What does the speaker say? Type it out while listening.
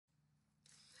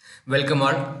Welcome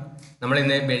all. നമ്മൾ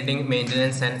ഇന്ന് building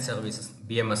maintenance and services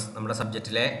BMS നമ്മുടെ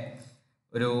സബ്ജക്റ്റിലെ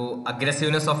ഒരു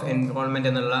അഗ്രസീവ്നെസ് ഓഫ് എൻവയോൺമെൻറ്റ്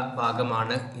എന്നുള്ള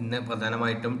ഭാഗമാണ് ഇന്ന്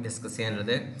പ്രധാനമായിട്ടും ഡിസ്കസ്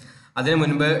ചെയ്യാനുള്ളത്. അതിനു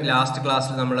മുൻപ് ലാസ്റ്റ്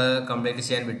ക്ലാസ്സിൽ നമ്മൾ കംപ്ലീറ്റ്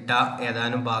ചെയ്യാൻ വിട്ട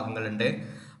ഏതാനും ഭാഗങ്ങളുണ്ട്.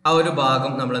 ആ ഒരു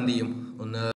ഭാഗം നമ്മൾ എന്ത് ചെയ്യും,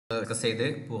 ഒന്ന് ഡിസ്കസ് ചെയ്ത്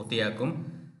പൂർത്തിയാക്കും.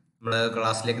 നമ്മൾ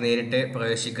ക്ലാസ്സിലേക്ക് നേരിട്ട്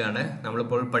പ്രവേശിക്കുകയാണ്.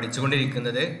 നമ്മളിപ്പോൾ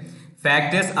പഠിച്ചുകൊണ്ടിരിക്കുന്നത്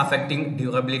factors affecting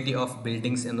durability of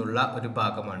buildings എന്നുള്ള ഒരു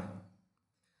ഭാഗമാണ്.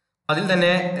 അതിൽ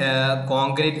തന്നെ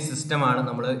കോൺക്രീറ്റ് സിസ്റ്റമാണ്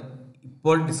നമ്മൾ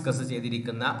ഇപ്പോൾ ഡിസ്കസ്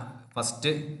ചെയ്തിരിക്കുന്ന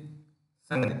ഫസ്റ്റ്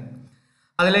സംഗതി.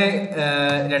 അതിൽ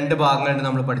രണ്ട് ഭാഗങ്ങളായിട്ട്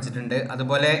നമ്മൾ പഠിച്ചിട്ടുണ്ട്.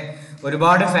 അതുപോലെ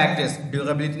ഒരുപാട് ഫാക്ടേഴ്സ്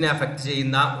ഡ്യൂറബിലിറ്റിനെ അഫക്റ്റ്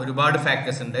ചെയ്യുന്ന ഒരുപാട്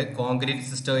ഫാക്ടേഴ്സ് ഉണ്ട്. കോൺക്രീറ്റ്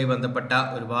സിസ്റ്റവുമായി ബന്ധപ്പെട്ട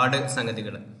ഒരുപാട്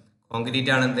സംഗതികൾ.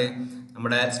 കോൺക്രീറ്റ് ആണെന്ത്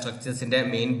നമ്മുടെ സ്ട്രക്ചേഴ്സിൻ്റെ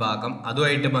മെയിൻ ഭാഗം.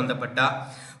 അതുമായിട്ട് ബന്ധപ്പെട്ട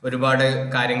ഒരുപാട്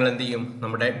കാര്യങ്ങൾ എന്ത് ചെയ്യും,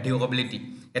 നമ്മുടെ ഡ്യൂറബിലിറ്റി,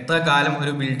 എത്ര കാലം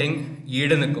ഒരു ബിൽഡിംഗ്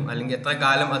ഈട് നിൽക്കും അല്ലെങ്കിൽ എത്ര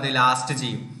കാലം അത് ലാസ്റ്റ്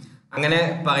ചെയ്യും, അങ്ങനെ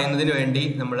പറയുന്നതിന് വേണ്ടി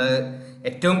നമ്മൾ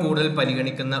ഏറ്റവും കൂടുതൽ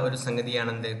പരിഗണിക്കുന്ന ഒരു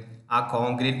സംഗതിയാണെന്ത്, ആ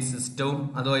കോൺക്രീറ്റ് സിസ്റ്റവും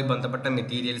അതുമായി ബന്ധപ്പെട്ട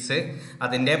മെറ്റീരിയൽസ്,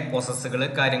 അതിൻ്റെ പ്രോസസ്സുകൾ,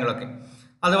 കാര്യങ്ങളൊക്കെ.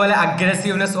 അതുപോലെ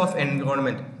അഗ്രസീവ്നെസ് ഓഫ്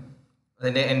എൻവയോൺമെൻറ്റ്,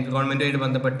 അതിൻ്റെ എൻവയോൺമെൻറ്റുമായിട്ട്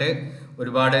ബന്ധപ്പെട്ട്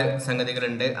ഒരുപാട്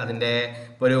സംഗതികളുണ്ട്. അതിൻ്റെ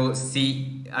ഇപ്പോൾ ഒരു സീ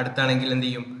അടുത്താണെങ്കിൽ എന്ത്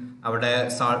ചെയ്യും, അവിടെ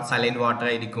സലൈൻ വാട്ടർ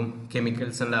ആയിരിക്കും,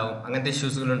 കെമിക്കൽസ് ഉണ്ടാവും, അങ്ങനത്തെ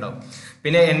ഇഷ്യൂസുകളുണ്ടാവും.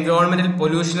 പിന്നെ എൻവയോൺമെൻറ്റിൽ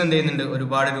പൊല്യൂഷൻ എന്ത് ചെയ്യുന്നുണ്ട്,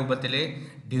 ഒരുപാട് രൂപത്തിൽ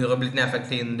ഡ്യൂറബിലിറ്റിനെ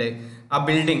അഫക്റ്റ് ചെയ്യുന്നുണ്ട്. ആ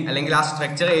ബിൽഡിംഗ് അല്ലെങ്കിൽ ആ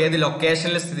സ്ട്രക്ചർ ഏത്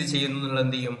ലൊക്കേഷനിൽ സ്ഥിതി ചെയ്യുന്നു എന്നുള്ളത്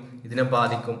എന്ത് ചെയ്യും, ഇതിനെ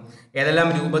ബാധിക്കും. ഏതെല്ലാം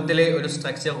രൂപത്തിൽ ഒരു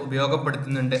സ്ട്രക്ചർ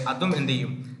ഉപയോഗപ്പെടുത്തുന്നുണ്ട്, അതും എന്ത്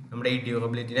ചെയ്യും, നമ്മുടെ ഈ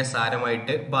ഡ്യൂറബിലിറ്റിനെ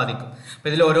സാരമായിട്ട് ബാധിക്കും. അപ്പോൾ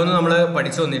ഇതിൽ ഓരോന്നും നമ്മൾ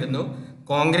പഠിച്ചു വന്നിരുന്നു.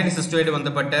 കോൺക്രീറ്റ് സിസ്റ്റവുമായിട്ട്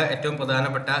ബന്ധപ്പെട്ട ഏറ്റവും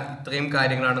പ്രധാനപ്പെട്ട ഇത്രയും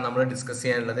കാര്യങ്ങളാണ് നമ്മൾ ഡിസ്കസ്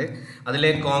ചെയ്യാനുള്ളത്. അതിൽ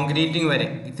കോൺക്രീറ്റിംഗ് വരെ,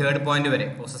 ഈ തേർഡ് പോയിന്റ് വരെ,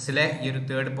 പ്രോസസ്സിലെ ഈ ഒരു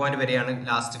തേർഡ് പോയിന്റ് വരെയാണ്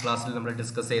ലാസ്റ്റ് ക്ലാസ്സിൽ നമ്മൾ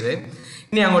ഡിസ്കസ് ചെയ്തത്.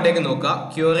 ഇനി അങ്ങോട്ടേക്ക് നോക്കുക.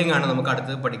 ക്യൂറിംഗ് ആണ് നമുക്ക്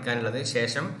അടുത്തത് പഠിക്കാനുള്ളത്.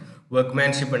 ശേഷം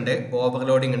വർക്ക്മാൻഷിപ്പ് ഉണ്ട്,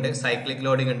 ഓവർലോഡിംഗ് ഉണ്ട്, സൈക്ലിക്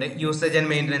ലോഡിംഗ് ഉണ്ട്, യൂസേജ് ആൻഡ്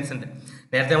മെയിൻ്റനൻസ് ഉണ്ട്.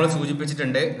 നേരത്തെ നമ്മൾ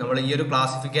സൂചിപ്പിച്ചിട്ടുണ്ട്. നമ്മൾ ഈ ഒരു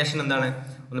ക്ലാസിഫിക്കേഷൻ എന്താണ്,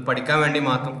 ഒന്ന് പഠിക്കാൻ വേണ്ടി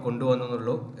മാത്രം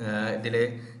കൊണ്ടുവന്നുള്ളൂ. ഇതിൽ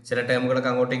ചില ടേമുകളൊക്കെ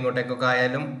അങ്ങോട്ടും ഇങ്ങോട്ടേക്കൊക്കെ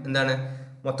ആയാലും എന്താണ്,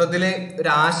 മൊത്തത്തിൽ ഒരു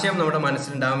ആശയം നമ്മുടെ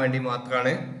മനസ്സിലുണ്ടാകാൻ വേണ്ടി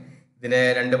മാത്രമാണ് ഇതിനെ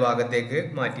രണ്ട് ഭാഗത്തേക്ക്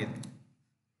മാറ്റിയത്.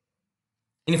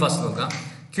 ഇനി ഫസ്റ്റ് നോക്കാം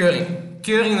ക്യൂറിംഗ്.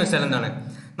 ക്യൂറിംഗ് എന്ന് വെച്ചാൽ എന്താണ്,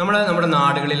 നമ്മുടെ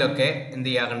നാടുകളിലൊക്കെ എന്ത്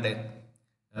ചെയ്യാറുണ്ട്,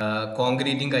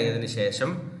 കോൺക്രീറ്റിംഗ് കഴിഞ്ഞതിന്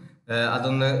ശേഷം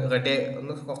അതൊന്ന്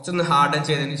കുറച്ചൊന്ന് ഹാർഡൻ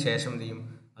ചെയ്തതിന് ശേഷം എന്ത് ചെയ്യും,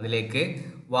 അതിലേക്ക്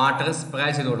വാട്ടർ സ്പ്രേ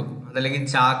ചെയ്ത് കൊടുക്കും. അതല്ലെങ്കിൽ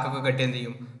ചാക്കൊക്കെ കെട്ടി എന്ത്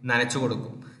ചെയ്യും, നനച്ചു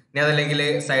കൊടുക്കും. ഇനി അതല്ലെങ്കിൽ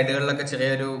സൈഡുകളിലൊക്കെ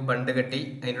ചെറിയൊരു ബണ്ട് കെട്ടി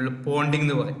അതിനുള്ള പോണ്ടിങ്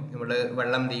എന്ന് പറയും, നമ്മൾ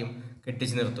വെള്ളം എന്ത് ചെയ്യും,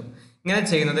 കെട്ടിച്ച് നിർത്തും. ഇങ്ങനെ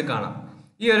ചെയ്യുന്നത് കാണാം.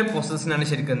 ഈ ഒരു പ്രോസസ്സിനാണ്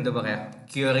ശരിക്കും എന്ത് പറയാം,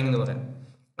 ക്യൂറിംഗ് എന്ന് പറയാം.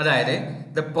 അതായത്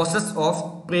the process of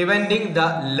preventing the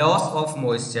loss of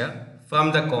moisture from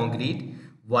the concrete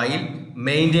while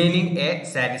maintaining A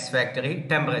satisfactory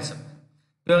temperature.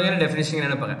 ക്യൂറിംഗിന്റെ definition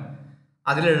ഇങ്ങനെയാണ് പറയാം,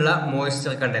 അതിലുള്ള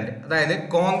മോയ്സ്ചർ കണ്ടന്റ്. അതായത്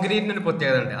കോൺക്രീറ്റിന് ഒരു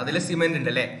പ്രത്യേകത ഉണ്ട്, അതിൽ സിമെന്റ് ഉണ്ട്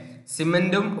അല്ലേ,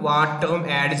 സിമെന്റും വാട്ടറും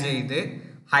ആഡ് ചെയ്ത്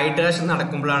ഹൈഡ്രേഷൻ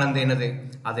നടക്കുമ്പോഴാണ് എന്ത് ചെയ്യുന്നത്,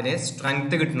 അതിന്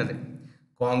സ്ട്രെങ്ത് കിട്ടുന്നത്.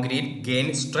 Concrete gain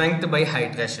strength by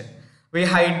hydration. അപ്പോൾ ഈ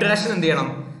ഹൈഡ്രേഷൻ എന്ത് ചെയ്യണം,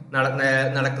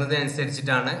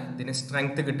 നടക്കുന്നതിനനുസരിച്ചിട്ടാണ് ഇതിന്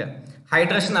സ്ട്രെങ്ത് കിട്ടുക.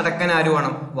 ഹൈഡ്രേഷൻ നടക്കാൻ ആര്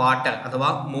വേണം, വാട്ടർ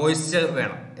അഥവാ മോയ്സ്ചർ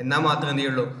വേണം. എന്നാൽ മാത്രമേ എന്ത്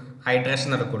ചെയ്യുള്ളൂ, ഹൈഡ്രേഷൻ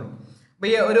നടക്കുള്ളൂ. അപ്പോൾ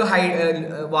ഈ ഒരു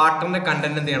വാട്ടറിന്റെ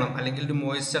കണ്ടന്റ് എന്ത് ചെയ്യണം, അല്ലെങ്കിൽ ഒരു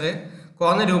മോയ്സ്ചർ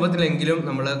കുറഞ്ഞ രൂപത്തിലെങ്കിലും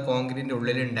നമ്മൾ കോൺക്രീറ്റിന്റെ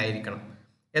ഉള്ളിൽ ഉണ്ടായിരിക്കണം.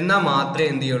 എന്നാൽ മാത്രമേ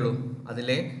എന്ത് ചെയ്യുള്ളൂ, അതിൽ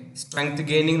സ്ട്രെങ്ത്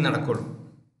ഗെയിനിങ് നടക്കുള്ളൂ.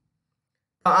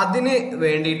 അപ്പം അതിന്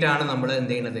വേണ്ടിയിട്ടാണ് നമ്മൾ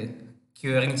എന്ത് ചെയ്യുന്നത്,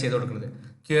 ക്യൂറിംഗ് ചെയ്ത് കൊടുക്കുന്നത്.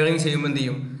 ക്യൂറിംഗ് ചെയ്യുമ്പോൾ എന്ത്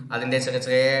ചെയ്യും, അതിൻ്റെ ചെറിയ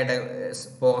ചെറിയ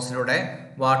പോർസിലൂടെ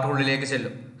വാട്ടർ ഉള്ളിലേക്ക്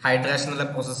ചെല്ലും. ഹൈഡ്രേഷൻ എന്നുള്ള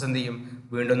പ്രോസസ്സ് എന്ത് ചെയ്യും,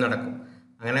 വീണ്ടും നടക്കും.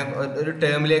 അങ്ങനെ ഒരു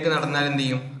ടേമിലേക്ക് നടന്നാൽ എന്ത്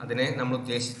ചെയ്യും, അതിന് നമ്മൾ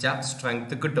ഉദ്ദേശിച്ച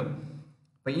സ്ട്രെങ്ത് കിട്ടും.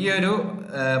 അപ്പം ഈ ഒരു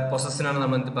പ്രോസസ്സിനാണ്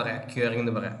നമ്മൾ എന്ത് പറയാം, ക്യൂറിംഗ്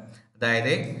എന്ന് പറയാം.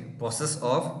 അതായത് process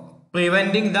of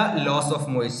preventing the loss of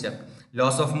moisture.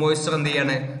 Loss of moisture എന്ത്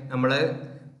ചെയ്യാണ്, നമ്മൾ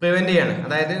പ്രിവെന്റ് ചെയ്യാണ്.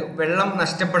 അതായത് വെള്ളം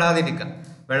നഷ്ടപ്പെടാതിരിക്കുക.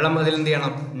 വെള്ളം അതിൽ എന്ത്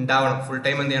ചെയ്യണം, ഉണ്ടാവണം. ഫുൾ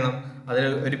ടൈം എന്ത് ചെയ്യണം, അതിൽ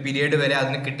ഒരു പീരീഡ് വരെ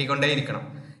അതിന് കിട്ടിക്കൊണ്ടേ ഇരിക്കണം.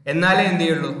 എന്നാലേ എന്ത്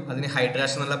ചെയ്യുള്ളൂ, അതിന്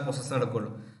ഹൈഡ്രേഷൻ എന്നുള്ള പ്രോസസ്സ്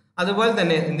നടക്കുള്ളൂ. അതുപോലെ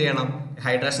തന്നെ എന്ത് ചെയ്യണം,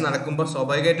 ഹൈഡ്രേഷൻ നടക്കുമ്പോൾ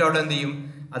സ്വാഭാവികമായിട്ടും അവിടെ എന്ത് ചെയ്യും,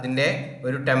 അതിൻ്റെ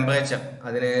ഒരു ടെമ്പറേച്ചർ,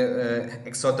 അതിന്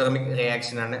എക്സോതെർമിക്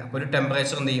റിയാക്ഷൻ ആണ്. അപ്പോൾ ഒരു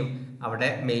ടെമ്പറേച്ചർ എന്ത് ചെയ്യും, അവിടെ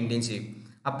മെയിൻറ്റെയിൻ ചെയ്യും.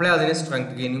 അപ്പോഴേ അതിന്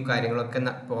സ്ട്രെങ്ത് ഗെയിനും കാര്യങ്ങളൊക്കെ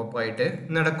പ്രോപ്പറായിട്ട്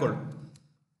നടക്കുള്ളൂ.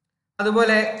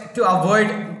 അതുപോലെ to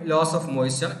avoid loss of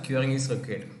moisture curing is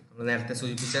required. നമ്മൾ നേരത്തെ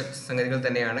സൂചിപ്പിച്ച സംഗതികൾ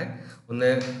തന്നെയാണ്. ഒന്ന്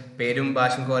പേരും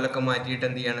ഭാഷയും കോലൊക്കെ മാറ്റിയിട്ട്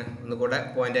എന്ത് ചെയ്യാണ്, ഒന്നുകൂടെ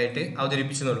പോയിന്റായിട്ട്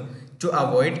അവതരിപ്പിച്ചെന്നുള്ളൂ. To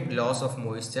avoid loss of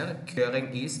moisture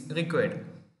curing is required.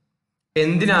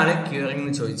 എന്തിനാണ് ക്യൂറിംഗ്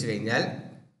എന്ന് ചോദിച്ചു കഴിഞ്ഞാൽ,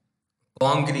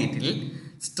 കോൺക്രീറ്റിൽ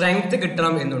സ്ട്രെങ്ത്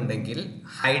കിട്ടണം എന്നുണ്ടെങ്കിൽ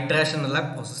ഹൈഡ്രേഷൻ എന്നുള്ള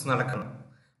പ്രോസസ്സ് നടക്കണം.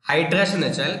 ഹൈഡ്രേഷൻ എന്ന്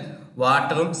വെച്ചാൽ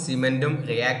വാട്ടറും സിമെന്റും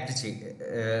റിയാക്ട്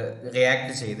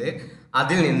ചെയ്ത്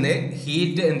അതിൽ നിന്ന്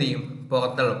ഹീറ്റ് എന്ത് ചെയ്യും,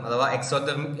 പുറത്തള്ളും, അഥവാ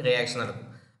എക്സോതെർമിക് റിയാക്ഷൻ നടക്കും.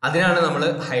 അതിനാണ് നമ്മൾ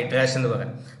ഹൈഡ്രേഷൻ എന്ന്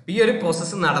പറയുന്നത്. ഈ ഒരു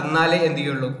പ്രോസസ്സ് നടന്നാലേ എന്ത്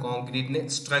ചെയ്യുള്ളൂ, കോൺക്രീറ്റിന്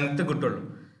സ്ട്രെങ്ത് കിട്ടുള്ളൂ.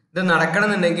 ഇത്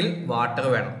നടക്കണമെന്നുണ്ടെങ്കിൽ വാട്ടർ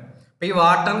വേണം. അപ്പോൾ ഈ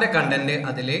വാട്ടറിന്റെ കണ്ടന്റ്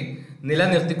അതിൽ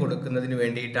നിലനിർത്തി കൊടുക്കുന്നതിന്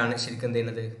വേണ്ടിയിട്ടാണ് ശരിക്കും എന്ത്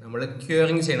ചെയ്യുന്നത്, നമ്മൾ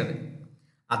ക്യൂറിങ് ചെയ്യണത്.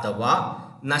 അഥവാ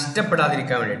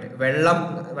നഷ്ടപ്പെടാതിരിക്കാൻ വേണ്ടിയിട്ട്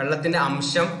വെള്ളത്തിന്റെ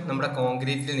അംശം നമ്മുടെ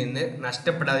കോൺക്രീറ്റിൽ നിന്ന്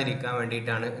നഷ്ടപ്പെടാതിരിക്കാൻ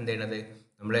വേണ്ടിയിട്ടാണ് എന്ത് ചെയ്യുന്നത്,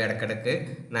 നമ്മൾ ഇടയ്ക്കിടയ്ക്ക്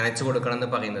നനച്ചു കൊടുക്കണം എന്ന്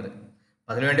പറയുന്നത്.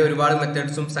 അതിനുവേണ്ടി ഒരുപാട്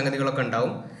മെത്തേഡ്സും സംഗതികളൊക്കെ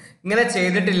ഉണ്ടാവും. ഇങ്ങനെ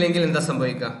ചെയ്തിട്ടില്ലെങ്കിൽ എന്താ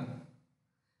സംഭവിക്കുക,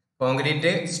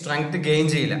 കോൺക്രീറ്റ് സ്ട്രെങ്ത് ഗെയിൻ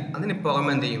ചെയ്യില്ല. അതിന്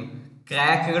പുറമെ എന്ത് ചെയ്യും,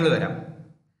 ക്രാക്കുകൾ വരാം.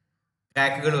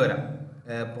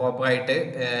 പ്രോപ്പറായിട്ട്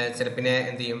ചിലപ്പിനെ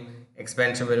എന്ത് ചെയ്യും,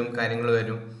 എക്സ്പാൻഷൻ വരും, കാര്യങ്ങൾ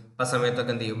വരും. ആ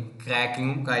സമയത്തൊക്കെ എന്ത് ചെയ്യും,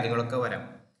 ക്രാക്കിങ്ങും കാര്യങ്ങളൊക്കെ വരാം.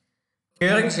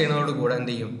 ക്യൂറിങ് ചെയ്യുന്നതോടുകൂടെ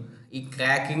എന്ത് ചെയ്യും, ഈ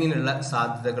ക്രാക്കിങ്ങിനുള്ള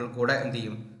സാധ്യതകൾ കൂടെ എന്ത്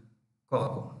ചെയ്യും,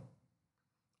 കുറക്കും.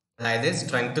 അതായത്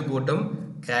സ്ട്രെങ്ത് കൂട്ടും,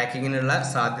 ക്രാക്കിങ്ങിനുള്ള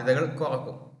സാധ്യതകൾ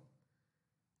കുറക്കും.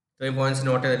 ഇത്രയും പോയിന്റ്സ്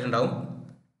നോട്ട് ചെയ്തിട്ടുണ്ടാവും.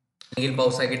 അല്ലെങ്കിൽ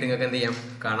പൗസ് ആക്കിയിട്ട് നിങ്ങൾക്ക് എന്ത് ചെയ്യാം,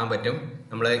 കാണാൻ പറ്റും.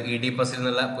 നമ്മൾ ED പസിൽ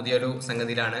എന്നുള്ള പുതിയൊരു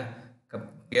സംഗതിയിലാണ്,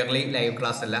 പ്യുവർലി ലൈവ്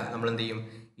ക്ലാസ് അല്ല. നമ്മൾ എന്ത് ചെയ്യും,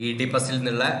 ED പസിൽ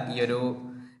എന്നുള്ള ഈ ഒരു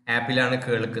ആപ്പിലാണ്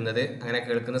കേൾക്കുന്നത്. അങ്ങനെ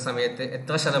കേൾക്കുന്ന സമയത്ത്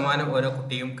എത്ര ശതമാനം ഓരോ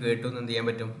കുട്ടിയും കേട്ടു എന്ന് എന്ത് ചെയ്യാൻ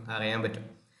പറ്റും, അറിയാൻ പറ്റും.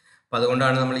 അപ്പം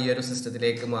അതുകൊണ്ടാണ് നമ്മൾ ഈ ഒരു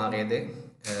സിസ്റ്റത്തിലേക്ക് മാറിയത്.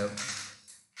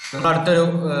 നമ്മൾ അടുത്തൊരു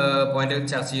പോയിന്റ്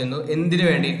ചർച്ച ചെയ്യുന്നു, എന്തിനു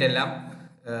വേണ്ടിയിട്ടെല്ലാം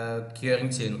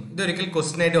ക്യൂറിങ് ചെയ്യുന്നു. ഇതൊരിക്കൽ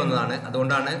ക്വസ്റ്റ്യൻ ആയിട്ട് വന്നതാണ്,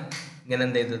 അതുകൊണ്ടാണ് ഇങ്ങനെ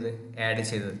എന്ത് ചെയ്തത്, ആഡ്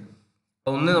ചെയ്തത്.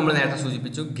 അപ്പോൾ ഒന്ന് നമ്മൾ നേരത്തെ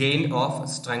സൂചിപ്പിച്ചു, gain of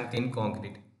strength in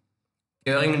concrete.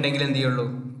 Curing ഉണ്ടെങ്കിൽ എന്ത് ചെയ്യുള്ളൂ,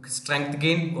 സ്ട്രെങ്ത്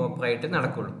ഗെയിൻ പ്രോപ്പറായിട്ട്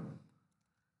നടക്കുള്ളൂ.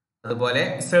 അതുപോലെ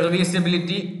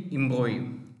സർവീസബിലിറ്റി ഇംപ്രൂവ് ചെയ്യും.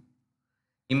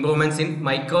 Improvements in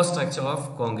micro structure of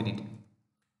concrete,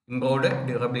 improved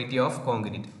durability of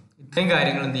concrete. ഇത്രയും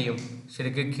കാര്യങ്ങൾ എന്ത് ചെയ്യും,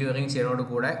 ശരിക്കും ക്യൂറിങ് ചെയ്യുന്നതോട്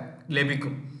കൂടെ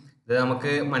ലഭിക്കും. ഇത്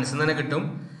നമുക്ക് മനസ്സിൽ തന്നെ കിട്ടും.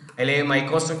 അതിൽ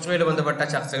മൈക്രോ സ്ട്രക്ചറുമായിട്ട് ബന്ധപ്പെട്ട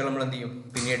ചർച്ചകൾ നമ്മൾ എന്ത് ചെയ്യും,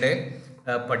 പിന്നീട്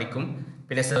പഠിക്കും.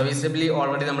 പിന്നെ സർവീസബിലി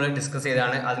ഓൾറെഡി നമ്മൾ ഡിസ്കസ്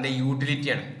ചെയ്തതാണ്. അതിൻ്റെ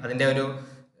യൂട്ടിലിറ്റിയാണ്, അതിൻ്റെ ഒരു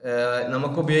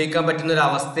നമുക്ക് ഉപയോഗിക്കാൻ പറ്റുന്ന ഒരു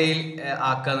അവസ്ഥയിൽ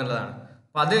ആക്കുക എന്നുള്ളതാണ്.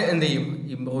 അപ്പോൾ അത് എന്ത് ചെയ്യും,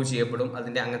 ഇമ്പ്രൂവ് ചെയ്യപ്പെടും.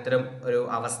 അതിൻ്റെ അങ്ങനത്തെ ഒരു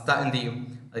അവസ്ഥ എന്ത് ചെയ്യും,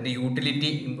 അതിൻ്റെ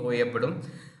യൂട്ടിലിറ്റി ഇമ്പ്രൂവ് ചെയ്യപ്പെടും.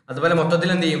 അതുപോലെ മൊത്തത്തിൽ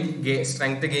എന്ത് ചെയ്യും,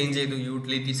 സ്ട്രെങ്ത് ഗെയിൻ ചെയ്തു,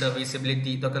 യൂട്ടിലിറ്റി,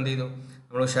 സർവീസബിലിറ്റി ഇതൊക്കെ എന്ത് ചെയ്തു,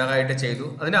 നമ്മൾ ഉഷാറായിട്ട് ചെയ്തു.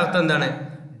 അതിൻ്റെ അർത്ഥം എന്താണ്,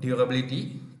 ഡ്യൂറബിലിറ്റി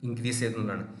ഇൻക്രീസ്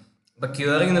ചെയ്യുന്നതാണ്. അപ്പോൾ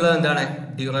ക്യൂറിങ് എന്നുള്ളത് എന്താണ്,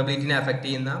 ഡ്യൂറബിലിറ്റിനെ അഫക്റ്റ്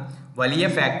ചെയ്യുന്ന വലിയ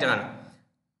ഫാക്ടറാണ്.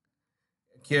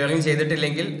 ക്യൂറിങ്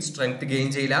ചെയ്തിട്ടില്ലെങ്കിൽ സ്ട്രെങ്ത് ഗെയിൻ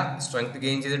ചെയ്യില്ല, സ്ട്രെങ്ത്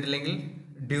ഗെയിൻ ചെയ്തിട്ടില്ലെങ്കിൽ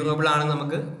ഡ്യൂറബിൾ ആണെന്ന്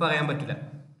നമുക്ക് പറയാൻ പറ്റില്ല.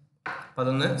 അപ്പം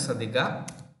അതൊന്ന് ശ്രദ്ധിക്കുക.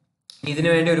 ഇതിനു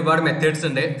വേണ്ടി ഒരുപാട് മെത്തേഡ്സ്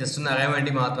ഉണ്ട്, ജസ്റ്റ് ഒന്ന് അറിയാൻ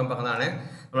വേണ്ടി മാത്രം പറഞ്ഞതാണ്.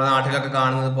 നമ്മുടെ നാട്ടിലൊക്കെ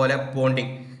കാണുന്നത് പോലെ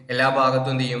പോണ്ടിങ്, എല്ലാ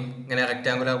ഭാഗത്തും എന്ത് ചെയ്യും, ഇങ്ങനെ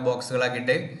റെക്റ്റാങ്കുലർ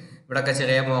ബോക്സുകളാക്കിയിട്ട് ഇവിടെയൊക്കെ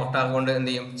ചെറിയ മോർട്ടാർ കൊണ്ട്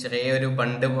എന്ത് ചെയ്യും, ചെറിയൊരു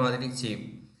ബണ്ട് മാതിരി ചെയ്യും.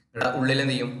 ഇവിടെ ഉള്ളിൽ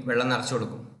എന്ത് ചെയ്യും, വെള്ളം നിറച്ചു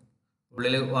കൊടുക്കും,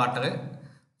 ഉള്ളിൽ വാട്ടർ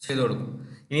ചെയ്ത് കൊടുക്കും.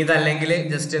 ഇനി ഇതല്ലെങ്കിൽ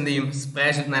ജസ്റ്റ് എന്ത് ചെയ്യും, സ്പ്രേ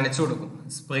നനച്ചു കൊടുക്കും,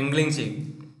 സ്പ്രിംഗ്ലിങ് ചെയ്യും.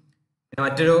 പിന്നെ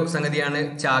മറ്റൊരു സംഗതിയാണ്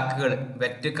ചാക്കുകൾ,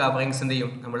 വെറ്റ് കവറിങ്സ് എന്ത്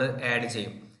ചെയ്യും, നമ്മൾ ആഡ്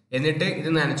ചെയ്യും. എന്നിട്ട് ഇത്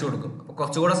നനച്ചു കൊടുക്കും. അപ്പോൾ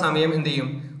കുറച്ചുകൂടെ സമയം എന്ത് ചെയ്യും,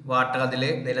 വാട്ടർ അതിൽ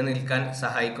നിലനിൽക്കാൻ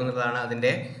സഹായിക്കും എന്നുള്ളതാണ്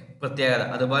അതിൻ്റെ പ്രത്യേകത.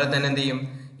 അതുപോലെ തന്നെ എന്ത് ചെയ്യും,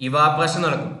 ഇവാപ്രേഷൻ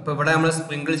നടക്കും. ഇപ്പോൾ ഇവിടെ നമ്മൾ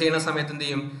സ്പ്രിങ്കിൾ ചെയ്യുന്ന സമയത്ത് എന്ത്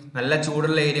ചെയ്യും, നല്ല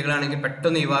ചൂടുള്ള ഏരിയകളാണെങ്കിൽ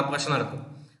പെട്ടെന്ന് ഇവാപ്രേഷൻ നടക്കും.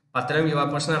 അപ്പം അത്തരം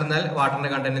ഇവാപ്രേഷൻ നടന്നാൽ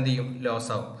വാട്ടറിൻ്റെ കണ്ടന്റ് എന്ത് ചെയ്യും,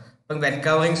 ലോസ് ആവും. അപ്പം വെറ്റ്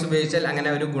കവറിങ്സ് ഉപയോഗിച്ചാൽ അങ്ങനെ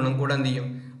ഒരു ഗുണം കൂടെ എന്ത് ചെയ്യും,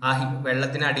 ആ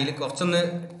വെള്ളത്തിന് അടിയിൽ കുറച്ചൊന്ന്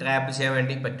ട്രാപ്പ് ചെയ്യാൻ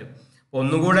വേണ്ടി പറ്റും.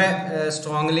 ഒന്നുകൂടെ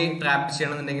സ്ട്രോങ്ലി ട്രാപ്പ്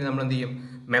ചെയ്യണമെന്നുണ്ടെങ്കിൽ നമ്മൾ എന്ത് ചെയ്യും,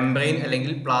 മെംബ്രെയിൻ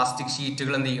അല്ലെങ്കിൽ പ്ലാസ്റ്റിക്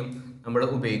ഷീറ്റുകൾ എന്ത് ചെയ്യും, നമ്മൾ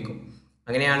ഉപയോഗിക്കും.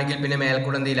 അങ്ങനെയാണെങ്കിൽ പിന്നെ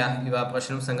മേൽക്കൂടെ എന്ത് ചെയ്യില്ല,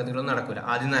 ഇവാപ്രേഷനും സംഗതികളും നടക്കില്ല.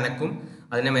 ആദ്യം നനക്കും,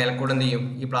 അതിൻ്റെ മേൽക്കൂടെ എന്ത് ചെയ്യും,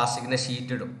 ഈ പ്ലാസ്റ്റിക്കിൻ്റെ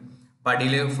ഷീറ്റ് ഇടും. അപ്പം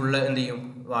അടിയിൽ ഫുള്ള് എന്ത് ചെയ്യും,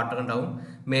 വാട്ടർ ഉണ്ടാവും.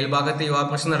 മേൽഭാഗത്ത്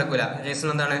ഇവാപ്രേഷൻ നടക്കില്ല. റീസൺ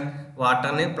എന്താണ്,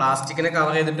 വാട്ടറിന് പ്ലാസ്റ്റിക്കിനെ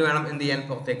കവർ ചെയ്തിട്ട് വേണം എന്ത് ചെയ്യാൻ,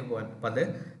 പുറത്തേക്ക് പോകാൻ. അപ്പം അത്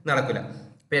നടക്കില്ല.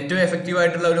 ഇപ്പം ഏറ്റവും എഫക്റ്റീവ്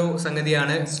ആയിട്ടുള്ള ഒരു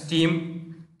സംഗതിയാണ് സ്റ്റീം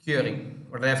ക്യൂറിങ്.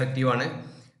 വളരെ എഫക്റ്റീവാണ്.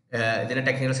 ഇതിൻ്റെ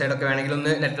ടെക്നിക്കൽ സൈഡൊക്കെ വേണമെങ്കിൽ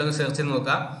ഒന്ന് നെറ്റിലൊന്ന് സെർച്ച് ചെയ്ത്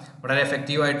നോക്കുക. വളരെ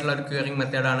എഫക്റ്റീവ് ആയിട്ടുള്ള ഒരു ക്യൂറിങ്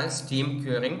മെത്തേഡാണ് സ്റ്റീം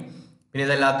ക്യൂറിങ്. പിന്നെ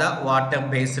ഇതല്ലാത്ത വാട്ടർ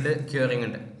ബേസ്ഡ് ക്യൂറിങ്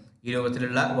ഉണ്ട്, ഈ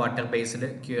രൂപത്തിലുള്ള വാട്ടർ ബേസ്ഡ്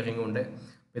ക്യൂറിംഗ് ഉണ്ട്.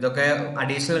 ഇതൊക്കെ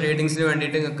അഡീഷണൽ റീഡിങ്സിന്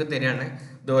വേണ്ടിയിട്ട് നിങ്ങൾക്ക് തരികയാണ്.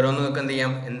 ഇത് ഓരോന്ന് നിങ്ങൾക്ക് എന്ത്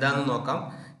ചെയ്യാം, എന്താണെന്ന് നോക്കാം.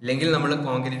 ഇല്ലെങ്കിൽ നമ്മൾ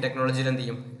കോൺക്രീറ്റ് ടെക്നോളജിയിൽ എന്ത്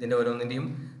ചെയ്യും, ഇതിൻ്റെ ഓരോന്നിൻ്റെയും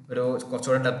ഒരു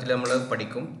കുറച്ചുകൂടെ ഡെപ്തിൽ നമ്മൾ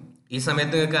പഠിക്കും. ഈ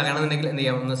സമയത്ത് നിങ്ങൾക്ക് അറിയണമെന്നുണ്ടെങ്കിൽ എന്ത്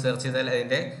ചെയ്യാം, ഒന്ന് സെർച്ച് ചെയ്താൽ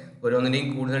അതിൻ്റെ ഓരോന്നിൻ്റെയും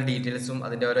കൂടുതൽ ഡീറ്റെയിൽസും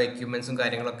അതിൻ്റെ ഓരോ എക്യുപ്മെൻറ്റ്സും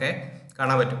കാര്യങ്ങളൊക്കെ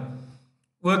കാണാൻ പറ്റും.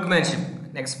 വർക്ക്മാൻഷിപ്പ്,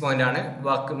 നെക്സ്റ്റ് പോയിന്റ് ആണ്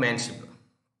വർക്ക്മാൻഷിപ്പ്.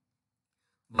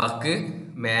 വർക്ക്,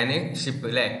 മാന്, ഷിപ്പ്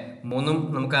അല്ലേ, മൂന്നും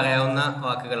നമുക്ക് അറിയാവുന്ന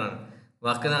വാക്കുകളാണ്.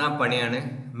 വർക്ക് എന്ന് പറഞ്ഞാൽ പണിയാണ്,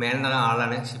 മാൻ എന്ന് പറഞ്ഞാൽ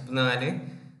ആളാണ്, ഷിപ്പ് എന്ന് പറഞ്ഞാൽ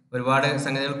ഒരുപാട്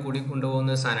സംഗതികൾ കൂടി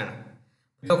കൊണ്ടുപോകുന്ന സാധനമാണ്.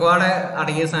 ഒരുപാട്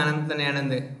അടങ്ങിയ സാധനം തന്നെയാണ്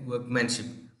എന്ത്,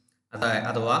 വർക്ക്മാൻഷിപ്പ്.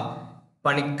 അഥവാ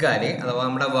പണിക്കാർ അഥവാ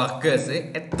നമ്മുടെ വർക്കേഴ്സ്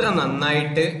എത്ര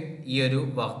നന്നായിട്ട് ഈ ഒരു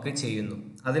വർക്ക് ചെയ്യുന്നു,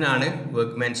 അതിനാണ്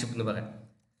വർക്ക്മാൻഷിപ്പ് എന്ന് പറയാം.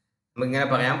 നമുക്കിങ്ങനെ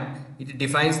പറയാം, it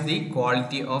defines the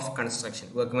quality of construction.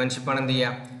 വർക്ക്മാൻഷിപ്പാണ് എന്ത്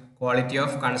ചെയ്യുക, ക്വാളിറ്റി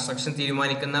ഓഫ് കൺസ്ട്രക്ഷൻ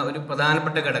തീരുമാനിക്കുന്ന ഒരു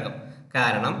പ്രധാനപ്പെട്ട ഘടകം.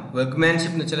 കാരണം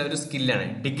വർക്ക്മാൻഷിപ്പ് എന്ന് വെച്ചാൽ ഒരു സ്കില്ലാണ്,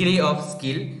 degree of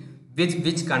skill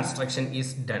which construction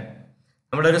is done.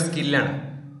 നമ്മുടെ ഒരു സ്കില്ലാണ്.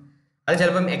 അത്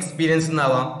ചിലപ്പം എക്സ്പീരിയൻസ്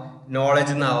എന്നാവാം,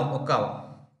 നോളജ് എന്നാവാം, ഒക്കെ ആവാം.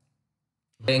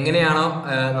 എങ്ങനെയാണോ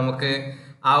നമുക്ക്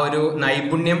ആ ഒരു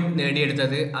നൈപുണ്യം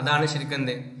നേടിയെടുത്തത്, അതാണ് ശരിക്കും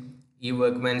എന്ത് ഈ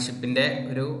വർക്ക്മാൻഷിപ്പിന്റെ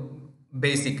ഒരു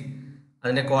ബേസിക്,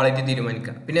 അതിന്റെ ക്വാളിറ്റി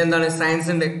തീരുമാനിക്കുക. പിന്നെ എന്താണ്, സയൻസ്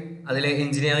ഉണ്ട്, അതിൽ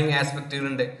എഞ്ചിനീയറിംഗ്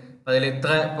ആസ്പെക്റ്റുകളുണ്ട്. അതിൽ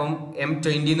ഇത്ര ഇപ്പം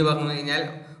M20 എന്ന് പറഞ്ഞു കഴിഞ്ഞാൽ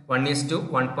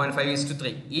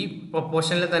 1:1.5:3 ഈ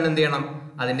പ്രൊപ്പോർഷനിൽ തന്നെ എന്ത് ചെയ്യണം,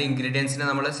 അതിന്റെ ഇൻഗ്രീഡിയൻസിനെ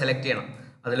നമ്മൾ സെലക്ട് ചെയ്യണം.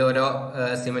 അതിൽ ഓരോ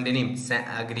സിമെന്റിനെയും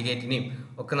അഗ്രിഗേറ്റിനെയും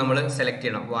ഒക്കെ നമ്മൾ സെലക്ട്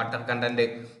ചെയ്യണം. Water content,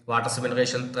 water cement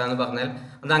ratio എത്ര എന്ന് പറഞ്ഞാൽ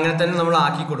അത് അങ്ങനെ തന്നെ നമ്മൾ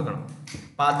ആക്കി കൊടുക്കണം.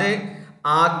 അപ്പം അത്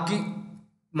ആക്കി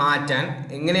മാറ്റാൻ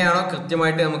എങ്ങനെയാണോ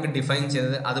കൃത്യമായിട്ട് നമുക്ക് ഡിഫൈൻ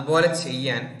ചെയ്തത് അതുപോലെ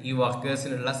ചെയ്യാൻ ഈ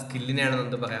വർക്കേഴ്സിനുള്ള സ്കില്ലിനെയാണ്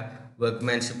എന്ത് പറയാം,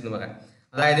 വർക്ക്മാൻഷിപ്പ് എന്ന് പറയാം.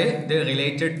 അതായത് ഇത്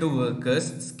related to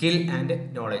workers skill and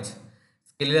knowledge.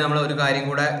 സ്കില്ലിൽ നമ്മൾ ഒരു കാര്യം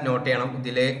കൂടെ നോട്ട് ചെയ്യണം.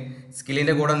 ഇതിൽ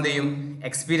സ്കില്ലിൻ്റെ കൂടെ എന്ത് ചെയ്യും,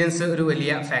 എക്സ്പീരിയൻസ് ഒരു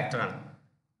വലിയ ഫാക്ടറാണ്.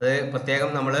 അത് പ്രത്യേകം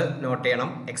നമ്മൾ നോട്ട് ചെയ്യണം.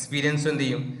 എക്സ്പീരിയൻസ് എന്ത്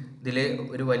ചെയ്യും, ഇതിൽ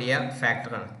ഒരു വലിയ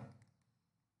ഫാക്ടറാണ്.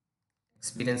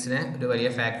 എക്സ്പീരിയൻസിനെ ഒരു വലിയ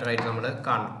ഫാക്ടറായിട്ട് നമ്മൾ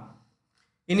കാണണം.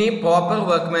 ഇനി പ്രോപ്പർ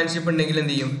വർക്ക്മാൻഷിപ്പ് ഉണ്ടെങ്കിൽ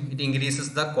എന്ത് ചെയ്യും, it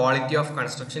increases the quality of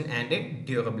construction and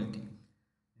durability.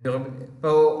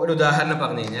 ഇപ്പോൾ ഒരു ഉദാഹരണം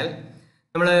പറഞ്ഞു കഴിഞ്ഞാൽ,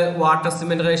 നമ്മൾ വാട്ടർ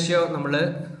സിമെന്റ് റേഷ്യോ നമ്മൾ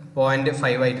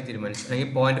 0.5 ആയിട്ട് തീരുമാനിച്ചു, അല്ലെങ്കിൽ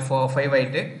 0.45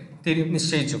 ആയിട്ട്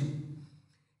നിശ്ചയിച്ചു.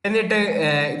 എന്നിട്ട്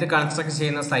ഇത് കൺസ്ട്രക്ട്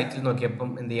ചെയ്യുന്ന സൈറ്റിൽ നോക്കിയപ്പം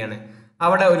എന്ത് ചെയ്യാണ്,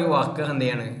 അവിടെ ഒരു വർക്കർ എന്ത്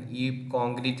ചെയ്യാണ്, ഈ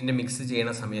കോൺക്രീറ്റിന്റെ മിക്സ്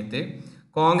ചെയ്യുന്ന സമയത്ത്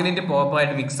കോൺക്രീറ്റ്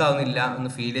പ്രോപ്പറായിട്ട് മിക്സ് ആവുന്നില്ല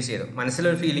എന്ന് ഫീൽ ചെയ്തു.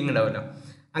 മനസ്സിലൊരു ഫീലിംഗ് ഉണ്ടാവുമല്ലോ.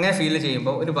 അങ്ങനെ ഫീൽ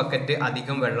ചെയ്യുമ്പോൾ ഒരു ബക്കറ്റ്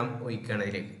അധികം വെള്ളം ഒഴിക്കുകയാണ്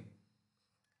അതിലേക്ക്.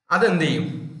 അതെന്ത് ചെയ്യും,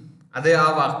 അത് ആ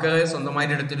വർക്കർ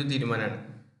സ്വന്തമായിട്ട് എടുത്തൊരു തീരുമാനമാണ്.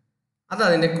 അത്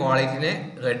അതിൻ്റെ ക്വാളിറ്റിനെ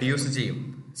റെഡ്യൂസ് ചെയ്യും,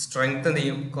 സ്ട്രെങ്ത് എന്ത്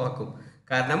ചെയ്യും, കുറക്കും.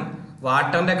 കാരണം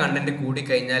വാട്ടറിൻ്റെ കണ്ടന്റ്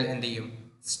കൂടിക്കഴിഞ്ഞാൽ എന്ത് ചെയ്യും,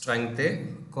 സ്ട്രെങ്ത്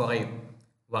കുറയും.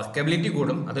 വർക്കബിലിറ്റി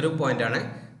കൂടും, അതൊരു പോയിന്റാണ്.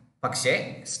 പക്ഷേ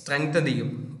സ്ട്രെങ്ത് എന്ത് ചെയ്യും,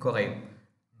 കുറയും.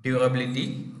 ഡ്യൂറബിലിറ്റി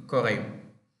കുറയും.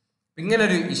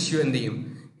 ഇങ്ങനൊരു ഇഷ്യൂ എന്ത് ചെയ്യും,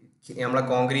 നമ്മളെ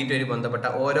കോൺക്രീറ്റുമായി ബന്ധപ്പെട്ട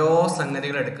ഓരോ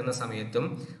സംഗതികൾ എടുക്കുന്ന സമയത്തും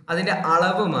അതിൻ്റെ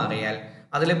അളവ് മാറിയാൽ,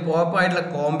 അതിൽ പ്രോപ്പറായിട്ടുള്ള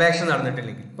കോമ്പാക്ഷൻ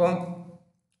നടന്നിട്ടില്ലെങ്കിൽ, ഇപ്പം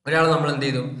ഒരാൾ നമ്മൾ എന്ത്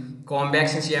ചെയ്തു,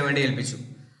 കോമ്പാക്ഷൻ ചെയ്യാൻ വേണ്ടി ഏൽപ്പിച്ചു.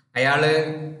 അയാൾ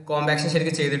കോമ്പാക്ഷൻ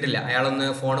ശരിക്കും ചെയ്തിട്ടില്ല. അയാളൊന്ന്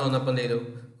ഫോൺ വന്നപ്പോൾ എന്ത് ചെയ്തു,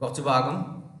 കുറച്ച് ഭാഗം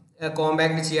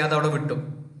കോമ്പാക്ട് ചെയ്യാതെ അവിടെ വിട്ടു.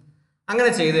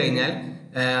 അങ്ങനെ ചെയ്തു കഴിഞ്ഞാൽ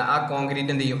ആ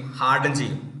കോൺക്രീറ്റ് എന്ത് ചെയ്യും, ഹാർഡൻ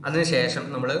ചെയ്യും. അതിനുശേഷം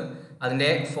നമ്മൾ അതിൻ്റെ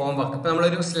ഫോം വർക്ക്, ഇപ്പം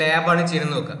നമ്മളൊരു സ്ലാബാണ്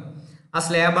ചെയ്യുന്നത് നോക്കുക, ആ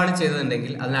സ്ലാബാണ്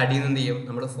ചെയ്തതുണ്ടെങ്കിൽ അതിനടിയിൽ നിന്ന് എന്ത് ചെയ്യും,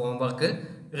 നമ്മൾ ഫോം വർക്ക്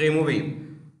റിമൂവ് ചെയ്യും.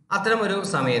 അത്തരം ഒരു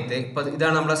സമയത്ത് ഇപ്പം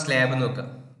ഇതാണ് നമ്മുടെ സ്ലാബ് നോക്കുക,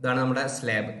 ഇതാണ് നമ്മുടെ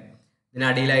സ്ലാബ്.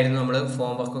 ഇതിനടിയിലായിരുന്നു നമ്മൾ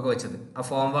ഫോം വർക്കൊക്കെ വെച്ചത്. ആ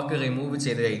ഫോം വർക്ക് റിമൂവ്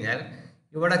ചെയ്ത് കഴിഞ്ഞാൽ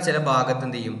ഇവിടെ ചില ഭാഗത്ത്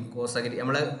എന്ത് ചെയ്യും,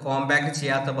 നമ്മൾ കോമ്പാക്ട്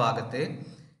ചെയ്യാത്ത ഭാഗത്ത്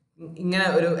ഇങ്ങനെ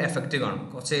ഒരു എഫക്റ്റ് കാണും.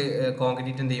 കുറച്ച്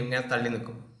കോൺക്രീറ്റ് എന്ത് ചെയ്യും, ഇങ്ങനെ തള്ളി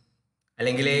നിൽക്കും.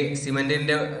 അല്ലെങ്കിൽ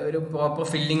സിമെന്റിന്റെ ഒരു പ്രോപ്പർ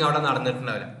ഫില്ലിങ് അവിടെ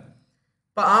നടന്നിട്ടുണ്ടാവില്ല.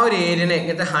 അപ്പൊ ആ ഒരു ഏരിയനെ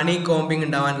ഇങ്ങനത്തെ ഹണി കോമ്പിങ്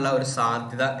ഉണ്ടാവാനുള്ള ഒരു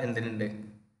സാധ്യത എന്തിനുണ്ട്,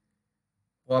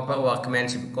 പ്രോപ്പർ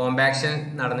വർക്ക്മാൻഷിപ്പ് കോമ്പാക്ഷൻ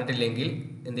നടന്നിട്ടില്ലെങ്കിൽ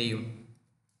എന്ത് ചെയ്യും,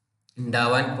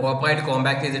 ഉണ്ടാവാൻ. പ്രോപ്പറായിട്ട്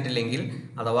കോമ്പാക്ട് ചെയ്തിട്ടില്ലെങ്കിൽ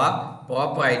അഥവാ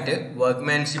പ്രോപ്പറായിട്ട്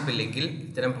വർക്ക്മാൻഷിപ്പ് ഇല്ലെങ്കിൽ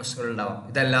ഇത്തരം പ്രശ്നങ്ങൾ ഉണ്ടാവാം.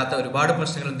 ഇതല്ലാത്ത ഒരുപാട്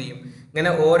പ്രശ്നങ്ങൾ എന്ത് ചെയ്യും,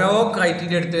 ഇങ്ങനെ ഓരോ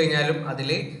ക്രൈറ്റീരിയ എടുത്തു കഴിഞ്ഞാലും അതിൽ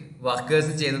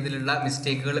വർക്കേഴ്സ് ചെയ്തതിലുള്ള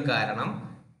മിസ്റ്റേക്കുകൾ കാരണം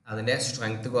അതിൻ്റെ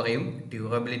സ്ട്രെങ്ത് കുറയും,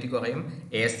 ഡ്യൂറബിലിറ്റി കുറയും,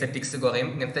 എസ്തെറ്റിക്സ് കുറയും.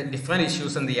 ഇങ്ങനത്തെ ഡിഫറെൻറ്റ്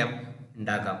ഇഷ്യൂസ് എന്ത് ചെയ്യാം,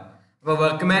 ഉണ്ടാക്കാം. അപ്പോൾ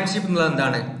വർക്ക്മാൻഷിപ്പ് എന്നുള്ളത്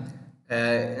എന്താണ്,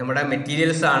 നമ്മുടെ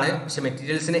മെറ്റീരിയൽസ് ആണ്. പക്ഷെ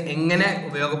മെറ്റീരിയൽസിനെ എങ്ങനെ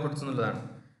ഉപയോഗപ്പെടുത്തുന്നുള്ളതാണ്.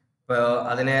 ഇപ്പോൾ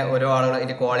അതിനെ ഓരോ ആളുകൾ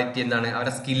അതിൻ്റെ ക്വാളിറ്റി എന്താണ്,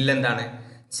 അവരുടെ സ്കില്ല് എന്താണ്.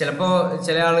 ചിലപ്പോൾ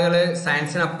ചില ആളുകൾ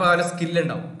സയൻസിനപ്പം അവരുടെ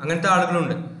സ്കില്ലുണ്ടാവും, അങ്ങനത്തെ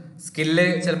ആളുകളുണ്ട്. സ്കില്ല്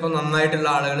ചിലപ്പോൾ നന്നായിട്ടുള്ള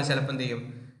ആളുകൾ ചിലപ്പോൾ എന്ത് ചെയ്യും,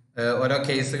 ഓരോ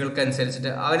കേസുകൾക്ക് അനുസരിച്ചിട്ട്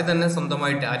അവർ തന്നെ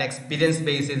സ്വന്തമായിട്ട് അവരുടെ എക്സ്പീരിയൻസ്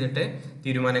ബേസ് ചെയ്തിട്ട്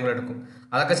തീരുമാനങ്ങൾ എടുക്കും.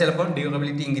 അതൊക്കെ ചിലപ്പോൾ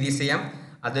ഡ്യൂറബിലിറ്റി ഇൻക്രീസ് ചെയ്യാം.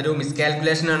 അതൊരു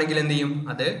മിസ്കാൽക്കുലേഷൻ ആണെങ്കിൽ എന്ത് ചെയ്യും,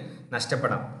 അത്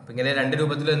നഷ്ടപ്പെടാം. അപ്പം ഇങ്ങനെ രണ്ട്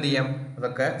രൂപത്തിലും എന്ത് ചെയ്യാം,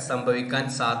 അതൊക്കെ സംഭവിക്കാൻ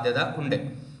സാധ്യത ഉണ്ട്.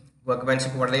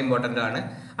 വർക്ക്മാൻഷിപ്പ് വളരെ ഇമ്പോർട്ടൻ്റ് ആണ്.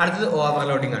 അടുത്തത്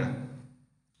ഓവർലോഡിങ് ആണ്.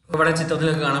 ഇവിടെ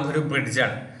ചിത്രത്തിലൊക്കെ കാണാം ഒരു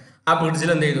ബ്രിഡ്ജാണ്. ആ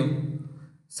ബ്രിഡ്ജിൽ എന്ത് ചെയ്തു,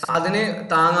 അതിന്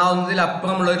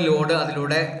താങ്ങാവുന്നതിലപ്പുറമുള്ള ഒരു ലോഡ്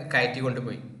അതിലൂടെ കയറ്റി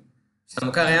കൊണ്ടുപോയി.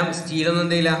 നമുക്കറിയാം സ്റ്റീലൊന്നും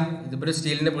എന്ത് ചെയ്യില്ല, ഇതിപ്പോൾ ഒരു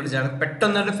സ്റ്റീലിൻ്റെ ബ്രിഡ്ജാണ്,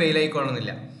 പെട്ടെന്നായിട്ട് ഫെയിൽ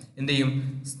ആയിക്കൊള്ളുന്നില്ല. എന്ത് ചെയ്യും,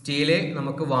 സ്റ്റീല്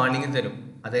നമുക്ക് വാർണിംഗ് തരും.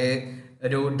 അത്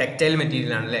ഒരു ടെക്റ്റൈൽ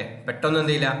മെറ്റീരിയൽ ആണ് അല്ലേ, പെട്ടെന്ന്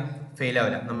എന്ത് ചെയ്യില്ല, ഫെയിൽ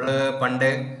ആവില്ല. നമ്മൾ പണ്ട്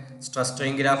സ്ട്രെസ്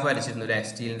സ്ട്രെയിൻ ഗ്രാഫ് വരച്ചിരുന്നു അല്ലേ,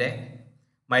 സ്റ്റീലിൻ്റെ.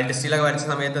 മൈൽഡ് സ്റ്റീലൊക്കെ വരച്ച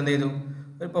സമയത്ത് എന്ത് ചെയ്തു,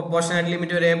 ഒരു പ്രൊപ്പോർഷനായിട്ട്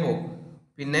ലിമിറ്റ് വരെ പോകും.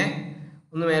 പിന്നെ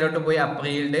ഒന്ന് മേലോട്ട് പോയി അപ്പർ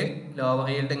ഈൽഡ് ലോവർ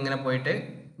ഈൽഡ് ഇങ്ങനെ പോയിട്ട്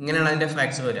ഇങ്ങനെയാണ് അതിൻ്റെ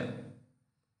ഫ്രാക്ചർ വരിക.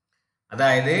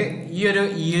 അതായത് ഈ ഒരു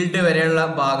ഈൽഡ് വരെയുള്ള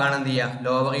ഭാഗമാണ് എന്ത് ചെയ്യുക,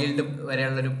 ലോവർ ഈൽഡ്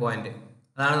വരെയുള്ള ഒരു പോയിന്റ്,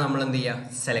 അതാണ് നമ്മൾ എന്ത്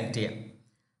ചെയ്യുക, സെലക്ട് ചെയ്യുക.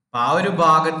 അപ്പം ആ ഒരു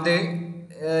ഭാഗത്ത്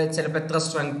ചിലപ്പോൾ എത്ര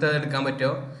സ്ട്രെങ്ത് എടുക്കാൻ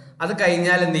പറ്റുമോ അത്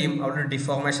കഴിഞ്ഞാൽ എന്ത് ചെയ്യും, അവിടെ ഒരു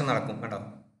ഡിഫോർമേഷൻ നടക്കും കേട്ടോ.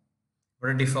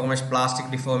 ഇവിടെ ഡിഫോർമേഷൻ,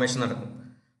 പ്ലാസ്റ്റിക് ഡിഫോർമേഷൻ നടക്കും.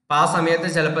 അപ്പം ആ സമയത്ത്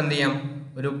ചിലപ്പോൾ എന്ത് ചെയ്യാം,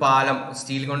 ഒരു പാലം,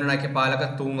 സ്റ്റീൽ കൊണ്ടുണ്ടാക്കിയ പാലൊക്കെ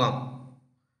തൂങ്ങാം,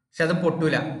 പക്ഷെ അത്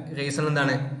പൊട്ടൂല. റീസൺ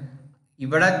എന്താണ്,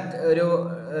 ഇവിടെ ഒരു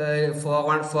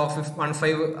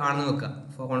 415 ആണെന്ന് വെക്കുക,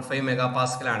 415 മെഗാ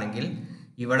പാസ്കൽ ആണെങ്കിൽ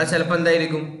ഇവിടെ ചിലപ്പോൾ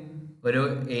എന്തായിരിക്കും, ഒരു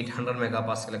 800 മെഗാ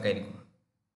പാസ്കലൊക്കെ ആയിരിക്കും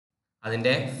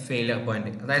അതിൻ്റെ ഫെയിലിയർ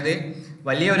പോയിന്റ്. അതായത്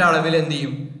വലിയ ഒരളവിൽ എന്ത്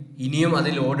ചെയ്യും, ഇനിയും അത്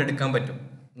ലോഡ് എടുക്കാൻ പറ്റും.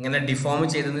 ഇങ്ങനെ ഡിഫോം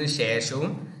ചെയ്തതിന്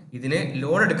ശേഷവും ഇതിന്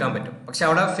ലോഡ് എടുക്കാൻ പറ്റും. പക്ഷെ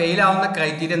അവിടെ ഫെയിൽ ആവുന്ന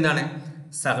ക്രൈറ്റീരിയ എന്താണ്,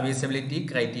 സർവീസബിലിറ്റി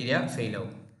ക്രൈറ്റീരിയ ഫെയിൽ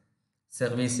ആവും.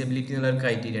 സർവീസബിലിറ്റി എന്നുള്ളൊരു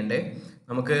ക്രൈറ്റീരിയ ഉണ്ട്.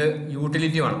 നമുക്ക്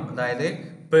യൂട്ടിലിറ്റി വേണം, അതായത്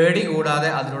പേടി കൂടാതെ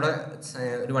അതിലൂടെ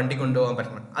ഒരു വണ്ടി കൊണ്ടുപോകാൻ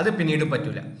പറ്റണം. അത് പിന്നീട്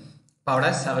പറ്റൂല. അപ്പോൾ അവിടെ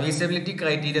സർവീസബിലിറ്റി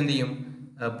ക്രൈറ്റീരിയ എന്ത് ചെയ്യും,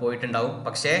 പോയിട്ടുണ്ടാവും.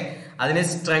 പക്ഷേ അതിന്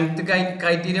സ്ട്രെങ്ത്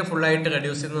ക്രൈറ്റീരിയ ഫുള്ളായിട്ട്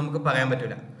റെഡ്യൂസ് ചെയ്ത് നമുക്ക് പറയാൻ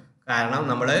പറ്റില്ല. കാരണം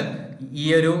നമ്മൾ ഈ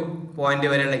ഒരു പോയിന്റ്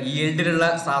വരെയുള്ള ഈൽഡിലുള്ള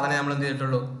സാധനം നമ്മൾ എന്ത്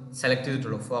ചെയ്തിട്ടുള്ളൂ, സെലക്ട്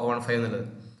ചെയ്തിട്ടുള്ളൂ 415 എന്നുള്ളത്.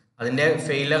 അതിൻ്റെ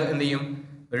ഫെയിലർ എന്ത് ചെയ്യും,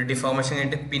 ഒരു ഡിഫോർമേഷൻ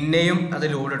കഴിഞ്ഞിട്ട് പിന്നെയും അത്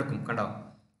ലോഡ് എടുക്കും കണ്ടോ.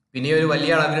 പിന്നെയും ഒരു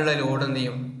വലിയ അളവിലുള്ള ലോഡ് എന്ത്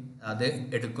ചെയ്യും, അത്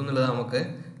എടുക്കും എന്നുള്ളത് നമുക്ക്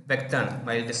വ്യക്തമാണ്.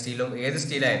 മൈൽഡ് സ്റ്റീലും ഏത്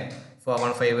സ്റ്റീലായാലും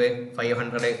 415,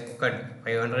 500 ഒക്കെ ഉണ്ട്,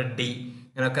 500D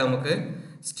ഇങ്ങനെയൊക്കെ നമുക്ക്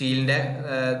സ്റ്റീലിൻ്റെ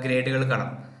ഗ്രേഡുകൾ കാണാം.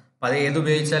 അപ്പോൾ അത് ഏത്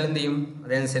ഉപയോഗിച്ചാലും എന്ത് ചെയ്യും,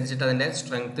 അതനുസരിച്ചിട്ട് അതിൻ്റെ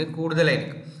സ്ട്രെങ്ത്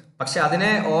കൂടുതലായിരിക്കും. പക്ഷെ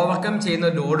അതിനെ ഓവർകം ചെയ്യുന്ന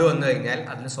ലോഡ് വന്നു കഴിഞ്ഞാൽ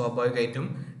അതിന് സ്വാഭാവികമായിട്ടും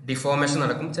ഡിഫോർമേഷൻ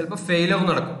നടക്കും, ചിലപ്പോൾ ഫെയിലറും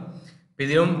നടക്കും. അപ്പം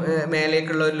ഇതിനും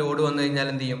മേലേക്കുള്ള ഒരു ലോഡ് വന്നു കഴിഞ്ഞാൽ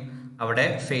എന്ത് ചെയ്യും, അവിടെ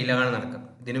ഫെയിലറാണ് നടക്കുക.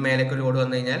 ഇതിന് മേലേക്ക് ലോഡ്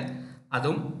വന്നു കഴിഞ്ഞാൽ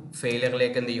അതും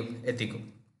ഫെയിലറിലേക്ക് എന്ത് ചെയ്യും, എത്തിക്കും.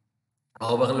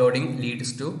 Overloading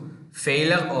leads to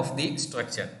failure of the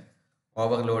structure.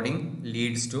 Overloading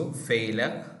leads to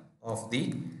failure of the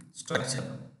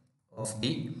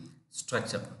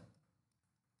structure.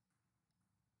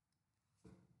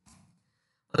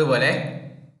 അതുപോലെ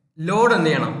ലോഡ് എന്ത്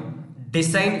ചെയ്യണം,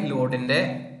 ഡിസൈൻ ലോഡിൻ്റെ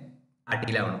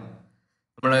അടിയിലാവണം.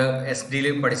 നമ്മൾ SD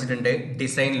പഠിച്ചിട്ടുണ്ട്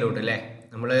ഡിസൈൻ ലോഡ് അല്ലേ.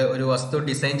 നമ്മൾ ഒരു വസ്തു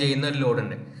ഡിസൈൻ ചെയ്യുന്ന ഒരു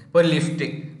ലോഡുണ്ട്. ഇപ്പോൾ ഒരു ലിഫ്റ്റ്,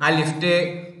 ആ ലിഫ്റ്റ്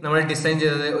നമ്മൾ ഡിസൈൻ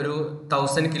ചെയ്തത് ഒരു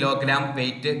 1000 കിലോഗ്രാം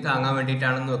വെയിറ്റ് താങ്ങാൻ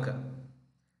വേണ്ടിയിട്ടാണെന്ന് വെക്കുക.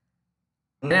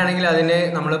 അങ്ങനെയാണെങ്കിൽ അതിന്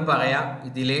നമ്മൾ പറയാം,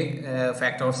 ഇതിൽ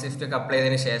ഫാക്ടർ ഓഫ് സേഫ്റ്റി ഒക്കെ അപ്ലൈ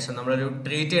ചെയ്തതിന് ശേഷം നമ്മളൊരു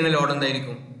ട്രീറ്റ് ചെയ്യുന്ന ലോഡ്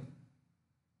എന്തായിരിക്കും,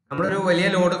 നമ്മളൊരു വലിയ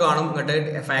ലോഡ് കാണും,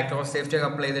 എന്നിട്ട് ഫാക്ടർ ഓഫ് സേഫ്റ്റി ഒക്കെ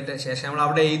അപ്ലൈ ചെയ്തിട്ട് ശേഷം നമ്മൾ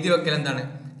അവിടെ എഴുതി വെക്കൽ എന്താണ്,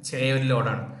 ചെറിയൊരു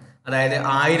ലോഡാണ്. അതായത്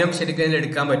 1000 ശരിക്കും അതിൽ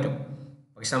എടുക്കാൻ പറ്റും.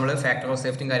 പക്ഷെ നമ്മൾ ഫാക്ടർ ഓഫ്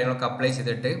സേഫ്റ്റിയും കാര്യങ്ങളൊക്കെ അപ്ലൈ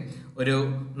ചെയ്തിട്ട് ഒരു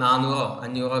 400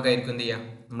 500 ഒക്കെ ആയിരിക്കും എന്ത് ചെയ്യുക,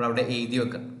 നമ്മളവിടെ എഴുതി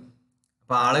വെക്കുക.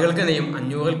 അപ്പോൾ ആളുകൾക്ക് എന്ത് ചെയ്യും,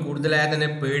 500 കൂടുതലായാൽ തന്നെ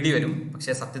പേടി വരും.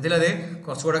 പക്ഷേ സത്യത്തിൽ അത്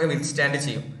കുറച്ചുകൂടെ ഒക്കെ വിത്ത്സ്റ്റാൻഡ്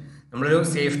ചെയ്യും. നമ്മളൊരു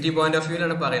സേഫ്റ്റി പോയിന്റ് ഓഫ്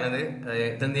വ്യൂവിലാണ് പറയുന്നത്.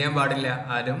 ഇതെന്ത് ചെയ്യാൻ പാടില്ല,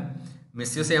 ആരും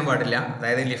മിസ്യൂസ് ചെയ്യാൻ പാടില്ല.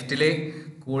 അതായത് ലിഫ്റ്റിൽ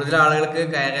കൂടുതൽ ആളുകൾക്ക്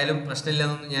കയറിയാലും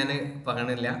പ്രശ്നമില്ലെന്നൊന്നും ഞാൻ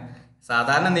പറയണില്ല.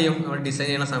 സാധാരണ എന്ത് ചെയ്യും, നമ്മൾ ഡിസൈൻ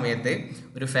ചെയ്യുന്ന സമയത്ത്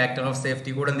ഒരു ഫാക്ടർ ഓഫ്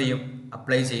സേഫ്റ്റി കൂടെ എന്ത് ചെയ്യും,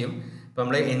 അപ്ലൈ ചെയ്യും. ഇപ്പോൾ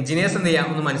നമ്മൾ എഞ്ചിനീയേഴ്സ് എന്ത് ചെയ്യാം,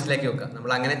 ഒന്ന് മനസ്സിലാക്കി വെക്കുക,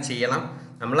 നമ്മൾ അങ്ങനെ ചെയ്യണം.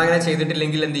 നമ്മളങ്ങനെ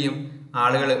ചെയ്തിട്ടില്ലെങ്കിൽ എന്ത് ചെയ്യും,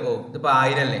 ആളുകൾ ഇതിപ്പോൾ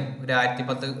 1000 അല്ലേ, ഒരു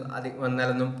 1010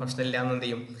 വന്നാലൊന്നും പ്രശ്നമില്ല എന്ന് എന്ത്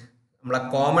ചെയ്യും, നമ്മളെ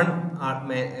കോമൺ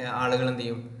ആളുകൾ എന്ത്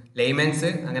ചെയ്യും, ലെയ്മെൻസ്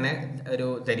അങ്ങനെ ഒരു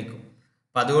ധരിക്കും.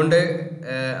 അപ്പം അതുകൊണ്ട്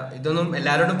ഇതൊന്നും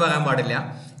എല്ലാവരോടും പറയാൻ പാടില്ല.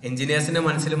 എഞ്ചിനീയേഴ്സിൻ്റെ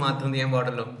മനസ്സിൽ മാത്രം എന്ത് ചെയ്യാൻ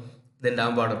പാടുള്ളൂ,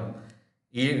 ഇതുണ്ടാകാൻ പാടുള്ളൂ.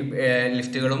 ഈ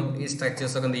ലിഫ്റ്റുകളും ഈ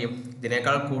സ്ട്രക്ചേഴ്സൊക്കെ എന്ത് ചെയ്യും,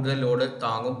 ഇതിനേക്കാൾ കൂടുതൽ ലോഡ്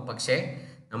താങ്ങും. പക്ഷേ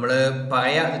നമ്മൾ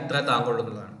പറയാ ഇത്ര താങ്ങുള്ളൂ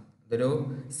എന്നുള്ളതാണ്. ഇതൊരു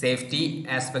സേഫ്റ്റി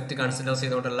ആസ്പെക്ട് കൺസിഡർ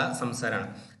ചെയ്തുകൊണ്ടുള്ള സംസാരമാണ്.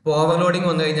 ഇപ്പോൾ ഓവർലോഡിങ്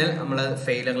വന്നു കഴിഞ്ഞാൽ നമ്മൾ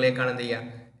ഫെയിലറിലേക്കാണ് എന്ത് ചെയ്യുക,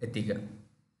 എത്തിക്കുക.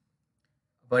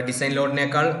 അപ്പോൾ ഡിസൈൻ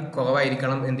ലോഡിനേക്കാൾ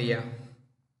കുറവായിരിക്കണം എന്ത് ചെയ്യുക,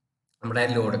 നമ്മുടെ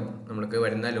ലോഡ്, നമ്മൾക്ക്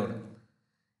വരുന്ന ലോഡ്.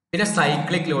 പിന്നെ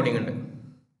സൈക്ലിക് ലോഡിംഗ് ഉണ്ട്.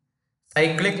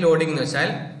 സൈക്ലിക് ലോഡിംഗ് എന്ന് വെച്ചാൽ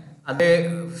അത്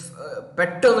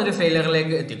പെട്ടെന്നൊരു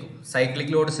ഫെയിലറിലേക്ക് എത്തിക്കും.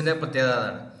 സൈക്ലിക് ലോഡ്സിൻ്റെ പ്രത്യേകത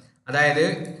അതാണ്. അതായത്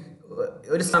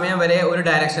ഒരു സമയം വരെ ഒരു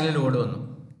ഡയറക്ഷനിൽ ലോഡ് വന്നു,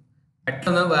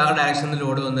 പെട്ടെന്ന് വേറെ ഡയറക്ഷനിൽ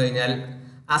ലോഡ് വന്നു കഴിഞ്ഞാൽ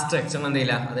ആ സ്ട്രക്ചർ എന്ത്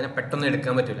ചെയ്യില്ല, അതിനെ പെട്ടെന്ന്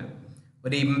എടുക്കാൻ പറ്റില്ല.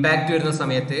 ഒരു ഇമ്പാക്റ്റ് വരുന്ന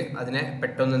സമയത്ത് അതിനെ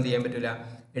പെട്ടെന്ന് എന്ത് ചെയ്യാൻ പറ്റില്ല,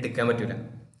 എടുക്കാൻ പറ്റില്ല.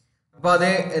 അപ്പോൾ അത്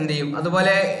എന്ത് ചെയ്യും,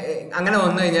 അതുപോലെ അങ്ങനെ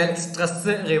വന്നു കഴിഞ്ഞാൽ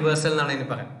സ്ട്രെസ് റിവേഴ്സൽ എന്നാണ് ഇതിന്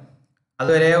പറയാം.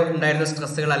 അതുവരെ ഉണ്ടായിരുന്ന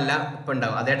സ്ട്രെസ്സുകളല്ല ഇപ്പം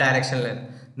ഉണ്ടാവും, അതേ ഡയറക്ഷനിൽ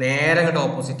നേരെ അങ്ങോട്ട്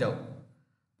ഓപ്പോസിറ്റ് ആവും.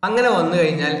 അങ്ങനെ വന്നു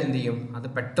കഴിഞ്ഞാൽ എന്ത് ചെയ്യും, അത്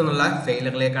പെട്ടെന്നുള്ള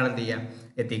ഫെയിലറിലേക്കാണ് എന്ത് ചെയ്യുക,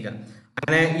 എത്തിക്കുക.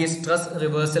 അങ്ങനെ ഈ സ്ട്രെസ്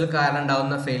റിവേഴ്സൽ കാരണം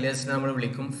ഉണ്ടാകുന്ന ഫെയിലിയേഴ്സിനെ നമ്മൾ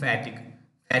വിളിക്കും ഫാറ്റിക്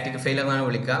ഫെയിലർ എന്നാണ്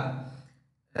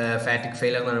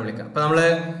വിളിക്കുക. അപ്പോൾ നമ്മൾ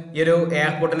ഈ ഒരു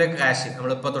എയർപോർട്ടിലെ ക്രാഷ്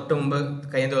നമ്മളിപ്പോൾ തൊട്ട് മുമ്പ്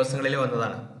കഴിഞ്ഞ ദിവസങ്ങളിൽ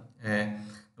വന്നതാണ്.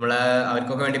 നമ്മൾ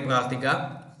അവർക്കൊക്കെ വേണ്ടി പ്രാർത്ഥിക്കുക.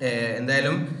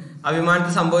 എന്തായാലും ആ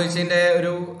വിമാനത്തിൽ സംഭവിച്ചതിൻ്റെ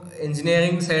ഒരു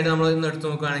എഞ്ചിനീയറിംഗ് സൈഡ് നമ്മൾ ഇന്ന് എടുത്തു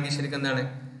നോക്കുകയാണെങ്കിൽ ശരിക്കും എന്താണ്,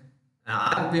 ആ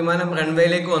വിമാനം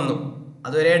റൺവേയിലേക്ക് വന്നു,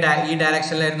 അതുവരെ ഈ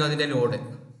ഡയറക്ഷനിലായിരുന്നു അതിൻ്റെ ലോഡ്.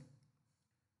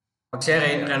 പക്ഷേ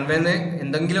റൺവേന്ന്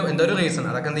എന്തോ ഒരു റീസൺ,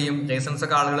 അതൊക്കെ എന്ത് ചെയ്യും, റീസൺസ്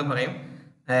ഒക്കെ ആളുകൾ പറയും,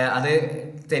 അത്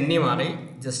തെന്നി മാറി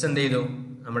ജസ്റ്റ് എന്ത് ചെയ്തു,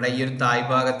 നമ്മുടെ ഈ ഒരു തായ്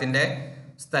ഭാഗത്തിൻ്റെ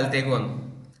സ്ഥലത്തേക്ക് വന്നു.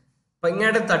 അപ്പം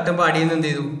ഇങ്ങോട്ട് തട്ടുമ്പോൾ അടിയിൽ നിന്ന് എന്ത്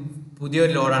ചെയ്തു,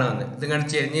 പുതിയൊരു ലോഡാണ് വന്നത്. ഇതിങ്ങനെ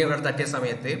ചെരിഞ്ഞ് ഇവിടെ തട്ടിയ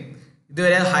സമയത്ത്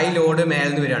ഇതുവരെ ഹൈ ലോഡ് മേലെ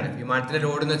നിന്ന് വരികയാണ്. വിമാനത്തിലെ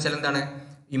ലോഡ് എന്ന് വെച്ചാൽ എന്താണ്,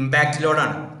 ഇമ്പാക്ട്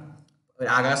ലോഡാണ്.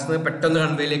 ആകാശത്ത് നിന്ന് പെട്ടെന്ന്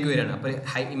റൺവേയിലേക്ക് വരികയാണ്. അപ്പോൾ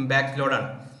ഹൈ ഇമ്പാക്ട് ലോഡാണ്.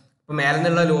 അപ്പോൾ മേലെ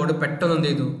നിന്നുള്ള ലോഡ് പെട്ടെന്ന് എന്ത്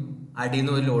ചെയ്തു, അടിയിൽ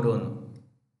നിന്ന് ഒരു ലോഡ് വന്നു.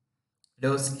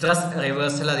 ഒരു സ്ട്രെസ്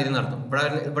റിവേഴ്സൽ അതിന് നടന്നു.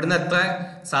 ഇവിടുന്ന് എത്ര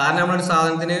സാധാരണ നമ്മളൊരു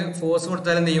സാധനത്തിന് ഫോഴ്സ്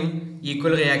കൊടുത്താൽ എന്ത് ചെയ്യും,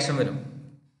 ഈക്വൽ റിയാക്ഷൻ വരും.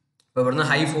 അപ്പോൾ ഇവിടുന്ന്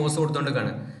ഹൈ ഫോഴ്സ്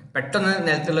കൊടുത്തുകൊണ്ടിരിക്കുകയാണ്. പെട്ടെന്ന്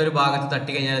നിലത്തുള്ള ഒരു ഭാഗത്ത്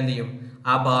തട്ടി കഴിഞ്ഞാൽ എന്ത് ചെയ്യും,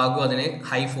 ആ ഭാഗം അതിന്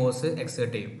ഹൈ ഫോഴ്സ്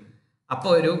എക്സേർട്ട് ചെയ്യും.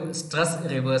 അപ്പോൾ ഒരു സ്ട്രെസ്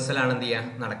റിവേഴ്സലാണ് എന്ത് ചെയ്യുക,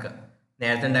 നടക്കുക.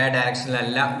 നേരത്തെ ഉണ്ടായ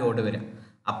ഡയറക്ഷനിലല്ല ലോഡ് വരിക.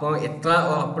 അപ്പോൾ എത്ര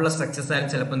ഉറപ്പുള്ള സ്ട്രക്ചേഴ്സ് ആയാലും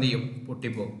ചിലപ്പോൾ എന്ത് ചെയ്യും,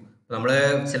 പൊട്ടിപ്പോകും. നമ്മൾ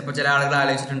ചിലപ്പോൾ ചില ആളുകൾ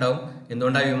ആലോചിച്ചിട്ടുണ്ടാവും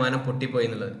എന്തുകൊണ്ടാണ് വിമാനം പൊട്ടിപ്പോയി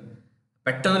എന്നുള്ളത്.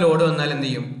 പെട്ടെന്ന് ലോഡ് വന്നാൽ എന്ത്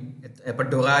ചെയ്യും, ഇപ്പം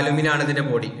ഡുറാലുമിനാണ് ഇതിൻ്റെ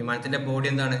ബോഡി. വിമാനത്തിൻ്റെ ബോഡി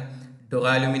എന്താണ്,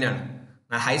 ഡുറാലുമിനാണ്.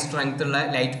 ഹൈ സ്ട്രെങ്ത് ഉള്ള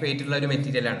ലൈറ്റ് വെയിറ്റ് ഉള്ള ഒരു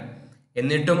മെറ്റീരിയലാണ്.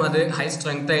 എന്നിട്ടും അത് ഹൈ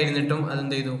സ്ട്രെങ്ത് ആയിരുന്നിട്ടും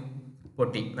അതെന്ത് ചെയ്തു,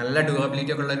 പൊട്ടി. നല്ല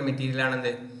ഡ്യൂറബിലിറ്റി ഒക്കെ ഉള്ള ഒരു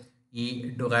മെറ്റീരിയലാണെന്ത് ഈ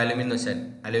ഡുറാലുമിൻ എന്ന് വെച്ചാൽ.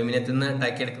 അലൂമിനിയത്തിൽ നിന്ന്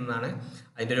ഉണ്ടാക്കിയെടുക്കുന്നതാണ്,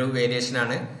 അതിൻ്റെ ഒരു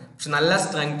വേരിയേഷനാണ്. പക്ഷെ നല്ല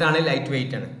സ്ട്രെങ്ത് ആണ്, ലൈറ്റ്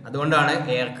വെയിറ്റ് ആണ്. അതുകൊണ്ടാണ്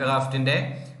എയർക്രാഫ്റ്റിൻ്റെ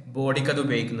ബോഡിക്ക് അത്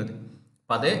ഉപയോഗിക്കുന്നത്.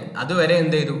 അപ്പം അതുവരെ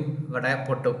എന്ത് ചെയ്തു, ഇവിടെ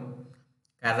പൊട്ടും.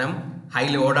 കാരണം ഹൈ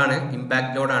ലോഡാണ്,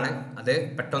 ഇമ്പാക്ട് ലോഡാണ്. അത്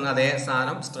പെട്ടെന്ന് അതേ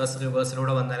സാധനം സ്ട്രെസ്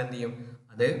റിവേഴ്സിലൂടെ വന്നാൽ എന്ത് ചെയ്യും,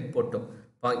 അത് പൊട്ടും.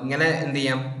 അപ്പോൾ ഇങ്ങനെ എന്ത്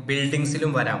ചെയ്യാം,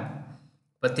 ബിൽഡിങ്സിലും വരാം.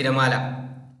 ഇപ്പോൾ തിരമാല,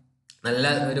 നല്ല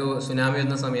ഒരു സുനാമി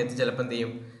വരുന്ന സമയത്ത് ചിലപ്പോൾ എന്ത്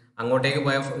ചെയ്യും, അങ്ങോട്ടേക്ക്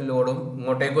പോയ ലോഡും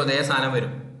ഇങ്ങോട്ടേക്കും അതേ സാധനം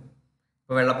വരും.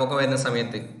 ഇപ്പോൾ വെള്ളപ്പൊക്കം വരുന്ന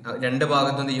സമയത്ത് രണ്ട്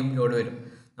ഭാഗത്തും എന്ത് ചെയ്യും, ലോഡ് വരും.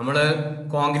 നമ്മൾ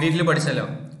കോൺക്രീറ്റിൽ പഠിച്ചല്ലോ,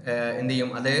 എന്ത്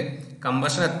ചെയ്യും, അത്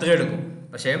കംപ്രഷൻ എത്ര എടുക്കും,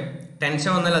 പക്ഷേ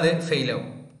ടെൻഷൻ വന്നാൽ അത് ഫെയിലാവും.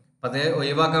 അപ്പം അത്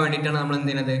ഒഴിവാക്കാൻ വേണ്ടിയിട്ടാണ് നമ്മൾ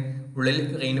എന്ത് ചെയ്യുന്നത്, ഉള്ളിൽ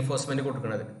റീഇൻഫോഴ്സ്മെൻറ്റ്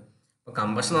കൊടുക്കുന്നത്. അപ്പോൾ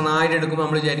കംപ്രഷൻ നന്നായിട്ട് എടുക്കുമ്പോൾ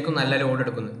നമ്മൾ വിചാരിക്കും നല്ല ലോഡ്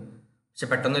എടുക്കുന്നത്. പക്ഷെ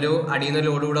പെട്ടെന്നൊരു അടിയിൽ നിന്ന്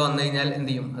ലോഡ് കൂടെ വന്നു കഴിഞ്ഞാൽ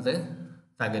എന്ത് ചെയ്യും, അത്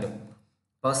തകരും.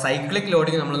 അപ്പോൾ സൈക്ലിക്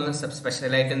ലോഡിങ് നമ്മളൊന്ന്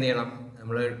സ്പെഷ്യലായിട്ട് എന്ത് ചെയ്യണം,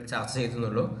 നമ്മൾ ചർച്ച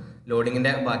ചെയ്തെന്നുള്ളൂ.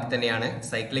 ലോഡിങ്ങിൻ്റെ ബാക്കി തന്നെയാണ്.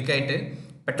 സൈക്ലിക്കായിട്ട്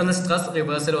പെട്ടെന്ന് സ്ട്രെസ്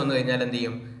റിവേഴ്സൽ വന്നു കഴിഞ്ഞാൽ എന്ത്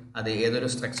ചെയ്യും, അത് ഏതൊരു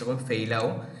സ്ട്രക്ചറും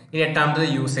ഫെയിലാവും. ഇനി എട്ടാമത്തത്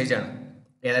യൂസേജ് ആണ്.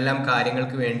 ഏതെല്ലാം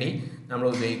കാര്യങ്ങൾക്ക് വേണ്ടി നമ്മൾ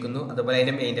ഉപയോഗിക്കുന്നു, അതുപോലെ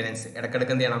അതിൻ്റെ മെയിൻ്റനൻസ്.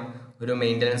 ഇടയ്ക്കിടയ്ക്ക് എന്ത് ചെയ്യണം, ഒരു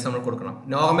മെയിൻ്റനൻസ് നമ്മൾ കൊടുക്കണം.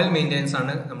 നോർമൽ മെയിൻ്റനൻസ്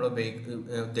ആണ് നമ്മൾ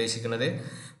ഉദ്ദേശിക്കുന്നത്.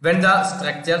 When the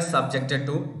structure subjected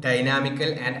to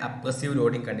dynamical and അപ്രസീവ്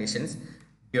loading conditions,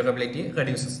 durability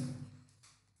reduces.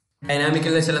 Dynamical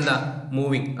എന്ന് വെച്ചാൽ എന്താ,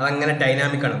 മൂവിങ്. അതങ്ങനെ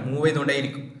ഡൈനാമിക് ആണ്, മൂവ്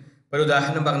ചെയ്തുകൊണ്ടേയിരിക്കും. ഒരു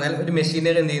ഉദാഹരണം പറഞ്ഞാൽ, ഒരു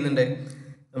മെഷീനറി എന്ത് ചെയ്യുന്നുണ്ട്,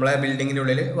 നമ്മളെ ബിൽഡിങ്ങിൻ്റെ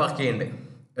ഉള്ളിൽ വർക്ക് ചെയ്യുന്നുണ്ട്.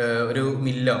 ഒരു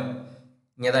മില്ലോ,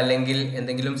 ഇനി അതല്ലെങ്കിൽ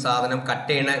എന്തെങ്കിലും സാധനം കട്ട്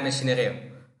ചെയ്യണ മെഷീനറിയോ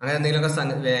അങ്ങനെ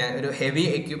എന്തെങ്കിലുമൊക്കെ ഒരു ഹെവി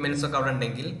എക്യുപ്മെൻറ്റ്സ് ഒക്കെ അവിടെ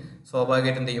ഉണ്ടെങ്കിൽ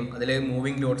സ്വാഭാവികമായിട്ട് എന്ത് ചെയ്യും, അതിൽ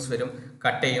മൂവിങ് ലോഡ്സ് വരും,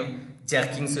 കട്ട് ചെയ്യും,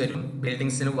 ജെർക്കിങ്സ് വരും,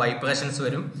 ബിൽഡിങ്സിന് വൈബ്രേഷൻസ്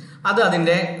വരും. അത്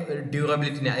അതിൻ്റെ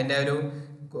ഡ്യൂറബിലിറ്റിനെ, അതിൻ്റെ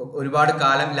ഒരുപാട്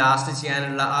കാലം ലാസ്റ്റ്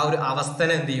ചെയ്യാനുള്ള ആ ഒരു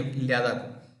അവസ്ഥനെ എന്ത് ചെയ്യും, ഇല്ലാതാക്കും.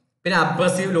 പിന്നെ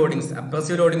അബ്രസീവ്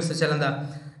ലോഡിങ്സ് വെച്ചാൽ എന്താ,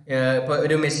 ഇപ്പോൾ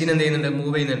ഒരു മെഷീൻ എന്ത് ചെയ്യുന്നുണ്ട്,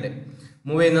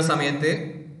 മൂവ് ചെയ്യുന്ന സമയത്ത്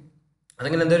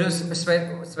അതങ്ങനെ എന്തൊരു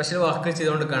സ്പെഷ്യൽ വർക്ക്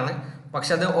ചെയ്തുകൊണ്ടിരിക്കുകയാണ്.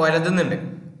 പക്ഷെ അത്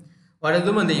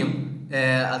ഒരതുമ്പോൾ എന്ത് ചെയ്യും,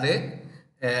 അത്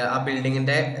ആ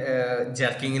ബിൽഡിങ്ങിൻ്റെ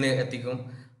ജെർക്കിങ്ങിന് എത്തിക്കും.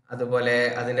 അതുപോലെ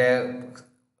അതിൻ്റെ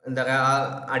എന്താ പറയുക, ആ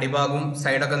അടിഭാഗവും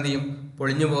സൈഡൊക്കെ എന്ത് ചെയ്യും,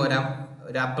 പൊളിഞ്ഞു പോരാം.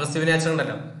 ഒരു അപ്രസീവ് നേച്ചർ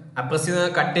ഉണ്ടല്ലോ, അപ്രസീവ്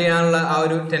കട്ട് ചെയ്യാനുള്ള ആ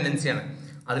ഒരു ടെൻഡൻസിയാണ്,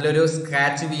 അതിലൊരു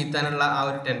സ്ക്രാച്ച് വീഴ്ത്താനുള്ള ആ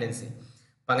ഒരു ടെൻഡൻസി.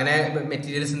 അപ്പം അങ്ങനെ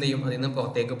മെറ്റീരിയൽസ് എന്ത് ചെയ്യും, അതിൽ നിന്ന്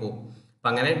പുറത്തേക്ക് പോകും. അപ്പം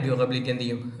അങ്ങനെ ഡ്യൂറബിലിറ്റി എന്ത്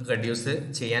ചെയ്യും, റെഡ്യൂസ്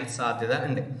ചെയ്യാൻ സാധ്യത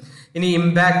ഉണ്ട്. ഇനി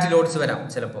ഇമ്പാക്റ്റ് ലോഡ്സ് വരാം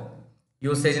ചിലപ്പോൾ.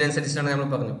 യൂസേജിനനുസരിച്ചാണ് നമ്മൾ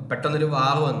പറഞ്ഞു. പെട്ടെന്നൊരു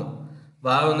വാർ വന്നു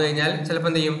കഴിഞ്ഞാൽ ചിലപ്പോൾ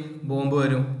എന്ത് ചെയ്യും, ബോംബ്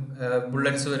വരും,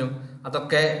 ബുള്ളറ്റ്സ് വരും.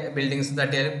 അതൊക്കെ ബിൽഡിങ്സ്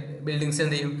തട്ടിയാൽ ബിൽഡിങ്സ്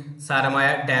എന്ത് ചെയ്യും, സാരമായ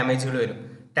ഡാമേജുകൾ വരും.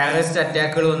 ടെററിസ്റ്റ്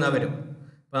അറ്റാക്കുകൾ വന്നാൽ വരും.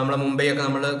 ഇപ്പോൾ നമ്മൾ മുംബൈ ഒക്കെ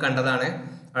നമ്മൾ കണ്ടതാണ്.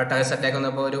 അവിടെ ടെററിസ്റ്റ് അറ്റാക്ക്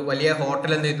വന്നപ്പോൾ ഒരു വലിയ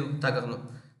ഹോട്ടൽ എന്ത് ചെയ്തു, തകർന്നു.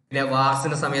 പിന്നെ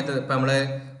വാർസിൻ്റെ സമയത്ത് ഇപ്പം നമ്മൾ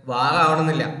വാർ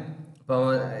ആവണമെന്നില്ല. ഇപ്പോൾ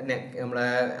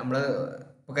നമ്മൾ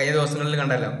ഇപ്പോൾ കഴിഞ്ഞ ദിവസങ്ങളിൽ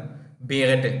കണ്ടല്ലോ,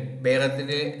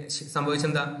 ബേറത്തിൽ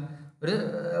സംഭവിച്ചെന്താ, ഒരു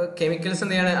കെമിക്കൽസ്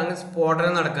എന്ത് ചെയ്യാണ്, അങ്ങനെ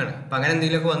സ്ഫോടനം നടക്കുകയാണ്. അപ്പം അങ്ങനെ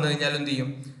എന്തെങ്കിലുമൊക്കെ വന്നു കഴിഞ്ഞാൽ എന്ത് ചെയ്യും,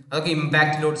 അതൊക്കെ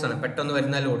ഇമ്പാക്ട് ലോഡ്സ് ആണ്, പെട്ടെന്ന്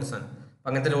വരുന്ന ലോഡ്സ് ആണ്. അപ്പം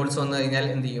അങ്ങനത്തെ ലോഡ്സ് വന്നു കഴിഞ്ഞാൽ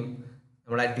എന്ത് ചെയ്യും,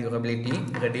 നമ്മളെ ഡ്യൂറബിലിറ്റി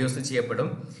റെഡ്യൂസ് ചെയ്യപ്പെടും.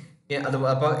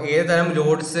 അപ്പോൾ ഏത് തരം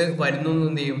ലോഡ്സ് വരുന്നു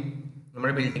എന്ത് ചെയ്യും,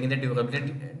 നമ്മുടെ ബിൽഡിങ്ങിൻ്റെ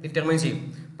ഡ്യൂറബിലിറ്റി ഡിറ്റർമൈൻ ചെയ്യും.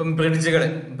 ഇപ്പം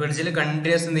ബ്രിഡ്ജിൽ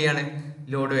കണ്ടിന്യൂസ് എന്ത് ചെയ്യാണ്,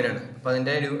 ലോഡ് വരികയാണ്. അപ്പോൾ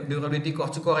അതിൻ്റെ ഡ്യൂറബിലിറ്റി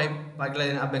കുറച്ച് കുറയും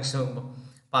ബാക്കിയുള്ളതിനെ അപേക്ഷിച്ച് നോക്കുമ്പോൾ.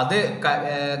 അപ്പം അത്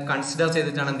കൺസിഡർ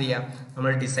ചെയ്തിട്ടാണ് എന്ത് ചെയ്യുക,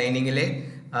 നമ്മൾ ഡിസൈനിങ്ങിൽ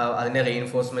അതിൻ്റെ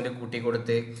റീഇൻഫോഴ്സ്മെൻറ്റ്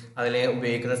കൂട്ടിക്കൊടുത്ത് അതിൽ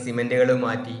ഉപയോഗിക്കുന്ന സിമെൻറ്റുകൾ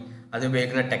മാറ്റി, അത്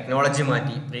ഉപയോഗിക്കുന്ന ടെക്നോളജി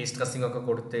മാറ്റി, പ്രീ സ്ട്രെസ്സിങ് ഒക്കെ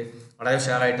കൊടുത്ത് വളരെ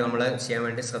ഉഷാറായിട്ട് നമ്മൾ ചെയ്യാൻ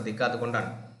വേണ്ടി ശ്രദ്ധിക്കുക.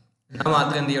 അതുകൊണ്ടാണ് എന്നാൽ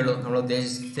മാത്രമേ എന്ത് ചെയ്യുള്ളൂ, നമ്മൾ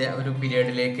ഉദ്ദേശിച്ച ഒരു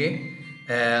പീരീഡിലേക്ക്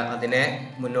അതിനെ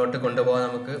മുന്നോട്ട് കൊണ്ടുപോകാൻ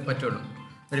നമുക്ക് പറ്റുള്ളൂ.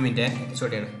 ഒരു മിനിറ്റ്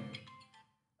ചോദ്യമാണ്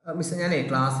മിസ്, ഞാൻ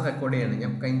ക്ലാസ് റെക്കോർഡ് ചെയ്യാണ്,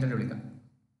 ഞാൻ കഴിഞ്ഞിട്ട് വിളിക്കാം.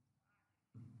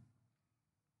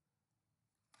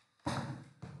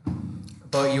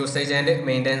 അപ്പോൾ യൂസേജ് ആൻഡ്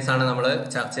മെയിൻ്റെനൻസ് ആണ് നമ്മൾ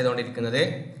ചർച്ച ചെയ്തുകൊണ്ടിരിക്കുന്നത്.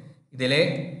 ഇതിൽ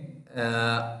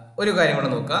ഒരു കാര്യം കൂടെ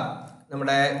നോക്കുക.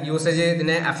 നമ്മുടെ യൂസേജ്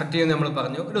ഇതിനെ അഫക്റ്റ് ചെയ്യുമെന്ന് നമ്മൾ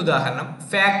പറഞ്ഞു. ഒരു ഉദാഹരണം,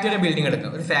 ഫാക്ടറി ബിൽഡിംഗ്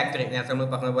എടുക്കുക. ഒരു ഫാക്ടറി, നേരത്തെ നമ്മൾ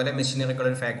പറഞ്ഞ പോലെ മെഷീനറിക്കുള്ള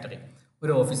ഒരു ഫാക്ടറി,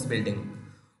 ഒരു ഓഫീസ് ബിൽഡിംഗ്.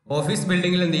 ഓഫീസ്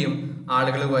ബിൽഡിങ്ങിൽ എന്ത് ചെയ്യും?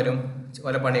 ആളുകൾ വരും,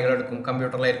 ഓരോ പണികളെടുക്കും,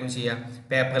 കമ്പ്യൂട്ടറിലായിരിക്കും ചെയ്യുക,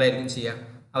 പേപ്പറിലായിരിക്കും ചെയ്യുക,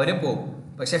 അവർ പോകും.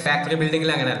 പക്ഷേ ഫാക്ടറി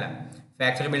ബിൽഡിങ്ങിൽ അങ്ങനെയല്ല.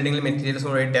 ഫാക്ടറി ബിൽഡിങ്ങിൽ മെറ്റീരിയൽസ്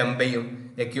മുഴുവൻ ഡംപ് ചെയ്യും,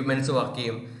 എക്യുപ്മെൻറ്റ്സ് വർക്ക്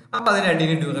ചെയ്യും. അപ്പോൾ അത്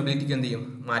രണ്ടിനും ഡ്യൂറബിലിറ്റിക്ക് എന്ത് ചെയ്യും?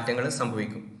 മാറ്റങ്ങൾ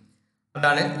സംഭവിക്കും.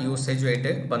 അതാണ്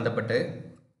യൂസേജുമായിട്ട് ബന്ധപ്പെട്ട്.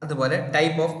 അതുപോലെ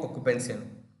ടൈപ്പ് ഓഫ് ഒക്കുപ്പൻസിയാണ്.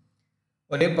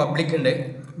 ഒരു പബ്ലിക് ഉണ്ട്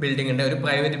ബിൽഡിംഗ് ഉണ്ട്, ഒരു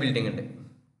പ്രൈവറ്റ് ബിൽഡിംഗ് ഉണ്ട്.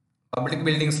 പബ്ലിക്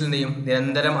ബിൽഡിങ്സിൽ എന്ത് ചെയ്യും?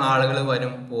 നിരന്തരം ആളുകൾ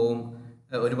വരും പോവും,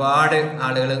 ഒരുപാട്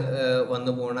ആളുകൾ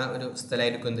വന്നു പോകുന്ന ഒരു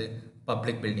സ്ഥലമായിരിക്കും എന്ത്?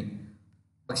 Public building.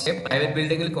 പക്ഷേ പ്രൈവറ്റ്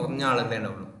ബിൽഡിങ്ങിൽ കുറഞ്ഞ ആളുകളേ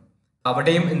ഉണ്ടാവുള്ളൂ.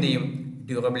 അവിടെയും എന്ത് ചെയ്യും?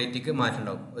 ഡ്യൂറബിലിറ്റിക്ക് മാറ്റം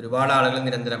ഉണ്ടാവും. ഒരുപാട് ആളുകൾ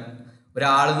നിരന്തരം,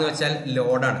 ഒരാളെന്ന് വെച്ചാൽ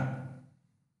ലോഡാണ്.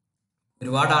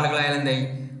 ഒരുപാട് ആളുകളായാലും എന്തായി?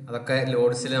 അതൊക്കെ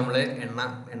ലോഡ്സിൽ നമ്മൾ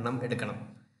എണ്ണം എടുക്കണം.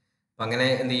 അപ്പം അങ്ങനെ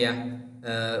എന്ത് ചെയ്യുക?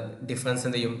 ഡിഫറൻസ്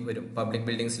എന്ത് ചെയ്യും? വരും. പബ്ലിക്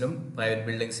ബിൽഡിങ്സിലും പ്രൈവറ്റ്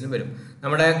ബിൽഡിങ്സിലും വരും.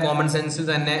 നമ്മുടെ കോമൺ സെൻസിൽ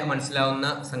തന്നെ മനസ്സിലാവുന്ന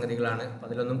സംഗതികളാണ്. അപ്പം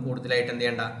അതിലൊന്നും കൂടുതലായിട്ട് എന്ത്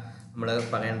ചെയ്യണ്ട, നമ്മൾ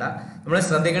പറയണ്ട. നമ്മൾ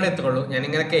ശ്രദ്ധിക്കേണ്ട എത്ര ഉള്ളൂ.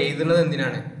 ഞാനിങ്ങനെയൊക്കെ എഴുതുന്നത്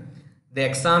എന്തിനാണ്? ഇത്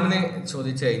എക്സാമിന്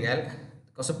ചോദിച്ചു കഴിഞ്ഞാൽ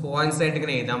കുറച്ച് പോയിന്റ്സ് ആയിട്ട്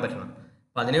ഇങ്ങനെ എഴുതാൻ പറ്റണം.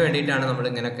 അപ്പം അതിന് വേണ്ടിയിട്ടാണ് നമ്മൾ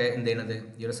ഇങ്ങനെയൊക്കെ എന്ത് ചെയ്യുന്നത്?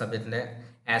 ഈ ഒരു സബ്ജക്റ്റിൻ്റെ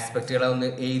ആസ്പെക്റ്റുകളെ ഒന്ന്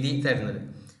എഴുതി തരുന്നത്.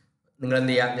 നിങ്ങൾ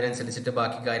എന്ത് ചെയ്യുക? ഇതിനനുസരിച്ചിട്ട്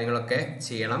ബാക്കി കാര്യങ്ങളൊക്കെ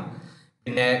ചെയ്യണം.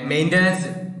 പിന്നെ മെയിൻ്റനൻസ്,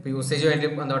 ഇപ്പോൾ യൂസേജുമായിട്ട്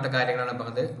ബന്ധപ്പെട്ട കാര്യങ്ങളാണ്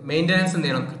പറഞ്ഞത്. മെയിൻ്റനൻസ് എന്ത്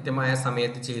ചെയ്യണം? കൃത്യമായ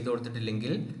സമയത്ത് ചെയ്തു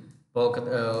കൊടുത്തിട്ടില്ലെങ്കിൽ, ഇപ്പോൾ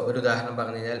ഒരു ഉദാഹരണം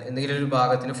പറഞ്ഞു കഴിഞ്ഞാൽ എന്തെങ്കിലും ഒരു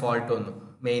ഭാഗത്തിന് ഫോൾട്ട് വന്നു,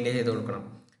 മെയിൻറ്റെയിൻ ചെയ്ത് കൊടുക്കണം.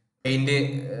 പെയിൻറ്റ്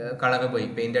കളർ പോയി,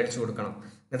 പെയിൻറ്റ് അടിച്ചു കൊടുക്കണം.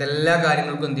 അങ്ങനത്തെ എല്ലാ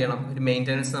കാര്യങ്ങൾക്കും എന്ത് ചെയ്യണം? ഒരു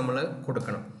മെയിൻ്റനൻസ് നമ്മൾ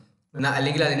കൊടുക്കണം. എന്നാൽ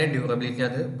അല്ലെങ്കിൽ അതിൻ്റെ ഡ്യൂറബിലിറ്റി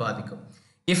അത് ബാധിക്കും.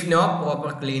 If no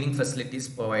proper cleaning facilities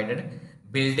provided,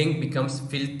 building becomes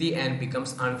filthy and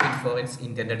becomes unfit four it's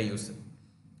intended use.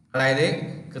 അതായത്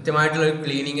കൃത്യമായിട്ടുള്ള ഒരു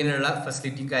ക്ലീനിങ്ങിനുള്ള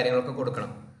ഫെസിലിറ്റിയും കാര്യങ്ങളൊക്കെ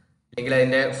കൊടുക്കണം. അല്ലെങ്കിൽ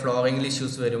അതിൻ്റെ ഫ്ലോറിങ്ങിൽ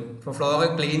ഇഷ്യൂസ് വരും. ഇപ്പോൾ ഫ്ലോർ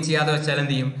ക്ലീൻ ചെയ്യാതെ വെച്ചാൽ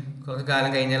എന്ത് ചെയ്യും? കുറച്ച്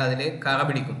കാലം കഴിഞ്ഞാൽ അതിൽ കറ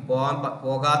പിടിക്കും.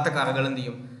 പോകാത്ത കറകൾ എന്ത്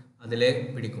ചെയ്യും? അതിൽ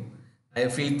പിടിക്കും.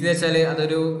 അതായത് ഫിൽത്തി വെച്ചാൽ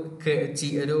അതൊരു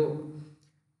ഒരു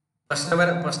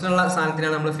പ്രശ്നമുള്ള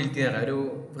സാധനത്തിനാണ് നമ്മൾ ഫിൽത്തി പറയുക. ഒരു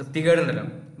വൃത്തികേടുണ്ടല്ലോ,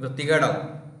 വൃത്തികേടാവും.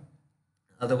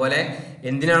 അതുപോലെ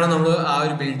എന്തിനാണോ നമ്മൾ ആ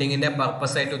ഒരു ബിൽഡിങ്ങിൻ്റെ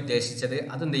പർപ്പസ് ആയിട്ട് ഉദ്ദേശിച്ചത്,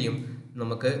 അതെന്ത് ചെയ്യും?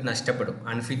 നമുക്ക് നഷ്ടപ്പെടും,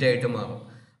 അൺഫിറ്റ് ആയിട്ട് മാറും.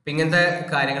 അപ്പം ഇങ്ങനത്തെ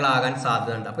കാര്യങ്ങളാകാൻ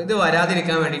സാധ്യത ഉണ്ട്. അപ്പോൾ ഇത്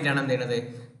വരാതിരിക്കാൻ വേണ്ടിയിട്ടാണ് എന്ത് ചെയ്യുന്നത്?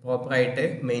 പ്രോപ്പറായിട്ട്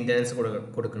മെയിൻ്റനൻസ്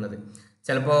കൊടുക്കുന്നത്.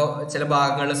 ചിലപ്പോൾ ചില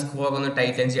ഭാഗങ്ങളിൽ സ്ക്രൂ ഒക്കെ ഒന്ന്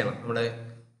ടൈറ്റൻ ചെയ്യണം. നമ്മുടെ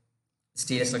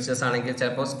സ്റ്റീൽ സ്ട്രക്ചേഴ്സ് ആണെങ്കിൽ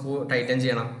ചിലപ്പോൾ സ്ക്രൂ ടൈറ്റൻ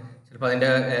ചെയ്യണം. ചിലപ്പോൾ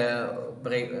അതിൻ്റെ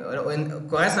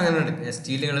കുറേ സംഗതികളുണ്ട്.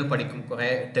 സ്റ്റീലുകൾ പഠിക്കും കുറേ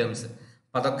ടേംസ്.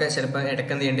 അപ്പോൾ അതൊക്കെ ചിലപ്പോൾ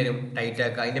ഇടയ്ക്ക് എന്ത് ചെയ്യേണ്ടി വരും? ടൈറ്റ്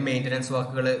ആക്കുക. അതിൻ്റെ മെയിൻ്റനൻസ്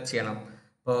വർക്കുകൾ ചെയ്യണം.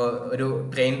 ഇപ്പോൾ ഒരു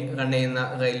ട്രെയിൻ റൺ ചെയ്യുന്ന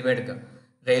റെയിൽവേ എടുക്കുക.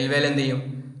 റെയിൽവേയിൽ എന്ത് ചെയ്യും?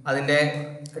 അതിൻ്റെ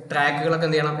ട്രാക്കുകളൊക്കെ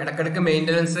എന്ത് ചെയ്യണം? ഇടയ്ക്കിടയ്ക്ക്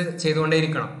മെയിൻ്റനൻസ് ചെയ്തുകൊണ്ടേ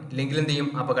ഇരിക്കണം. ഇല്ലെങ്കിൽ എന്ത് ചെയ്യും?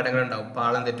 അപകടങ്ങളുണ്ടാവും,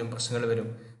 പാളം തെറ്റും, പ്രശ്നങ്ങൾ വരും.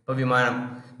 ഇപ്പോൾ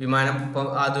വിമാനം ഇപ്പോൾ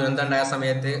ആ ദുരന്തം ഉണ്ടായ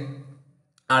സമയത്ത്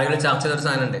ആളുകൾ ചർച്ച ചെയ്തൊരു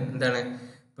സാധനമുണ്ട്. എന്താണ്?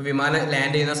 ഇപ്പോൾ വിമാനം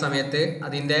ലാൻഡ് ചെയ്യുന്ന സമയത്ത്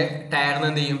അതിൻ്റെ ടയറിന്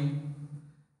എന്ത് ചെയ്യും?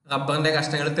 റബ്ബറിൻ്റെ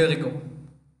കഷ്ണങ്ങൾ തെറിക്കും.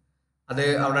 അത്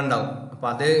അവിടെ ഉണ്ടാവും. അപ്പോൾ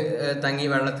അത്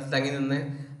വെള്ളത്തിൽ തങ്ങി നിന്ന്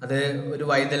അത് ഒരു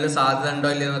വൈദ്യുതിന് സാധ്യത ഉണ്ടോ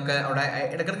ഇല്ലയോ എന്നൊക്കെ അവിടെ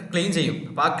ഇടയ്ക്കിടയ്ക്ക് ക്ലീൻ ചെയ്യും.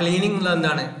 അപ്പോൾ ആ ക്ലീനിങ് ഉള്ളത്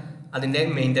എന്താണ്? അതിൻ്റെ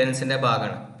മെയിൻ്റനൻസിൻ്റെ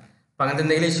ഭാഗമാണ്. അപ്പോൾ അങ്ങനത്തെ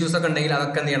എന്തെങ്കിലും ഇഷ്യൂസ് ഒക്കെ ഉണ്ടെങ്കിൽ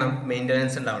അതൊക്കെ എന്ത് ചെയ്യണം?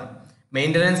 മെയിൻ്റനൻസ് ഉണ്ടാവണം.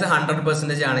 മെയിൻ്റനൻസ്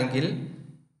 100% ആണെങ്കിൽ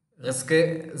റിസ്ക്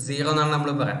 0 എന്നാണ് നമ്മൾ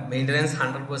പറയാം. മെയിൻ്റനൻസ്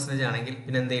 100% ആണെങ്കിൽ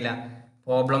പിന്നെ എന്ത് ചെയ്യില്ല?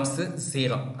 പ്രോബ്ലംസ്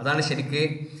 0. അതാണ് ശരിക്ക്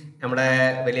നമ്മുടെ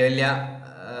വലിയ വലിയ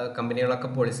കമ്പനികളൊക്കെ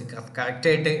പോളിസി.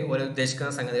 കറക്റ്റായിട്ട് ഓരോ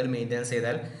ഉദ്ദേശിക്കുന്ന സംഗതികൾ മെയിൻ്റനൻസ്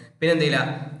ചെയ്താൽ പിന്നെ എന്ത് ചെയ്യില്ല?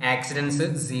 ആക്സിഡൻസ്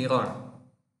 0 ആണ്.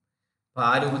 അപ്പോൾ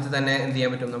ആ രൂപത്തിൽ തന്നെ എന്ത് ചെയ്യാൻ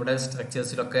പറ്റും? നമ്മുടെ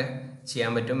സ്ട്രക്ചേഴ്സിലൊക്കെ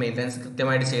ചെയ്യാൻ പറ്റും. മെയിൻ്റനൻസ്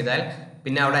കൃത്യമായിട്ട് ചെയ്താൽ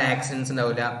പിന്നെ അവിടെ ആക്സിഡൻസ്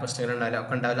ഉണ്ടാവില്ല, പ്രശ്നങ്ങൾ ഉണ്ടാവില്ല,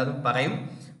 ഒക്കെ ഉണ്ടാവില്ല. അത് പറയും.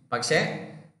 പക്ഷേ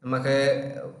നമുക്ക്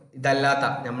ഇതല്ലാത്ത,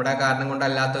 നമ്മുടെ കാരണം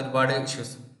കൊണ്ടല്ലാത്ത ഒരുപാട്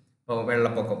ഇഷ്യൂസ്, ഇപ്പോൾ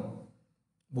വെള്ളപ്പൊക്കം,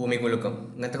 ഭൂമി കുലുക്കം,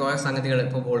 ഇങ്ങനത്തെ കുറേ സംഗതികൾ,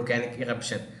 ഇപ്പോൾ വോൾക്കാനിക്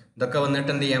ഇറപ്ഷൻ, ഇതൊക്കെ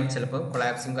വന്നിട്ട് എന്ത് ചെയ്യാം? ചിലപ്പോൾ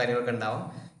കൊളാപ്സും കാര്യങ്ങളൊക്കെ ഉണ്ടാവും.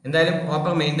 എന്തായാലും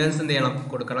പ്രോപ്പർ മെയിൻ്റനൻസ് എന്ത് ചെയ്യണം?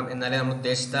 കൊടുക്കണം. എന്നാലേ നമ്മൾ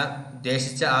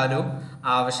ഉദ്ദേശിച്ച ആ ഒരു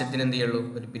ആവശ്യത്തിന് എന്ത് ചെയ്യുള്ളൂ?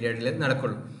 ഒരു പീരീഡിൽ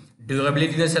നടക്കുള്ളൂ.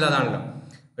 ഡ്യൂറബിലിറ്റി എന്ന് വെച്ചാൽ അതാണല്ലോ,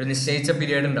 ഒരു നിശ്ചയിച്ച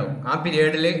പീരീഡ് ഉണ്ടാവും. ആ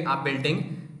പീരീഡിൽ ആ ബിൽഡിംഗ്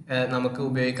നമുക്ക്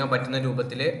ഉപയോഗിക്കാൻ പറ്റുന്ന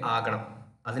രൂപത്തിൽ ആകണം.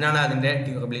 അതിനാണ് അതിൻ്റെ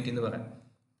ഡ്യൂറബിലിറ്റി എന്ന് പറയുന്നത്.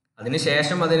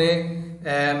 അതിനുശേഷം അതിന്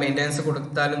മെയിൻ്റനൻസ്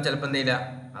കൊടുത്താലും ചിലപ്പോൾ എന്ത് ചെയ്യില്ല?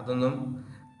 അതൊന്നും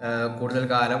കൂടുതൽ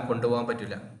കാലം കൊണ്ടുപോകാൻ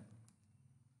പറ്റില്ല.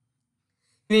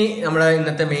 ഇനി നമ്മുടെ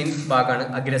ഇന്നത്തെ മെയിൻ ഭാഗമാണ്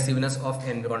അഗ്രസീവ്നെസ് ഓഫ്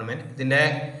എൻവിറോൺമെൻറ്റ്. ഇതിൻ്റെ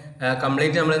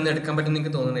കംപ്ലീറ്റ് നമ്മൾ ഇന്ന് എടുക്കാൻ പറ്റുമെന്ന്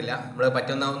എനിക്ക് തോന്നുന്നില്ല. നമ്മൾ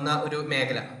പറ്റുന്ന ഒരു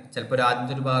മേഖല ചിലപ്പോൾ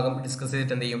ആദ്യത്തെ ഒരു ഭാഗം ഡിസ്കസ്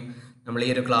ചെയ്തിട്ട് എന്ത് ചെയ്യും? നമ്മൾ ഈ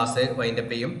ഒരു ക്ലാസ്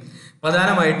വൈൻഡപ്പ് ചെയ്യും.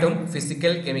 പ്രധാനമായിട്ടും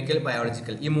ഫിസിക്കൽ, കെമിക്കൽ,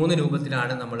 ബയോളജിക്കൽ, ഈ 3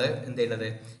 രൂപത്തിലാണ് നമ്മൾ എന്ത് ചെയ്യുന്നത്?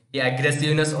 ഈ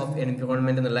അഗ്രസീവ്നെസ് ഓഫ്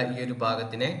എൻവിറോൺമെൻറ്റ് എന്നുള്ള ഈ ഒരു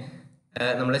ഭാഗത്തിനെ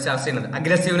നമ്മൾ ചർച്ച ചെയ്യുന്നത്.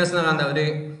 അഗ്രസീവ്നെസ് എന്ന് പറഞ്ഞാൽ ഒരു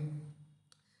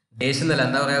ദേഷ്യം എന്നല്ല,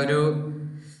 എന്താ പറയുക, ഒരു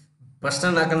പ്രശ്നം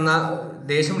ഉണ്ടാക്കുന്ന,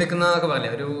 ദേഷ്യം പിടിക്കുന്ന എന്നൊക്കെ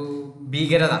പറയാം, ഒരു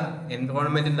ഭീകരത,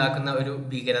 എൻവയോൺമെന്റ് ഉണ്ടാക്കുന്ന ഒരു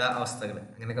ഭീകരത അവസ്ഥകൾ,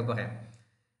 അങ്ങനെയൊക്കെ പറയാം.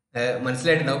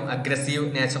 മനസ്സിലായിട്ടുണ്ടാവും. അഗ്രസീവ്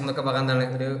നേച്ചർ എന്നൊക്കെ പറയാൻ എന്താണ്,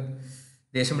 ഒരു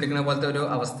ദേഷ്യം പിടിക്കുന്ന പോലത്തെ ഒരു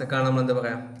അവസ്ഥക്കാണ് നമ്മൾ എന്താ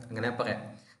പറയാം, അങ്ങനെ പറയാം.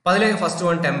 അപ്പൊ അതിൽ ഫസ്റ്റ്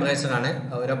വൺ ടെമ്പറേച്ചർ ആണ്.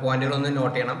 ഓരോ പോയിന്റുകളൊന്ന്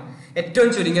നോട്ട് ചെയ്യണം. ഏറ്റവും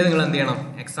ചുരുങ്ങിയത് നിങ്ങൾ എന്ത് ചെയ്യണം,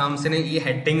 എക്സാംസിന് ഈ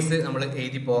ഹെഡിങ്സ് നമ്മൾ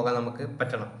എഴുതി പോകാൻ നമുക്ക്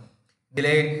പറ്റണം.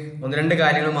 ഇതില് 1-2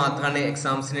 കാര്യങ്ങൾ മാത്രമാണ്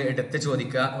എക്സാംസിന് എടുത്ത്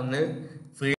ചോദിക്കുക. ഒന്ന്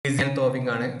ഫ്രീസിങ് ആൻഡ്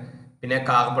തോവിങ് ആണ്, പിന്നെ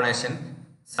കാർബണേഷൻ,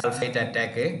 സൾഫേറ്റ്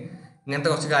അറ്റാക്ക്, ഇങ്ങനത്തെ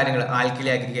കുറച്ച് കാര്യങ്ങൾ,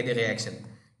 ആൽക്കിലി അഗ്രിഗേറ്റ് റിയാക്ഷൻ.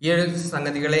 ഈ ഒരു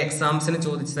സംഗതികളെ എക്സാംസിന്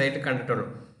ചോദിച്ചതായിട്ട് കണ്ടിട്ടുള്ളൂ.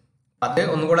 അത്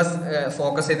ഒന്നുകൂടെ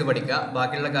ഫോക്കസ് ചെയ്ത് പഠിക്കുക.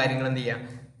 ബാക്കിയുള്ള കാര്യങ്ങൾ എന്ത് ചെയ്യുക,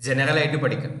 ജനറൽ ആയിട്ട്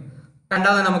പഠിക്കുക.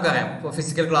 രണ്ടാമത് നമുക്കറിയാം, ഇപ്പോൾ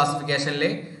ഫിസിക്കൽ ക്ലാസിഫിക്കേഷനിൽ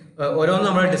ഓരോന്നും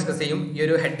നമ്മൾ ഡിസ്കസ് ചെയ്യും. ഈ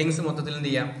ഒരു ഹെഡിങ്സ് മൊത്തത്തിൽ എന്ത്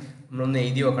ചെയ്യാം, നമ്മളൊന്ന്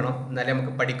എഴുതി വെക്കണം, എന്നാലേ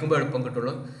നമുക്ക് പഠിക്കുമ്പോൾ എളുപ്പം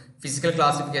കിട്ടുള്ളൂ. ഫിസിക്കൽ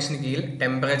ക്ലാസിഫിക്കേഷന് കീഴിൽ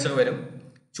ടെമ്പറേച്ചർ വരും,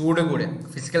 ചൂട് കൂടുക.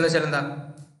 ഫിസിക്കൽ എന്ന് വെച്ചാൽ എന്താ,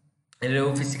 അതിൻ്റെ ഒരു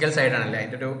ഫിസിക്കൽ സൈഡാണല്ലേ,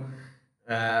 അതിൻ്റെ ഒരു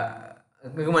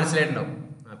നിങ്ങൾക്ക് മനസ്സിലായിട്ടുണ്ടാവും.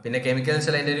 പിന്നെ കെമിക്കൽ എന്ന്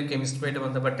വെച്ചാൽ അതിൻ്റെ ഒരു കെമിസ്ട്രിയുമായിട്ട്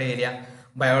ബന്ധപ്പെട്ട ഏരിയ.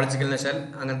 ബയോളജിക്കൽ എന്ന് വെച്ചാൽ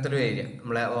അങ്ങനത്തെ ഒരു ഏരിയ,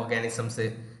 നമ്മളെ ഓർഗാനിസംസ്,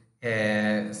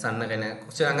 സണ്ണകന്,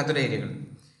 കുറച്ച് അങ്ങനത്തെ ഒരു ഏരിയകൾ.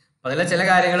 അപ്പം അതിലെ ചില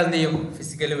കാര്യങ്ങൾ എന്ത് ചെയ്യും,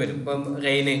 ഫിസിക്കലും വരും. ഇപ്പം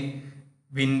റെയിന്,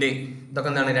 വിൻഡ്, ഇതൊക്കെ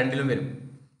എന്താണ്, രണ്ടിലും വരും.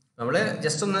 നമ്മൾ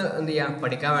ജസ്റ്റ് ഒന്ന് എന്ത് ചെയ്യുക,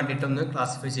 പഠിക്കാൻ വേണ്ടിയിട്ടൊന്ന്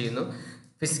ക്ലാസിഫൈ ചെയ്യുന്നു.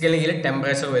 ഫിസിക്കലിൽ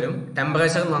ടെമ്പറേച്ചർ വരും.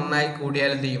 ടെമ്പറേച്ചർ നന്നായി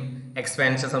കൂടിയാൽ എന്ത് ചെയ്യും,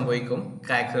 എക്സ്പാൻഷൻ സംഭവിക്കും,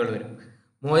 ക്രാക്കുകൾ വരും.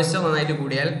 മോയ്സ്ചർ നന്നായിട്ട്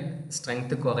കൂടിയാൽ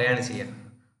സ്ട്രെങ്ത് കുറയാണ് ചെയ്യുക.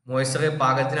 മോയ്സ്ചർ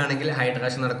പാകത്തിനാണെങ്കിൽ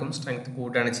ഹൈഡ്രേഷൻ നടക്കും, സ്ട്രെങ്ത്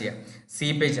കൂട്ടുകയാണ് ചെയ്യുക.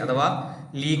 സീപ്പേജ് അഥവാ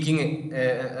ലീക്കിങ്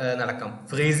നടക്കാം.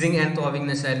 ഫ്രീസിങ് ആൻഡ് തോവിങ്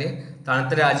എന്ന് വെച്ചാൽ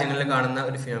തണുത്ത രാജ്യങ്ങളിൽ കാണുന്ന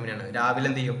ഒരു ഫിനോമിനാണ്. രാവിലെ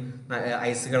എന്ത് ചെയ്യും,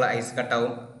 ഐസ്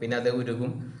കട്ടാവും, പിന്നെ അത്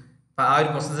ഉരുകും. അപ്പം ആ ഒരു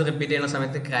പ്രോസസ്സ് റിപ്പീറ്റ് ചെയ്യുന്ന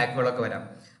സമയത്ത് ക്രാക്കുകളൊക്കെ വരാം.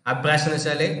 അബ്രാഷൻ എന്ന്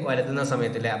വെച്ചാൽ വരുത്തുന്ന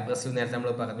സമയത്തില്ലേ, അബ്രസീവ് നേരത്തെ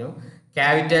നമ്മൾ പറഞ്ഞു.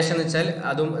 കാവിറ്റേഷൻ എന്ന് വെച്ചാൽ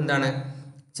അതും എന്താണ്,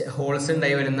 ഹോൾസ്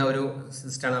ഉണ്ടായി വരുന്ന ഒരു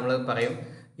സിസ്റ്റമാണ്, നമ്മൾ പറയും.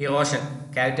 ഇറോഷൻ,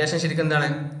 കാവിറ്റേഷൻ ശരിക്കും എന്താണ്,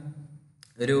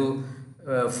 ഒരു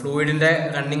ഫ്ലൂയിഡിന്റെ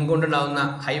റണ്ണിങ് കൊണ്ടുണ്ടാകുന്ന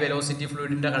ഹൈ വെലോസിറ്റി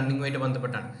ഫ്ലൂയിഡിന്റെ റണ്ണിങ്ങുമായിട്ട്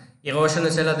ബന്ധപ്പെട്ടാണ്. ഇറോഷൻ എന്ന്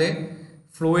വെച്ചാൽ അത്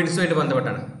ഫ്ലൂയിഡ്സുമായിട്ട്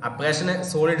ബന്ധപ്പെട്ടാണ്. അബ്രേഷന്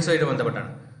സോളിഡ്സുമായിട്ട്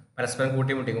ബന്ധപ്പെട്ടാണ്, പരസ്പരം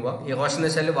കൂട്ടിമുട്ടിക്കുമ്പോൾ. ഇറോഷൻ എന്ന്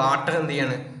വെച്ചാൽ വാട്ടർ എന്ത്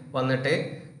ചെയ്യാണ്, വന്നിട്ട്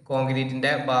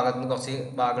കോൺക്രീറ്റിന്റെ ഭാഗത്ത് നിന്ന് കുറച്ച്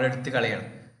ഭാഗങ്ങൾ എടുത്ത് കളയാണ്.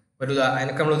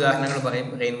 അതിനൊക്കെ നമ്മൾ ഉദാഹരണങ്ങൾ പറയും.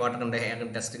 റെയിൻ വാട്ടർ ഉണ്ട്, എയർ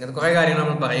ടെസ്റ്റ്, ഇങ്ങനത്തെ കുറേ കാര്യങ്ങൾ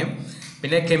നമ്മൾ പറയും.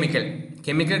 പിന്നെ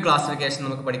കെമിക്കൽ ക്ലാസിഫിക്കേഷൻ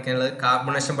നമുക്ക് പഠിക്കാനുള്ളത്,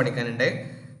 കാർബണേഷൻ പഠിക്കാനുണ്ട്,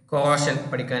 കൊറോഷൻ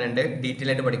പഠിക്കാനുണ്ട്, ഡീറ്റെയിൽ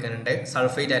ആയിട്ട് പഠിക്കാനുണ്ട്,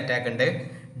 സൾഫേറ്റ് അറ്റാക്ക് ഉണ്ട്,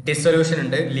 ഡിസൊല്യൂഷൻ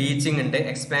ഉണ്ട്, ലീച്ചിങ് ഉണ്ട്,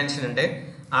 എക്സ്പാൻഷൻ ഉണ്ട്,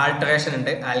 ആൾട്ടറേഷൻ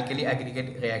ഉണ്ട്, ആൽക്കലി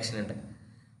അഗ്രിഗേറ്റ് റിയാക്ഷൻ ഉണ്ട്.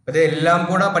 ഇത് എല്ലാം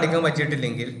കൂടെ പഠിക്കാൻ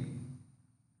പറ്റിയിട്ടില്ലെങ്കിൽ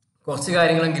കുറച്ച്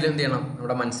കാര്യങ്ങളെങ്കിലും എന്ത് ചെയ്യണം,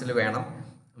 നമ്മുടെ മനസ്സിൽ വേണം.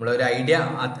 നമ്മളൊരു ഐഡിയ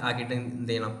ആക്കിയിട്ട്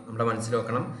എന്ത് ചെയ്യണം, നമ്മുടെ മനസ്സിൽ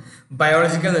വെക്കണം.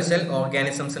 ബയോളജിക്കൽ എന്ന് വെച്ചാൽ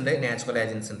ഓർഗാനിസംസ് ഉണ്ട്, നാച്ചുറൽ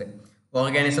ഏജൻസ് ഉണ്ട്.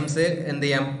 ഓർഗാനിസംസ് എന്ത്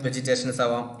ചെയ്യാം, വെജിറ്റേഷൻസ്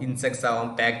ആവാം, ഇൻസെക്ട്സ് ആവാം,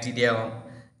 ബാക്ടീരിയ ആവാം,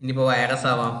 ഇനിയിപ്പോൾ വൈറസ്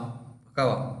ആവാം, ഒക്കെ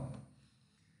ആവാം.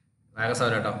 വൈറസ്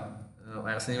ആവില്ല കേട്ടോ,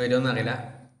 വൈറസിന് വരുമെന്ന് അറിയില്ല,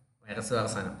 വൈറസ് വേറെ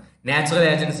സാധനം. നാച്ചുറൽ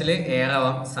ഏജൻസിൽ എയർ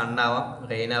ആവാം, സൺ ആവാം,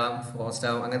 റെയിൻ ആവാം, ഫ്രോസ്റ്റ്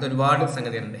ആവാം, അങ്ങനത്തെ ഒരുപാട്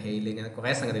സംഗതികളുണ്ട്. ഹെയിൽ, ഇങ്ങനെ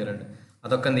കുറേ സംഗതികളുണ്ട്.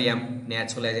 അതൊക്കെ എന്ത് ചെയ്യാം,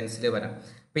 നാച്ചുറൽ ഏജൻസിൽ വരാം.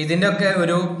 അപ്പം ഇതിൻ്റെ ഒക്കെ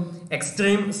ഒരു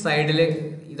എക്സ്ട്രീം സൈഡിൽ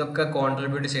ഇതൊക്കെ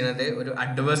കോൺട്രിബ്യൂട്ട് ചെയ്യുന്നത് ഒരു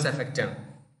അഡ്വേഴ്സ് എഫക്റ്റ് ആണ്.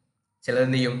 ചിലത്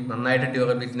എന്ത് ചെയ്യും, നന്നായിട്ട്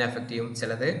ഡ്യൂറബിലിറ്റിനെ എഫക്റ്റ് ചെയ്യും.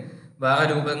 ചിലത് വേറെ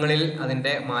രൂപങ്ങളിൽ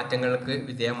അതിൻ്റെ മാറ്റങ്ങൾക്ക്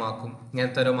വിധേയമാക്കും.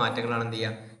 ഇങ്ങനത്തെ ഓരോ മാറ്റങ്ങളാണ് എന്ത്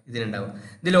ചെയ്യുക, ഇതിനുണ്ടാവും.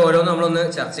 ഇതിൽ ഓരോന്നും നമ്മളൊന്ന്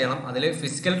ചർച്ച ചെയ്യണം. അതിൽ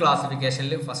ഫിസിക്കൽ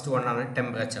ക്ലാസിഫിക്കേഷനിൽ ഫസ്റ്റ് വൺ ആണ്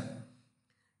ടെമ്പറേച്ചർ.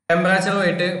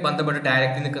 ടെമ്പറേച്ചറുമായിട്ട് ബന്ധപ്പെട്ട്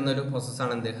ഡയറക്റ്റ്ലി നിൽക്കുന്ന ഒരു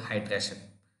പ്രോസസ്സാണ് എന്ത്, ഹൈഡ്രേഷൻ.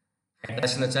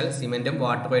 ഹൈഡ്രേഷൻ എന്ന് വെച്ചാൽ സിമെന്റും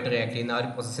വാട്ടറുമായിട്ട് റിയാക്ട് ചെയ്യുന്ന ആ ഒരു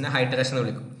പ്രോസസ്സിനെ ഹൈഡ്രേഷൻ എന്ന്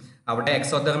വിളിക്കും. അവിടെ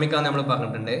എക്സോതെർമിക് ആണ് നമ്മൾ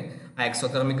പറഞ്ഞിട്ടുണ്ട്. ആ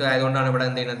എക്സോതെർമിക് ആയതുകൊണ്ടാണ് ഇവിടെ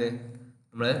എന്ത് ചെയ്യുന്നത്,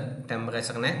 നമ്മൾ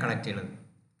ടെമ്പറേച്ചറിനെ കണക്ട് ചെയ്യുന്നത്.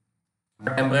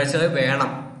 ടെമ്പറേച്ചർ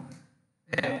വേണം.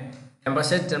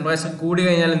 ടെമ്പറേച്ചർ കൂടി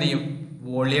കഴിഞ്ഞാൽ എന്ത് ചെയ്യും,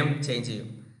 വോളിയം ചേഞ്ച് ചെയ്യും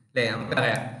അല്ലേ.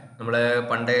 നമുക്കറിയാം, നമ്മൾ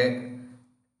പണ്ട്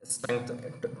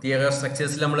തിയറി ഓഫ്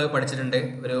സ്ട്രക്ചേഴ്സിൽ നമ്മൾ പഠിച്ചിട്ടുണ്ട്.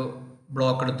 ഒരു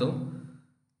ബ്ലോക്ക് എടുത്തു,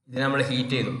 ഇതിനെ നമ്മൾ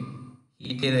ഹീറ്റ്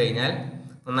ചെയ്ത് കഴിഞ്ഞാൽ,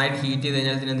 നന്നായിട്ട് ഹീറ്റ് ചെയ്ത്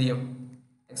കഴിഞ്ഞാൽ ഇതിനെന്ത് ചെയ്യും,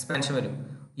 എക്സ്പാൻഷൻ വരും.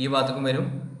 ഈ ഭാഗത്തേക്കും വരും,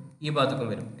 ഈ ഭാഗത്തേക്കും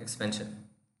വരും എക്സ്പാൻഷൻ.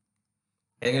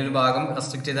 ഏതെങ്കിലും ഒരു ഭാഗം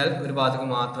റെസ്ട്രിക്ട് ചെയ്താൽ ഒരു ഭാഗത്തേക്ക്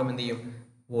മാത്രം എന്ത് ചെയ്യും,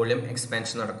 വോളിയം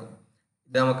എക്സ്പാൻഷൻ നടക്കും.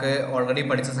 ഇത് നമുക്ക് ഓൾറെഡി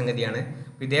പഠിച്ച സംഗതിയാണ്.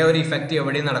 ഇതേ ഒരു ഇഫക്റ്റ്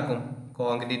എവിടെയും നടക്കും,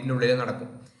 കോൺക്രീറ്റിൻ്റെ ഉള്ളിൽ നടക്കും.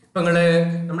 ഇപ്പം നിങ്ങൾ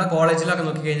നമ്മുടെ കോളേജിലൊക്കെ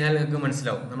നോക്കിക്കഴിഞ്ഞാൽ നിങ്ങൾക്ക്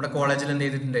മനസ്സിലാവും. നമ്മുടെ കോളേജിൽ എന്ത്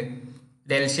ചെയ്തിട്ടുണ്ട്,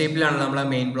 എൽ ഷേപ്പിലാണ് നമ്മളെ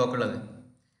മെയിൻ ബ്ലോക്ക് ഉള്ളത്.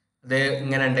 അത്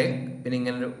ഇങ്ങനെ ഉണ്ട്, പിന്നെ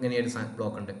ഇങ്ങനെയൊരു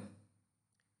ബ്ലോക്ക് ഉണ്ട്.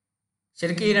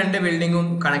 ശരിക്കും ഈ രണ്ട് ബിൽഡിങ്ങും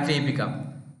കണക്ട് ചെയ്യിപ്പിക്കാം,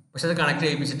 പക്ഷെ അത് കണക്ട്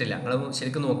ചെയ്യിപ്പിച്ചിട്ടില്ല. നിങ്ങൾ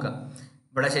ശരിക്കും നോക്കുക,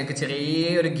 ഇവിടെ ശരിക്കും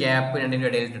ചെറിയൊരു ഗ്യാപ്പ് രണ്ടിൻ്റെ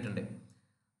ഇടയിൽ ഇട്ടിട്ടുണ്ട്.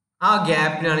 ആ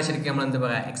ഗ്യാപ്പിനാണ് ശരിക്കും നമ്മൾ എന്ത്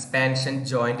പറയുക, എക്സ്പാൻഷൻ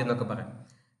ജോയിന്റ് എന്നൊക്കെ പറയാം.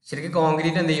 ശരിക്കും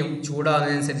കോൺക്രീറ്റ് എന്ത് ചെയ്യും,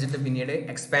 ചൂടാകുന്നതിനനുസരിച്ചിട്ട് പിന്നീട്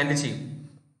എക്സ്പാൻഡ് ചെയ്യും.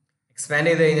 എക്സ്പാൻഡ്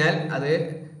ചെയ്ത് കഴിഞ്ഞാൽ അത്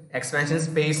എക്സ്പാൻഷൻ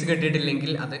സ്പേസ്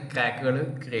കിട്ടിയിട്ടില്ലെങ്കിൽ അത് ക്രാക്കുകൾ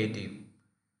ക്രിയേറ്റ് ചെയ്യും.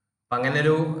 അപ്പം അങ്ങനെ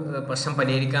ഒരു പ്രശ്നം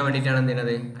പരിഹരിക്കാൻ വേണ്ടിയിട്ടാണ് എന്ത്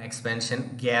ചെയ്യുന്നത്, എക്സ്പാൻഷൻ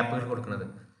ഗ്യാപ്പുകൾ കൊടുക്കുന്നത്.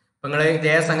 ഇപ്പം നിങ്ങൾ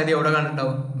ഇതേ സംഗതി എവിടെ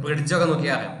കണ്ടിട്ടുണ്ടാവും? ബ്രിഡ്ജൊക്കെ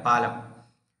നോക്കിയാൽ അറിയാം.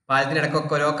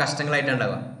 പാലത്തിനിടക്കൊക്കെ ഓരോ കഷ്ടങ്ങളായിട്ട്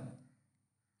ഉണ്ടാവുക,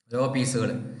 ഓരോ പീസുകൾ.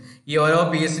 ഈ ഓരോ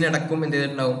പീസിനിടക്കും എന്ത്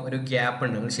ചെയ്തിട്ടുണ്ടാവും? ഒരു ഗ്യാപ്പ്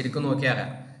ഉണ്ട്. നിങ്ങൾ ശരിക്കും നോക്കിയാൽ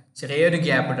അറിയാം, ചെറിയൊരു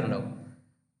ഗ്യാപ്പ് ഇട്ടുണ്ടാവും.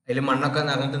 അതിൽ മണ്ണൊക്കെ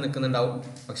നിറഞ്ഞിട്ട് നിൽക്കുന്നുണ്ടാവും.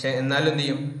 പക്ഷെ എന്നാലും എന്ത്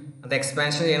ചെയ്യും? അത്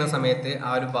എക്സ്പാൻഷൻ ചെയ്യുന്ന സമയത്ത്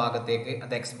ആ ഒരു ഭാഗത്തേക്ക്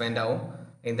അത് എക്സ്പാൻഡ് ആവും.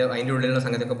 അതിൻ്റെ ഉള്ളിലുള്ള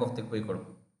സംഗതിയൊക്കെ പുറത്തേക്ക് പോയിക്കോളും.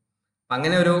 അപ്പം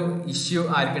അങ്ങനെ ഒരു ഇഷ്യൂ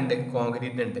ആർക്കുണ്ട്?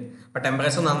 കോൺക്രീറ്റിനുണ്ട്. അപ്പം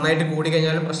ടെമ്പറേച്ചർ നന്നായിട്ട് കൂടി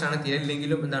കഴിഞ്ഞാലും പ്രശ്നമാണ്,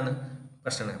 തീരില്ലെങ്കിലും എന്താണ്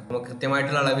പ്രശ്നമാണ്. നമുക്ക്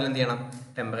കൃത്യമായിട്ടുള്ള അളവിൽ എന്ത് ചെയ്യണം?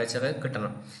 ടെമ്പറേച്ചർ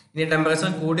കിട്ടണം. ഇനി ടെമ്പറേച്ചർ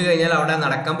കൂടി കഴിഞ്ഞാൽ അവിടെ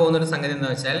നടക്കാൻ പോകുന്ന ഒരു സംഗതി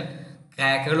എന്താണെന്ന് വെച്ചാൽ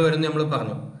ക്രാക്കുകൾ വരുമെന്ന് നമ്മൾ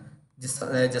പറഞ്ഞു.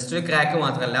 ജസ്റ്റ് ഒരു ക്രാക്ക്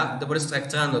മാത്രമല്ല, ഇതുപോലെ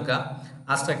സ്ട്രക്ചറാണ് നോക്കുക.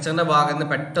 ആ സ്ട്രക്ചറിന്റെ ഭാഗത്ത് നിന്ന്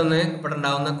പെട്ടെന്ന് ഇവിടെ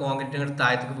ഉണ്ടാകുന്ന കോൺക്രീറ്റ്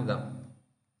താഴത്തേക്ക് പോകുക.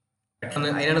 പെട്ടെന്ന്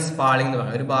അതിനാണ് സ്പാളിംഗ് എന്ന്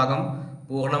പറയുക. ഒരു ഭാഗം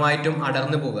പൂർണ്ണമായിട്ടും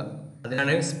അടർന്നു പോവുക,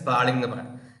 അതിനാണ് സ്പാളിംഗ് എന്ന് പറയുക.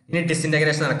 ഇനി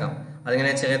ഡിസിൻറ്റഗ്രേഷൻ നടക്കാം.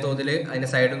 അതിങ്ങനെ ചെറിയ തോതിൽ അതിൻ്റെ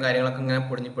സൈഡും കാര്യങ്ങളൊക്കെ ഇങ്ങനെ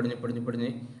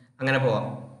പൊടിഞ്ഞ് അങ്ങനെ പോവാം.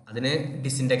 അതിന്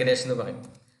ഡിസിൻറ്റഗ്രേഷൻ എന്ന് പറയും.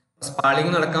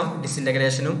 സ്പാളിംഗ് നടക്കാം,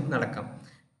 ഡിസിൻറ്റഗ്രേഷനും നടക്കാം.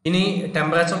 ഇനി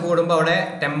ടെമ്പറേച്ചർ കൂടുമ്പോൾ അവിടെ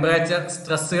ടെമ്പറേച്ചർ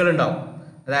സ്ട്രെസ്സുകൾ ഉണ്ടാവും,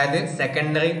 അതായത്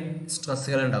സെക്കൻഡറി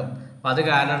സ്ട്രെസ്സുകൾ ഉണ്ടാവും. അപ്പം അത്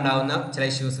കാരണം ഉണ്ടാകുന്ന ചില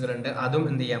ഇഷ്യൂസുകളുണ്ട്, അതും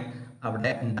എന്ത് ചെയ്യാം?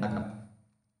 അവിടെ ഉണ്ടാക്കാം.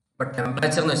 അപ്പം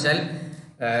ടെമ്പറേച്ചർ എന്ന് വെച്ചാൽ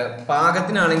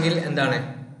പാകത്തിനാണെങ്കിൽ എന്താണ്?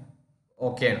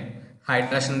 ഓക്കെയാണ്.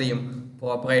 ഹൈഡ്രേഷൻ എന്ത് ചെയ്യും?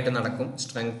 പ്രോപ്പറായിട്ട് നടക്കും,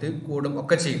 സ്ട്രെങ്ത് കൂടും,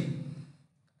 ഒക്കെ ചെയ്യും.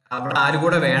 അവിടെ ആര്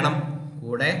കൂടെ വേണം?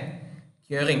 കൂടെ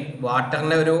ക്യൂറിങ്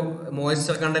വാട്ടറിൻ്റെ ഒരു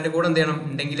മോയ്സ്ചർ കണ്ടന്റ് കൂടെ എന്ത് ചെയ്യണം?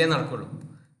 ഉണ്ടെങ്കിലേ നടക്കുള്ളൂ,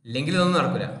 ഇല്ലെങ്കിൽ ഇതൊന്നും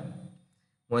നടക്കില്ല.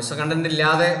 മോയ്സ്ചർ കണ്ടന്റ്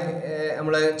ഇല്ലാതെ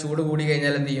നമ്മൾ ചൂട് കൂടി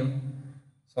കഴിഞ്ഞാൽ എന്ത് ചെയ്യും?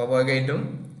 സ്വാഭാവികമായിട്ടും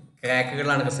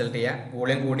ക്രാക്കുകളാണ് റിസൾട്ട് ചെയ്യുക.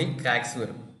 വോളിയം കൂടി ക്രാക്സ്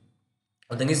വരും.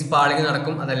 അതെങ്കിൽ സ്പാളിങ്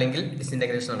നടക്കും, അതല്ലെങ്കിൽ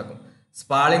ഡിസിൻറ്റഗ്രേഷൻ നടക്കും.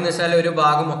 സ്പാളിങ് എന്ന് വെച്ചാൽ ഒരു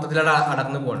ഭാഗം മൊത്തത്തിൽ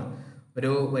അടർന്നു പോകണം.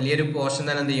 ഒരു വലിയൊരു പോർഷൻ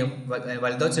തന്നെ എന്ത് ചെയ്യും?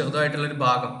 വലുതോ ചെറുതോ ആയിട്ടുള്ളൊരു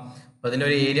ഭാഗം, അപ്പോൾ അതിൻ്റെ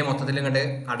ഒരു ഏരിയ മൊത്തത്തിൽ ഇങ്ങോട്ട്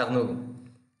അടർന്നു പോകും.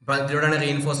 അപ്പോൾ അതിലൂടെയാണ്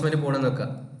റീഇൻഫോഴ്സ്മെൻറ്റ് പോകണമെന്ന് വെക്കുക.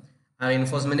 ആ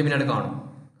റീഇൻഫോഴ്സ്മെൻറ്റ് പിന്നീട് കാണും.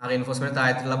 ആ റീഇൻഫോഴ്സ്മെൻറ്റ്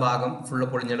താഴത്തുള്ള ഭാഗം ഫുള്ള്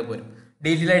പൊളിഞ്ഞിട്ട് പോരും.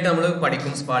 ഡീറ്റെയിൽ ആയിട്ട് നമ്മൾ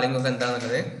പഠിക്കും സ്പാളിംഗ് ഒക്കെ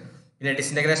എന്താണെന്നുള്ളത്. പിന്നെ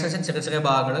ഡിസിൻറ്റഗ്രേഷൻ വെച്ചാൽ ചെറിയ ചെറിയ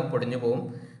ഭാഗങ്ങൾ പൊടിഞ്ഞു പോകും.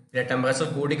 പിന്നെ ടെമ്പറേച്ചർ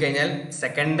കൂടിക്കഴിഞ്ഞാൽ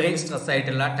സെക്കൻഡറി സ്ട്രെസ്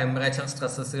ആയിട്ടുള്ള ടെമ്പറേച്ചർ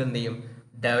സ്ട്രെസ്സസ് എന്ത് ചെയ്യും?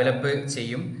 ഡെവലപ്പ്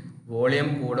ചെയ്യും. വോളിയം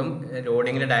കൂടും,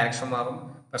 ലോഡിങ്ങിൻ്റെ ഡയറക്ഷൻ മാറും,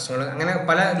 പ്രശ്നങ്ങൾ, അങ്ങനെ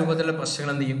പല രൂപത്തിലുള്ള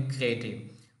പ്രശ്നങ്ങൾ എന്ത് ചെയ്യും? ക്രിയേറ്റ് ചെയ്യും.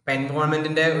 അപ്പം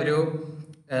എൻവയോൺമെൻറ്റിൻ്റെ ഒരു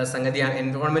സംഗതിയാണ്,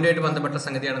 എൻവയോൺമെൻറ്റുമായിട്ട് ബന്ധപ്പെട്ട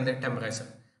സംഗതിയാണ് എന്ത്? ടെമ്പറേച്ചർ.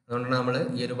 അതുകൊണ്ടാണ് നമ്മൾ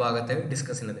ഈ ഒരു ഭാഗത്ത്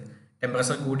ഡിസ്കസ് ചെയ്യുന്നത്.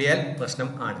 ടെമ്പറേച്ചർ കൂടിയാൽ പ്രശ്നം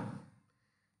ആണ്.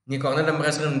 ഇനി കുറഞ്ഞ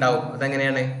ടെമ്പറേച്ചർ ഉണ്ടാവും.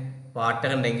 അതെങ്ങനെയാണ്?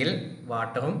 വാട്ടർ ഉണ്ടെങ്കിൽ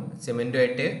വാട്ടറും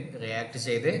സിമെൻറ്റുമായിട്ട് റിയാക്ട്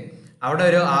ചെയ്ത് അവിടെ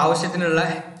ഒരു ആവശ്യത്തിനുള്ള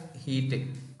ഹീറ്റ്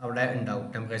അവിടെ ഉണ്ടാവും,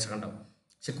 ടെമ്പറേച്ചർ ഉണ്ടാവും.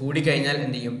 പക്ഷെ കൂടിക്കഴിഞ്ഞാൽ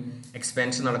എന്ത് ചെയ്യും?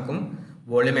 എക്സ്പാൻഷൻ നടക്കും,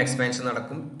 വോളിയം എക്സ്പാൻഷൻ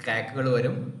നടക്കും, ക്രാക്കുകൾ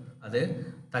വരും, അത്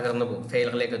തകർന്നു പോകും,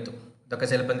 ഫെയിലറിലേക്ക് എത്തും. ഇതൊക്കെ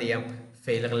ചിലപ്പോൾ എന്ത് ചെയ്യാം?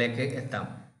 ഫെയിലറിലേക്ക് എത്താം.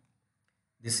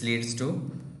 ദിസ് ലീഡ്സ് ടു,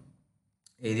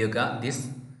 എഴുതി വെക്കുക, ദിസ്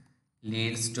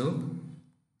ലീഡ്സ് ടു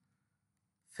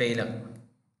ഫെയിലർ,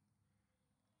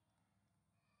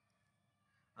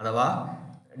 അഥവാ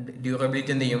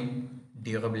ഡ്യൂറബിലിറ്റി എന്ത് ചെയ്യും?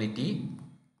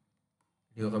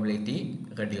 Durability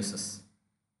reduces.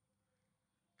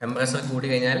 ടെമ്പറേച്ചർ കൂടി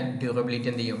കഴിഞ്ഞാൽ ഡ്യൂറബിലിറ്റി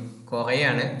എന്ത് ചെയ്യും?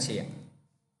 കുറയാണ് ചെയ്യുക.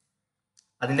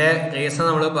 അതിൻ്റെ റീസൺ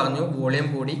നമ്മൾ പറഞ്ഞു, വോളിയം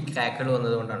കൂടി ക്രാക്കുകൾ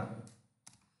വന്നതുകൊണ്ടാണ്.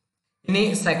 ഇനി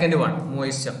സെക്കൻഡ് വൺ,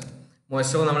 മോയ്സ്ചർ.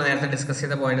 മോയ്സ്ചർ നമ്മൾ നേരത്തെ ഡിസ്കസ്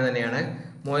ചെയ്ത പോയിന്റ് തന്നെയാണ്.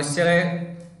 മോയ്സ്ചർ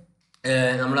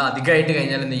നമ്മൾ അധികമായിട്ട്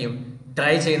കഴിഞ്ഞാൽ എന്ത് ചെയ്യും?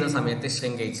 ഡ്രൈ ചെയ്യുന്ന സമയത്ത്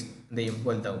ഷ്രിങ്കേജ് എന്ത് ചെയ്യും?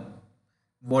 വലുതാവും,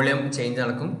 വോളിയം ചേഞ്ച്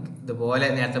നടക്കും. ഇതുപോലെ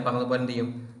നേരത്തെ പറഞ്ഞതുപോലെ എന്ത് ചെയ്യും?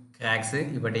 ക്രാക്സ്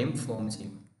ഇവിടെയും ഫോം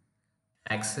ചെയ്യും.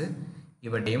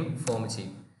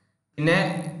 പിന്നെ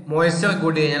മോയ്സ്ചർ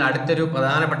കൂടി കഴിഞ്ഞാൽ അടുത്തൊരു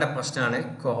പ്രധാനപ്പെട്ട പ്രശ്നമാണ്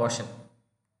കൊറോഷൻ.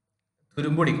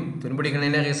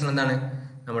 തുരുമ്പുടിക്കുന്നതിൻ്റെ റീസൺ എന്താണ്?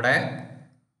 നമ്മുടെ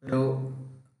ഒരു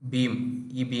ബീം,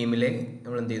 ഈ ബീമിൽ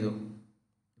നമ്മൾ എന്ത് ചെയ്തു?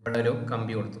 ഇവിടെ ഒരു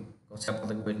കമ്പി കൊടുത്തു, കുറച്ച്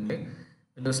അപ്പുറത്തേക്ക് പോയിട്ട്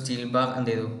ഒരു സ്റ്റീൽ ബാർ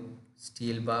എന്ത് ചെയ്തു?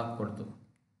 സ്റ്റീൽ ബാർ കൊടുത്തു.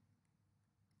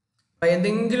 അപ്പം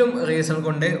എന്തെങ്കിലും റീസൺ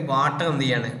കൊണ്ട് വാട്ടർ എന്ത്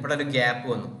ചെയ്യാണ്? ഇവിടെ ഒരു ഗ്യാപ്പ്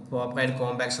വന്നു, പ്രോപ്പറായിട്ട്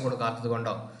കോമ്പാക്ഷൻ കൊടുക്കാത്തത്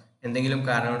കൊണ്ടോ എന്തെങ്കിലും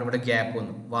കാരണം കൊണ്ട് ഇവിടെ ഗ്യാപ്പ്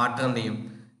വന്നു. വാട്ടർ എന്ത് ചെയ്യും?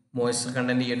 മോയ്സ്ചർ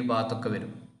കണ്ടന്റ് ഈ ഒരു ഭാഗത്തൊക്കെ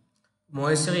വരും.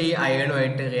 മോയ്സ്ചർ ഈ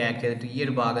അയണുമായിട്ട് റിയാക്ട് ചെയ്തിട്ട് ഈ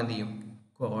ഒരു ഭാഗം എന്ത് ചെയ്യും?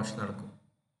 കൊറോഷൻ നടക്കും.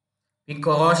 ഈ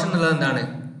കൊറോഷൻ എന്നുള്ളത് എന്താണ്?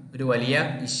 ഒരു വലിയ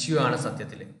ഇഷ്യൂ ആണ്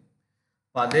സത്യത്തിൽ.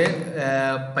 അപ്പം അത്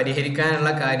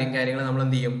പരിഹരിക്കാനുള്ള കാര്യങ്ങൾ നമ്മൾ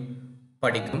എന്ത് ചെയ്യും?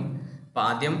 പഠിക്കും. അപ്പം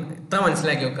ആദ്യം ഇത്ര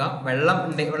മനസ്സിലാക്കി വെക്കുക,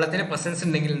 വെള്ളത്തിൻ്റെ പ്രസൻസ്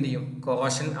ഉണ്ടെങ്കിൽ എന്ത് ചെയ്യും?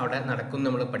 കൊറോഷൻ അവിടെ നടക്കും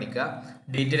നമ്മൾ പഠിക്കുക.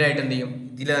 ഡീറ്റെയിൽ ആയിട്ട് എന്ത് ചെയ്യും?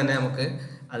 ഇതിൽ തന്നെ നമുക്ക്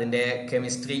അതിൻ്റെ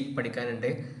കെമിസ്ട്രി പഠിക്കാനുണ്ട്.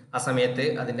 ആ സമയത്ത്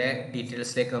അതിൻ്റെ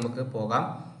ഡീറ്റെയിൽസിലേക്ക് നമുക്ക് പോകാം.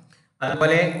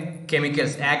 അതുപോലെ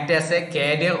chemicals act as A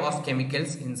carrier of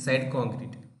chemicals inside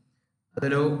concrete.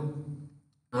 അതൊരു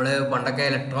നമ്മൾ പണ്ടൊക്കെ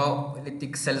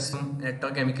ഇലക്ട്രോലിറ്റിക് സെൽസും ഇലക്ട്രോ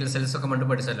കെമിക്കൽ സെൽസും ഒക്കെ പണ്ട്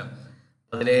പഠിച്ചല്ലോ.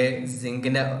 അതിൽ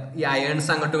സിങ്കിൻ്റെ ഈ അയേൺസ്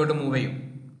അങ്ങോട്ടും ഇങ്ങോട്ടും മൂവ് ചെയ്യും.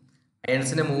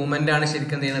 അയൺസിൻ്റെ മൂവ്മെൻ്റ് ആണ്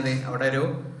ശരിക്കും എന്ത് ചെയ്യുന്നത്? അവിടെ ഒരു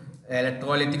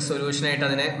ഇലക്ട്രോലിറ്റിക് സൊല്യൂഷനായിട്ട്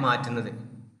അതിനെ മാറ്റുന്നത്.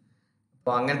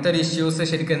 അപ്പോൾ അങ്ങനത്തെ ഒരു ഇഷ്യൂസ്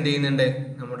ശരിക്കും എന്ത് ചെയ്യുന്നുണ്ട്,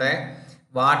 നമ്മുടെ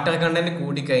വാട്ടർ കണ്ടന്റ്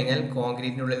കൂടിക്കഴിഞ്ഞാൽ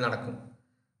കോൺക്രീറ്റിനുള്ളിൽ നടക്കും.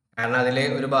 കാരണം അതിൽ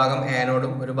ഒരു ഭാഗം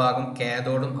ആനോഡും ഒരു ഭാഗം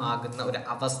കാഥോഡും ആകുന്ന ഒരു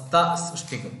അവസ്ഥ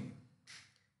സൃഷ്ടിക്കും.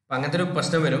 അപ്പം അങ്ങനത്തെ ഒരു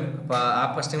പ്രശ്നം വരും. അപ്പോൾ ആ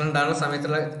പ്രശ്നങ്ങൾ ഉണ്ടാകുന്ന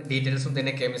സമയത്തുള്ള ഡീറ്റെയിൽസും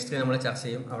തന്നെ കെമിസ്ട്രി നമ്മൾ ചർച്ച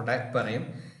ചെയ്യും. അവിടെ പറയും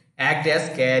act as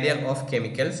carrier of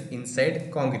chemicals inside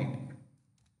concrete.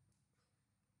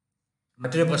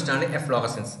 മറ്റൊരു പ്രശ്നമാണ്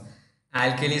എഫ്ലോറസൻസ്.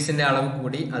 ആൽക്കലീസിന്റെ അളവ്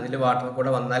കൂടി അതിൽ വാട്ടർ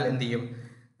കൂടെ വന്നാൽ എന്ത് ചെയ്യും,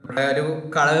 നമ്മുടെ ഒരു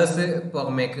കളേഴ്സ്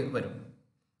പുറമേക്ക് വരും.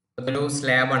 അതൊരു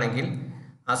സ്ലാബ് ആണെങ്കിൽ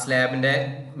ആ സ്ലാബിന്റെ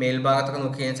മേൽഭാഗത്തൊക്കെ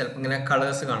നോക്കി കഴിഞ്ഞാൽ ചിലപ്പോൾ ഇങ്ങനെ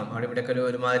കളേഴ്സ് കാണും, അവിടെ ഇവിടെയൊക്കെ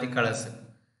ഒരുമാതിരി കളേഴ്സ്.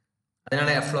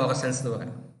 അതിനാണ് എഫ്ലോറസൻസ് എന്ന്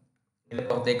പറയുന്നത്. ഇതിന്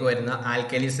പുറത്തേക്ക് വരുന്ന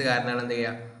ആൽക്കലീസ് കാരണമാണ് എന്ത്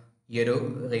ചെയ്യുക, ഈ ഒരു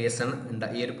റീസൺ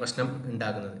ഈ ഒരു പ്രശ്നം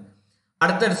ഉണ്ടാകുന്നത്.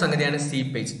 അടുത്തൊരു സംഗതിയാണ്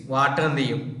സീപ്പേജ്. വാട്ടർ എന്ത്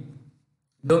ചെയ്യും,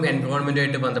 ഇതും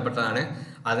എൻവയോൺമെന്റുമായിട്ട് ബന്ധപ്പെട്ടതാണ്.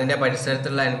 അതിന്റെ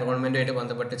പരിസരത്തുള്ള എൻവയോൺമെന്റുമായിട്ട്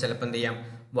ബന്ധപ്പെട്ട് ചിലപ്പോൾ എന്ത് ചെയ്യാം,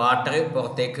 വാട്ടർ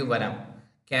പുറത്തേക്ക് വരാം,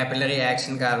 കാപ്പിലറി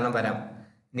ആക്ഷൻ കാരണം വരാം.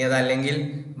 ഇനി അതല്ലെങ്കിൽ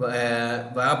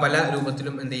വേറെ പല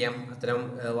രൂപത്തിലും എന്ത് ചെയ്യാം, അത്തരം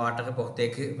വാട്ടർ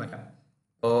പുറത്തേക്ക് വരാം.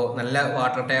 ഇപ്പോൾ നല്ല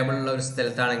വാട്ടർ ടേബിൾ ഉള്ള ഒരു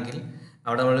സ്ഥലത്താണെങ്കിൽ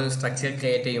അവിടെ നമ്മൾ സ്ട്രക്ചർ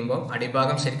ക്രിയേറ്റ് ചെയ്യുമ്പോൾ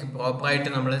അടിഭാഗം ശരിക്കും പ്രോപ്പറായിട്ട്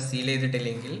നമ്മൾ സീൽ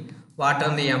ചെയ്തിട്ടില്ലെങ്കിൽ വാട്ടർ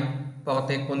എന്ത് ചെയ്യാം,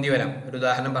 പുറത്തേക്ക് പൊന്തി വരാം. ഒരു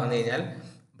ഉദാഹരണം പറഞ്ഞു കഴിഞ്ഞാൽ,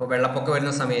 ഇപ്പോൾ വെള്ളപ്പൊക്കം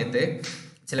വരുന്ന സമയത്ത്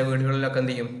ചില വീടുകളിലൊക്കെ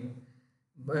എന്ത് ചെയ്യും,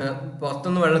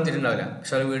 പുറത്തൊന്നും വെള്ളം എത്തിയിട്ടുണ്ടാവില്ല,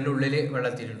 പക്ഷെ ഒരു വീടിൻ്റെ ഉള്ളിൽ വെള്ളം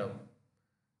എത്തിയിട്ടുണ്ടാവും.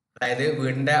 അതായത്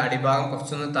വീടിൻ്റെ അടിഭാഗം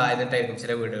കുറച്ചൊന്ന് താഴ്ന്നിട്ടായിരിക്കും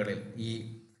ചില വീടുകളിൽ. ഈ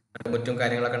മുറ്റും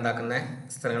കാര്യങ്ങളൊക്കെ ഉണ്ടാക്കുന്ന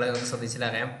സ്ഥലങ്ങൾ നമുക്ക് ശ്രദ്ധിച്ചാൽ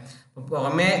അറിയാം.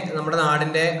 പുറമേ നമ്മുടെ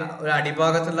നാടിൻ്റെ ഒരു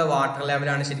അടിഭാഗത്തുള്ള വാട്ടർ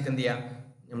ലെവലാണ് ശരിക്കും എന്ത് ചെയ്യുക,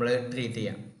 നമ്മൾ ട്രീറ്റ്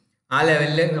ചെയ്യുക. ആ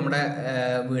ലെവലിൽ നമ്മുടെ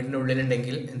വീടിൻ്റെ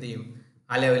ഉള്ളിലുണ്ടെങ്കിൽ എന്ത് ചെയ്യും,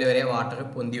 ആ ലെവൽ വരെ വാട്ടർ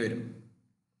പൊന്തി വരും.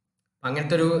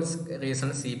 അങ്ങനത്തെ ഒരു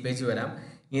റീസൺ സീപ്പേജ് വരാം.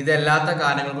 ഇതല്ലാത്ത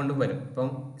കാരണങ്ങൾ കൊണ്ട് വരും. ഇപ്പം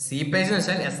സീപ്പേജ് എന്ന്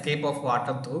വെച്ചാൽ escape of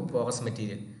water through porous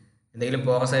material. എന്തെങ്കിലും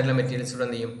പോറസ് ആയിട്ടുള്ള മെറ്റീരിയൽസിലൂടെ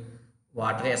എന്ത് ചെയ്യും,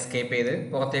 വാട്ടർ എസ്കേപ്പ് ചെയ്ത്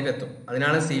പുറത്തേക്ക് എത്തും.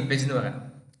 അതിനാണ് സീപ്പേജ് എന്ന് പറയുന്നത്.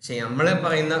 പക്ഷേ നമ്മൾ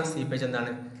പറയുന്ന സീപ്പേജ്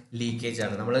എന്താണ്, ലീക്കേജ്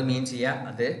ആണ്. നമ്മൾ മീൻ ചെയ്യുക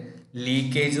അത്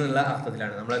ലീക്കേജ് എന്നുള്ള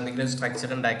അർത്ഥത്തിലാണ്. നമ്മൾ എന്തെങ്കിലും സ്ട്രക്ചർ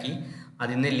ഉണ്ടാക്കി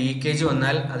അതിൽ നിന്ന് ലീക്കേജ്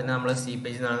വന്നാൽ അതിനെ നമ്മൾ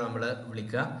സീപ്പേജ് എന്നാണ് നമ്മൾ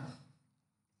വിളിക്കുക.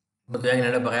 പൊതുവെ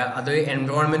അങ്ങനെയാണ് പറയാം. അത്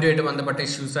എൻവയോൺമെന്റുമായിട്ട് ബന്ധപ്പെട്ട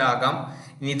ഇഷ്യൂസ് ആകാം.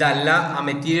 ഇനി ഇതല്ല ആ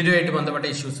മെറ്റീരിയലുമായിട്ട് ബന്ധപ്പെട്ട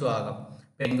ഇഷ്യൂസും ആകാം.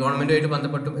 എൻവയോൺമെന്റുമായിട്ട്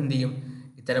ബന്ധപ്പെട്ടും എന്ത് ചെയ്യും,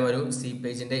 ഇത്തരം ഒരു